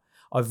camera.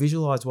 I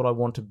visualize what I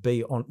want to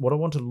be on, what I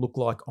want to look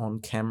like on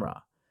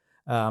camera.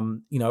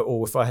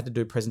 Or if I had to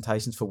do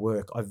presentations for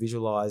work, I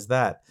visualize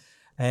that.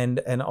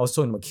 And I was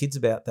talking to my kids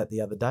about that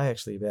the other day,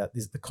 actually, about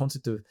the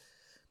concept of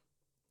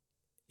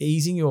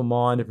easing your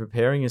mind and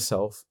preparing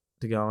yourself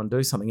to go and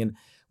do something. And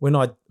when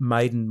I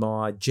maidened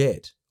my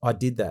jet, I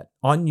did that.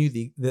 I knew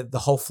the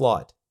whole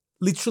flight,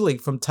 literally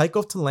from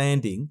takeoff to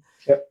landing.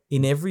 Yep.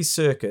 In every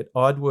circuit,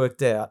 I'd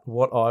worked out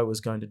what I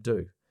was going to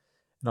do.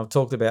 And I've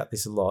talked about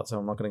this a lot, so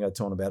I'm not going to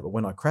go on about it. But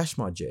when I crashed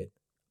my jet,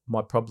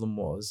 my problem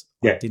was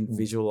I didn't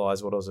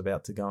visualize what I was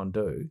about to go and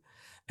do.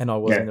 And I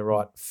wasn't in the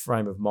right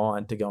frame of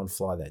mind to go and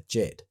fly that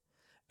jet.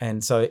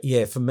 And so,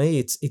 for me,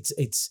 it's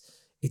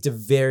a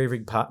very,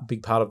 very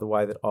big part of the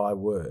way that I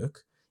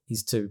work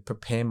is to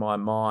prepare my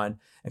mind.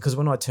 And because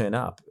when I turn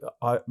up,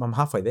 I'm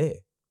halfway there.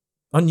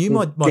 I knew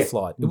my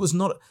flight. It was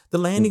not, the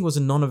landing was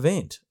a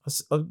non-event.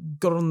 I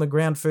got on the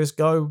ground first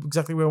go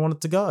exactly where I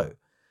wanted to go.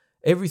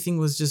 Everything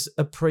was just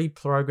a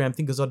pre-programmed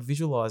thing because I'd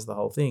visualized the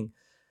whole thing.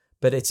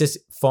 But it's just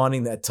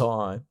finding that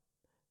time.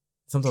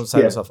 Sometimes I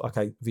say to myself,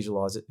 okay,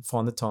 visualize it.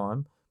 Find the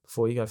time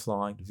before you go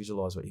flying to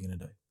visualize what you're going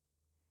to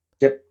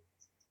do.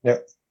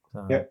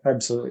 Yep,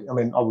 absolutely. I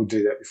mean, I would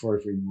do that before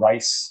every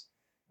race.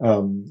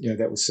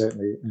 That was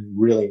certainly a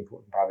really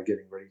important part of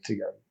getting ready to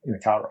go in a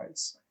car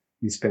race.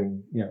 You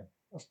spend,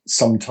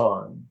 some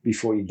time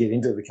before you get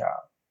into the car,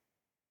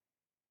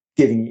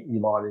 getting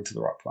your mind into the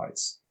right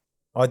place.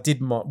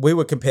 We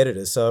were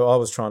competitors, so I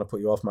was trying to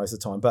put you off most of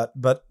the time.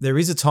 But there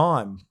is a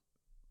time,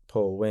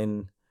 Paul,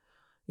 when,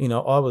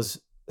 I was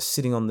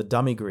sitting on the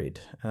dummy grid,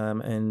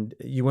 and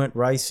you weren't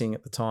racing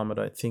at the time, I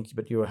don't think,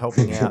 but you were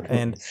helping out.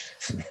 And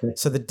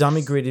so the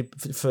dummy grid,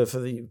 for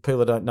the people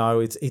that don't know,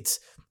 it's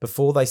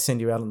before they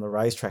send you out on the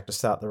racetrack to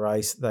start the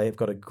race, they've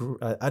got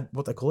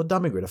what they call a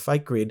dummy grid, a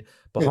fake grid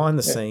behind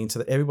the scenes, so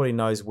that everybody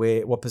knows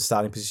what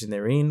starting position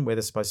they're in, where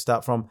they're supposed to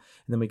start from, and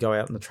then we go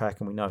out on the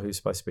track and we know who's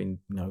supposed to be,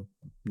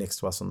 next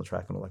to us on the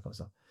track and all that kind of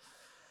stuff.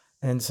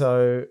 And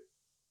so,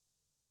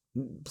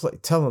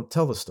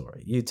 tell the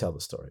story. You tell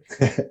the story.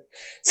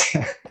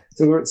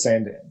 So we're at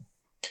Sandown,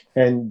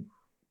 and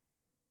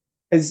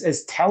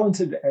as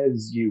talented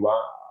as you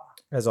are,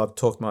 as I've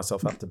talked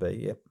myself up to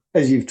be,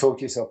 as you've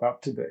talked yourself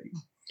up to be,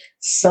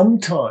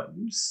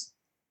 sometimes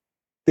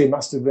there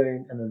must have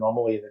been an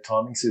anomaly in the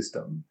timing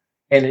system,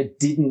 and it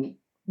didn't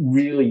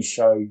really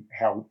show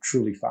how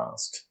truly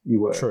fast you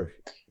were. True,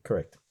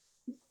 correct.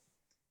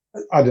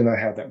 I don't know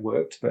how that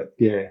worked, but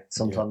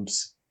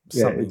sometimes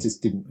it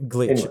just didn't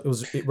glitch. Anyway. It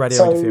was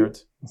radio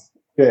interference.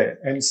 Yeah,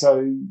 and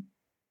so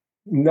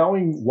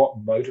knowing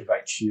what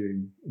motivates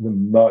you the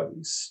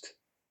most,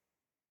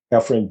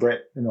 our friend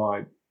Brett and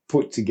I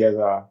put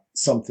together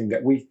something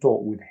that we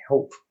thought would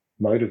help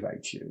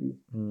motivate you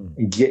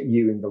and get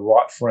you in the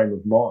right frame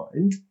of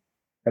mind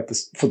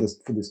for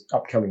this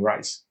upcoming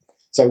race.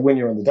 So when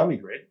you're on the dummy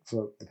grid,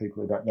 for the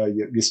people who don't know,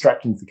 you're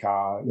strapped into the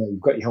car.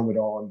 You've got your helmet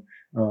on.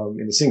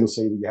 In a single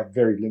seater, you have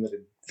very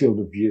limited field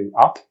of view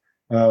up.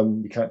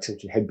 You can't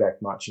tilt your head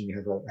back much, and you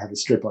have a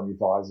strip on your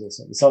visor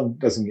so the sun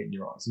doesn't get in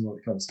your eyes and all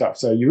that kind of stuff.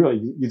 So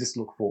you just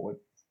look forward.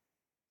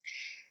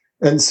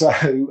 And so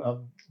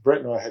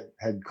Brett and I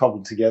had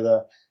cobbled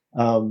together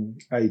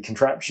a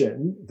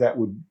contraption that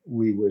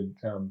we would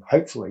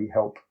hopefully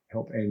help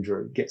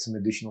Andrew get some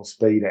additional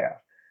speed out.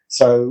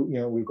 So,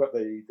 we've got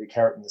the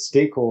carrot and the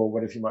stick, or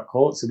whatever you might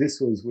call it. So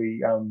this was,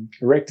 we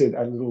erected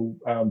a little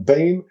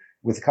beam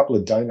with a couple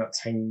of donuts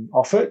hanging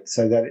off it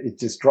so that it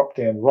just dropped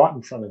down right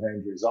in front of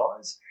Andrew's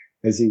eyes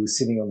as he was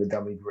sitting on the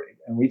dummy grid.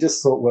 And we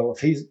just thought, well, if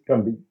he's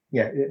going to be,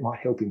 it might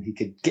help him. He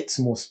could get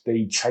some more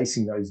speed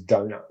chasing those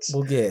donuts.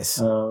 Well, yes.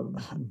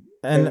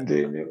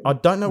 And I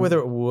don't know whether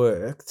it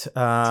worked,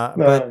 no.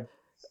 but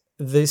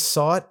the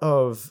sight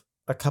of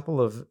a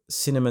couple of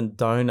cinnamon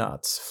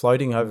donuts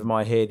floating over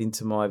my head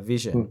into my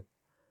vision,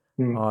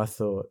 I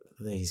thought,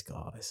 these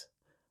guys,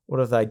 what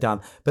have they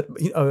done? But,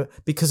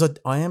 because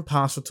I am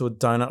partial to a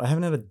donut. I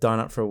haven't had a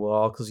donut for a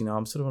while because,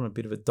 I'm sort of on a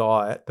bit of a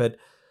diet, but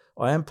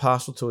I am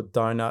partial to a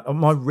donut.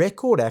 My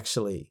record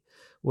actually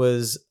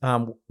was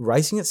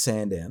racing at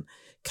Sandown,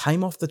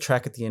 came off the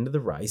track at the end of the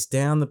race,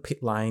 down the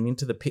pit lane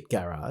into the pit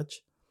garage,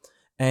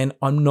 and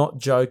I'm not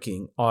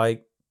joking,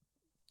 I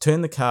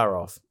turned the car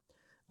off,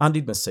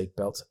 undid my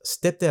seatbelts,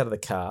 stepped out of the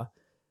car.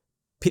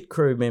 Pit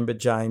crew member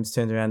James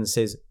turns around and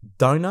says,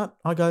 "Donut?"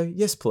 I go,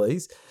 "Yes,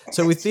 please."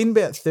 So within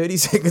about 30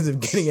 seconds of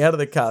getting out of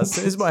the car, as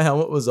soon as my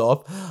helmet was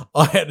off,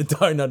 I had a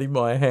donut in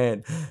my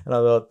hand. And I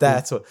thought,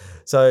 that's what.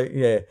 So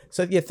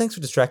thanks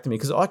for distracting me,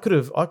 because I could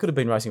have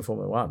been racing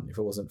Formula One if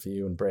it wasn't for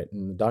you and Brett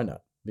and the donut.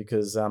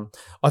 Because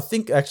I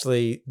think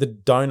actually the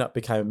donut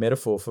became a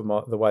metaphor for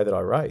the way that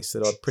I race,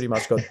 that I pretty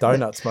much got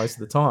donuts most of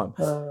the time.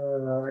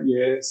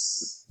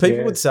 Yes.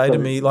 People would say to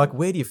me, like,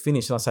 where do you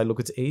finish? And I say, look,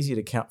 it's easier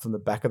to count from the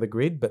back of the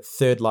grid, but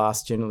third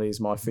last generally is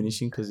my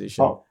finishing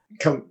position. Oh,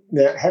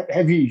 now,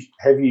 have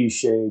you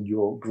shared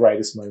your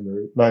greatest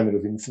moment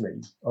of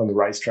infamy on the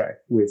racetrack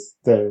with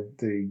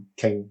the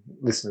keen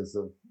listeners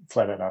of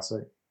Flat Out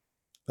RC?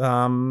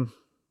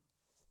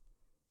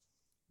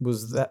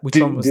 Was that which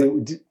one was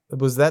that?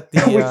 Was that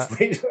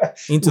the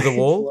Into the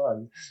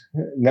Wall?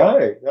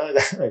 No.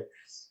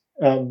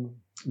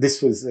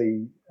 This was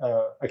the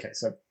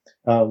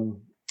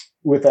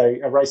with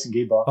a racing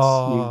gearbox.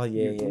 Oh,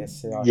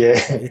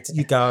 yes.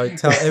 You go.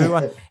 Tell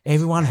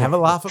everyone have a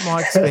laugh at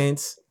my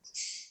expense.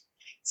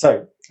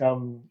 So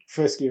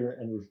first gear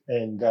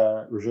and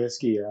reverse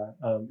gear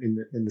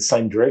in the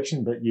same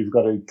direction, but you've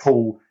got to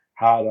pull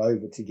hard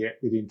over to get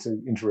it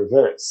into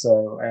reverse.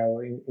 So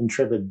our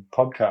intrepid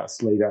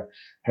podcast leader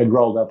had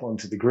rolled up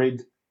onto the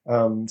grid,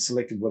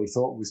 selected what he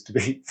thought was to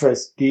be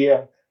first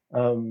gear,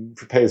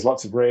 prepares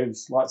lots of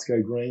revs, lights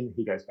go green,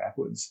 he goes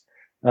backwards.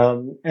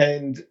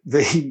 And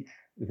the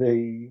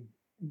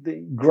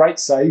great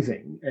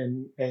saving,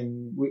 and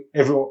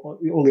everyone,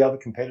 all the other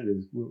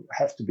competitors will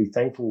have to be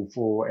thankful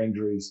for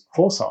Andrew's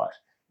foresight,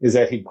 is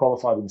that he'd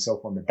qualified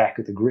himself on the back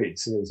of the grid,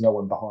 so there was no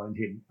one behind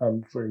him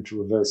for him to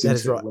reverse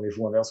into when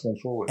everyone else went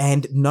forward.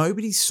 And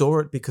nobody saw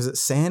it because at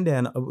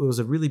Sandown it was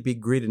a really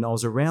big grid, and I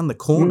was around the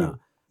corner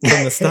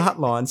from the start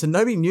line, so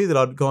nobody knew that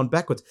I'd gone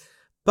backwards.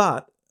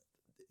 But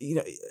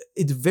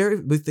it's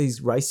with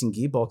these racing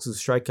gearboxes,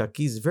 straight cut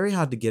gears, it's very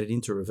hard to get it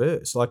into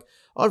reverse. Like,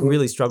 I've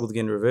really struggled to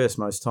get into reverse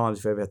most times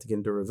if I ever had to get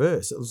into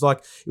reverse. It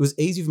was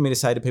easy for me to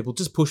say to people,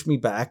 just push me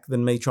back,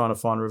 than me trying to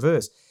find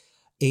reverse.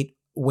 It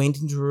went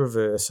into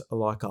reverse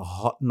like a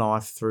hot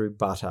knife through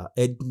butter.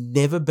 It'd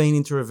never been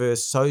into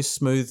reverse so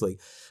smoothly.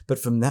 But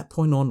from that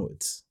point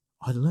onwards,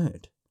 I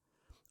learned.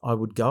 I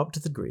would go up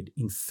to the grid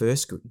in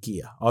first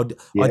gear.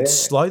 I'd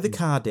slow the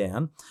car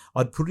down.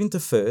 I'd put it into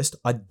first.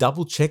 I'd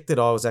double check that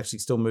I was actually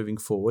still moving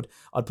forward.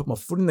 I'd put my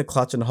foot in the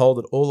clutch and hold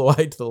it all the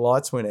way till the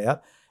lights went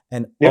out,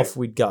 and off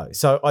we'd go.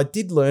 So I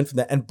did learn from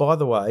that. And by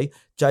the way,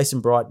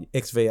 Jason Bright,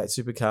 ex-V8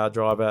 supercar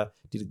driver,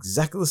 did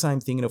exactly the same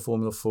thing in a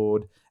Formula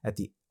Ford at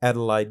the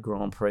Adelaide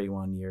Grand Prix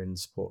one year in the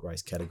sport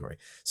race category.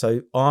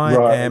 So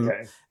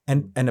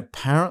and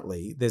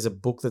apparently there's a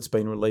book that's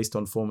been released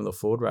on Formula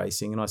Ford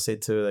racing. And I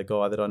said to the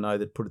guy that I know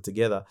that put it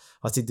together,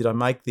 I said, "Did I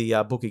make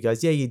the book?" He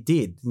goes, "Yeah, you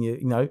did.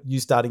 You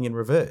starting in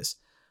reverse."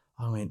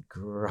 I went,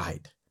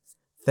 "Great.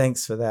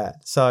 Thanks for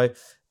that." So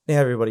now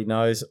everybody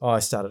knows I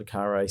started a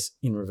car race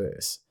in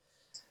reverse.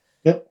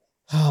 Yep.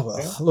 Oh,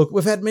 well, look,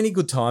 we've had many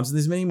good times, and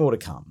there's many more to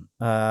come.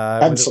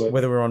 Absolutely.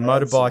 Whether we're on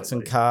motorbikes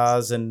and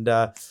cars and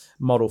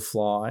model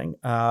flying.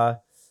 That's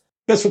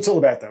what it's all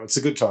about, though. It's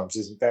the good times,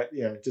 isn't that?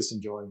 Just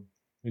enjoying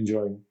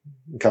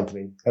the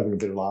company, having a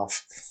bit of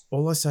laugh.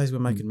 All I say is we're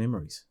making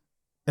memories.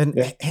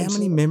 And how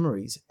many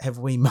memories have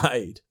we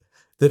made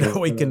that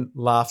we can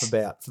laugh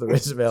about for the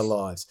rest of our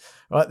lives?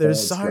 Right? There are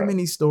so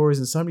many stories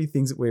and so many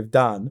things that we've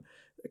done,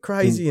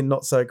 crazy and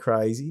not so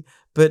crazy.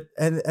 But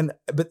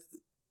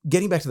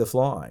getting back to the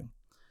flying,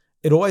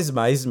 it always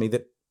amazes me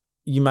that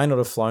you may not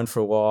have flown for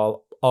a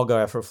while. I'll go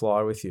out for a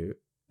fly with you,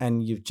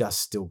 and you've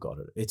just still got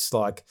it. It's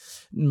like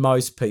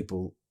most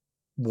people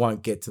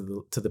won't get to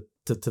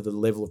the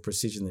level of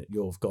precision that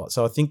you've got.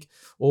 So I think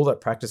all that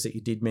practice that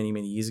you did many,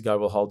 many years ago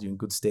will hold you in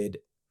good stead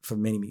for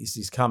many years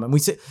to come. And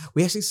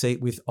we actually see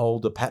it with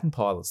older pattern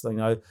pilots.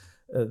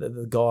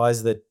 The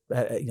guys that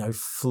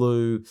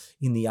flew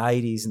in the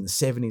 80s and the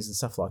 70s and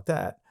stuff like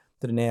that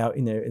are now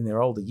in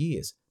their older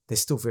years. they're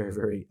still very,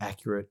 very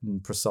accurate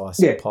and precise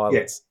Yeah,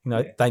 pilots.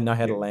 yeah, they know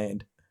how to yeah.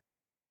 land.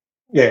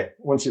 Yeah,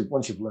 once you've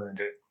learned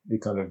it,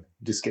 it kind of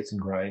just gets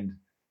ingrained,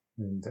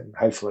 and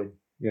hopefully,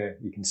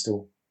 you can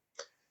still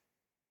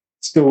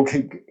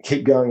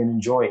keep going and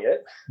enjoying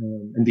it,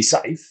 and be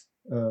safe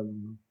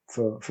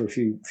for a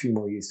few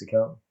more years to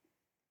come.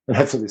 And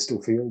hopefully there's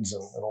still fields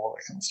and all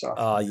that kind of stuff.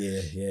 Oh,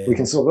 yeah. We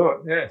can still do it,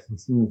 yeah.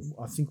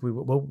 I think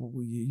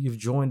you've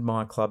joined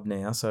my club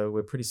now, so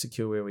we're pretty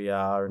secure where we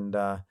are, and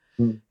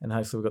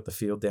hopefully we've got the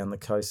field down the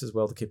coast as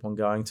well to keep on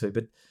going to.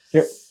 But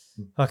yep.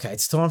 Okay,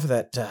 it's time for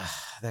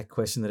that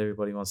question that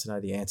everybody wants to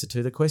know the answer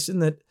to. The question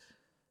that,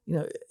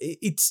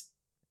 it's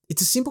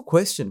a simple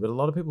question, but a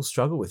lot of people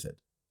struggle with it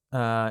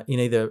in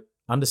either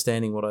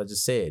understanding what I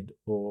just said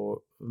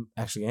or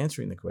actually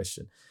answering the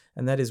question.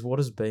 And that is, what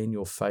has been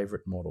your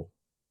favourite model?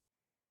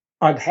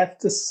 I'd have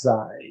to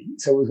say,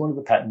 so it was one of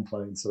the pattern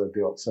planes that I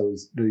built. So it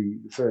was the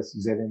first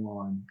ZN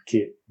line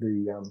kit.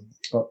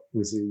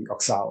 Was the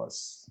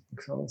Oxalis.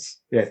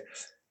 Yeah.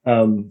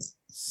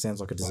 Sounds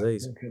like a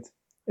disease.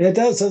 Yeah, it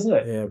does, doesn't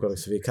it? Yeah, I've got a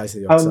severe case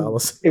of the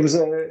Oxalis. It was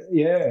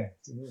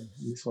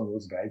this one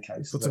was a bad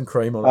case. Put some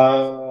cream on it.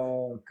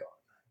 Oh, God.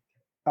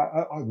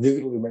 I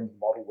vividly remember the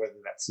model, whether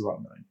that's the right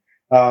name.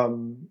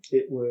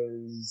 It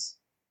was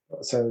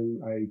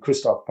a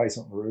Christophe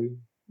Payson-Leroux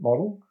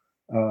model,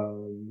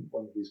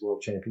 one of his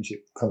World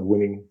Championship kind of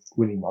winning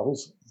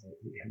models. How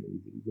many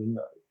did he win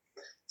though?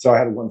 So I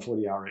had a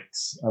 140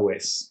 RX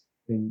OS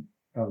in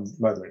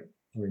motor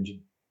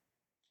engine,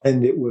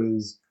 and it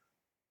was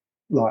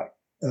like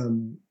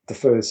the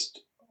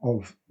first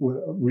of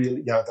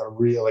really, that I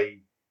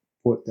really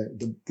put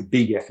the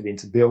big effort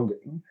into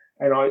building,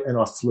 and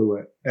I flew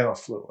it, and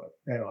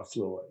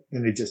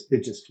it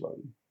just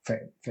flew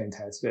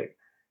fantastic,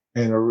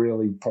 and I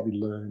really probably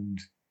learned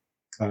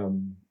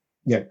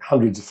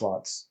hundreds of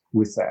flights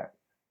with that,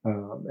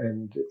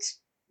 and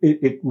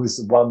it was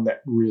the one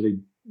that really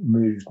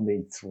moved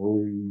me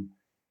through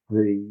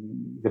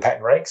the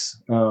pattern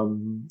ranks,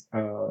 and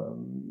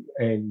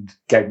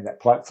gave me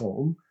that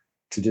platform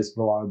to just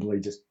reliably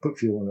just put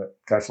fuel in it,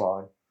 go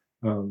fly,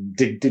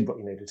 did what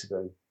you needed to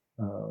do,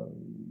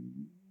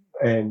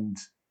 and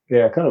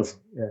I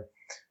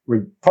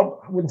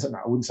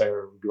wouldn't say I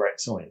regret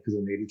selling it because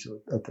I needed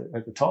to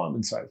at the time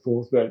and so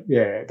forth. But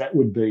that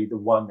would be the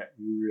one that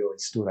really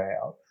stood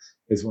out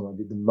as one I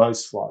did the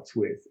most flights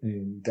with,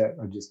 and that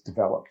I just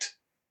developed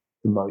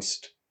the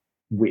most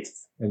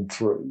with and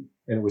through.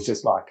 And it was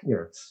just like,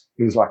 it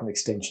was like an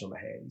extension of the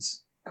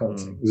hands kind of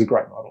thing. It was a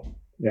great model.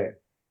 Yeah.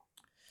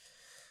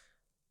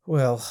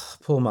 Well,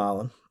 Paul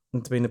Marlin,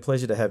 it's been a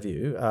pleasure to have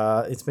you.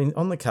 It's been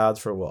on the cards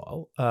for a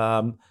while,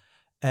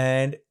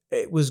 and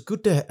it was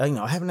good to,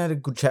 I haven't had a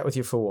good chat with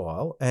you for a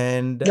while,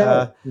 and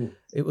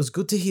it was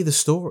good to hear the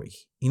story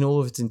in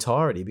all of its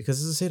entirety,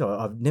 because, as I said,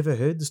 I've never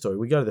heard the story.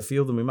 We go to the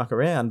field and we muck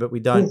around, but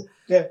we don't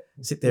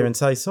sit there and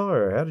say,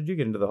 so how did you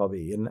get into the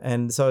hobby?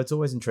 And so it's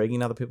always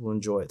intriguing. Other people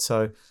enjoy it.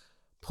 So,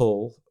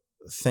 Paul,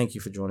 thank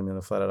you for joining me on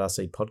the Flat Out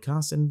RC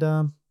podcast,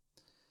 and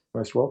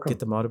most welcome. Get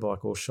the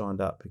motorbike all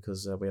shined up,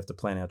 because we have to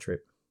plan our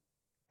trip.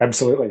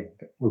 Absolutely.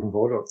 Looking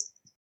forward to it.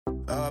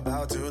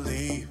 About to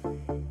leave,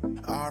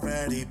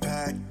 already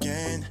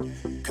packing.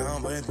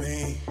 Come with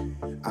me,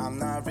 I'm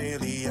not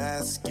really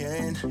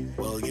asking.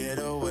 We'll get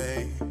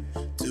away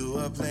to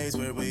a place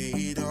where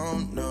we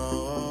don't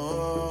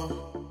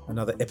know.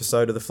 Another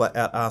episode of the Flat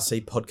Out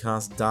RC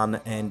podcast done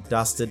and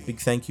dusted. Big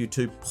thank you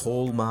to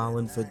Paul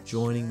Marlin for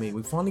joining me.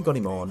 We finally got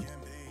him on.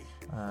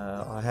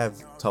 I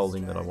have told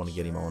him that I want to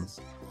get him on.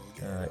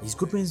 He's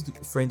good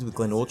friends with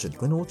Glenn Orchard.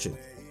 Glenn Orchard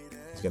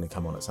is going to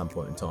come on at some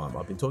point in time.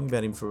 I've been talking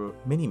about him for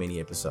many, many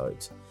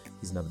episodes.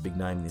 He's another big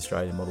name in the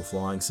Australian model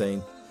flying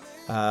scene.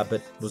 But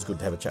it was good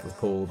to have a chat with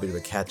Paul, a bit of a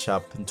catch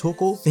up, and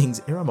talk all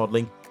things aero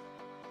modelling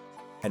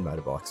and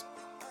motorbikes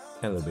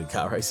and a little bit of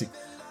car racing.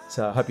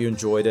 So I hope you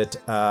enjoyed it.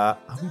 I'll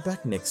be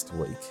back next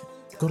week.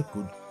 Got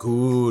a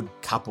good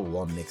couple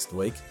on next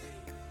week.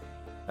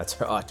 That's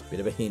right, bit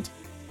of a hint.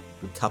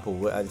 Good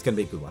couple. It's going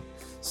to be a good one.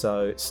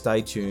 So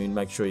stay tuned.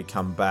 Make sure you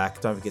come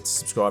back. Don't forget to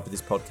subscribe to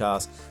this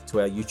podcast,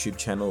 to our YouTube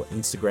channel,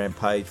 Instagram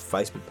page,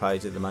 Facebook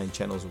page. Are the main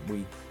channels that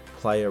we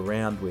play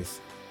around with.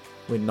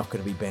 We're not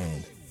going to be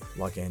banned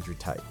like Andrew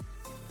Tate.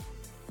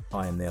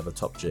 I am now the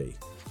top G.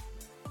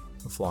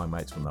 The flying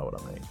mates will know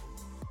what I mean.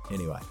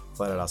 Anyway,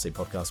 Flat Out RC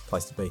podcast,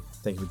 place to be.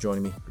 Thank you for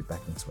joining me. Be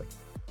back next week.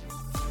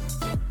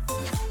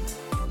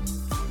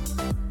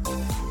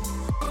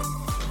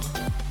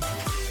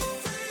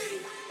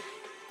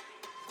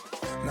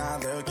 Now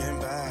looking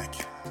back,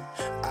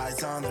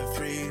 eyes on the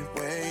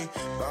freeway,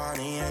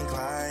 Bonnie and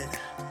Clyde,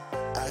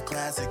 a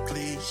classic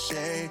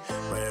cliche.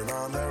 We're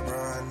on the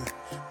run,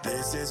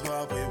 this is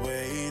what we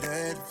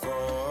waited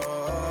for.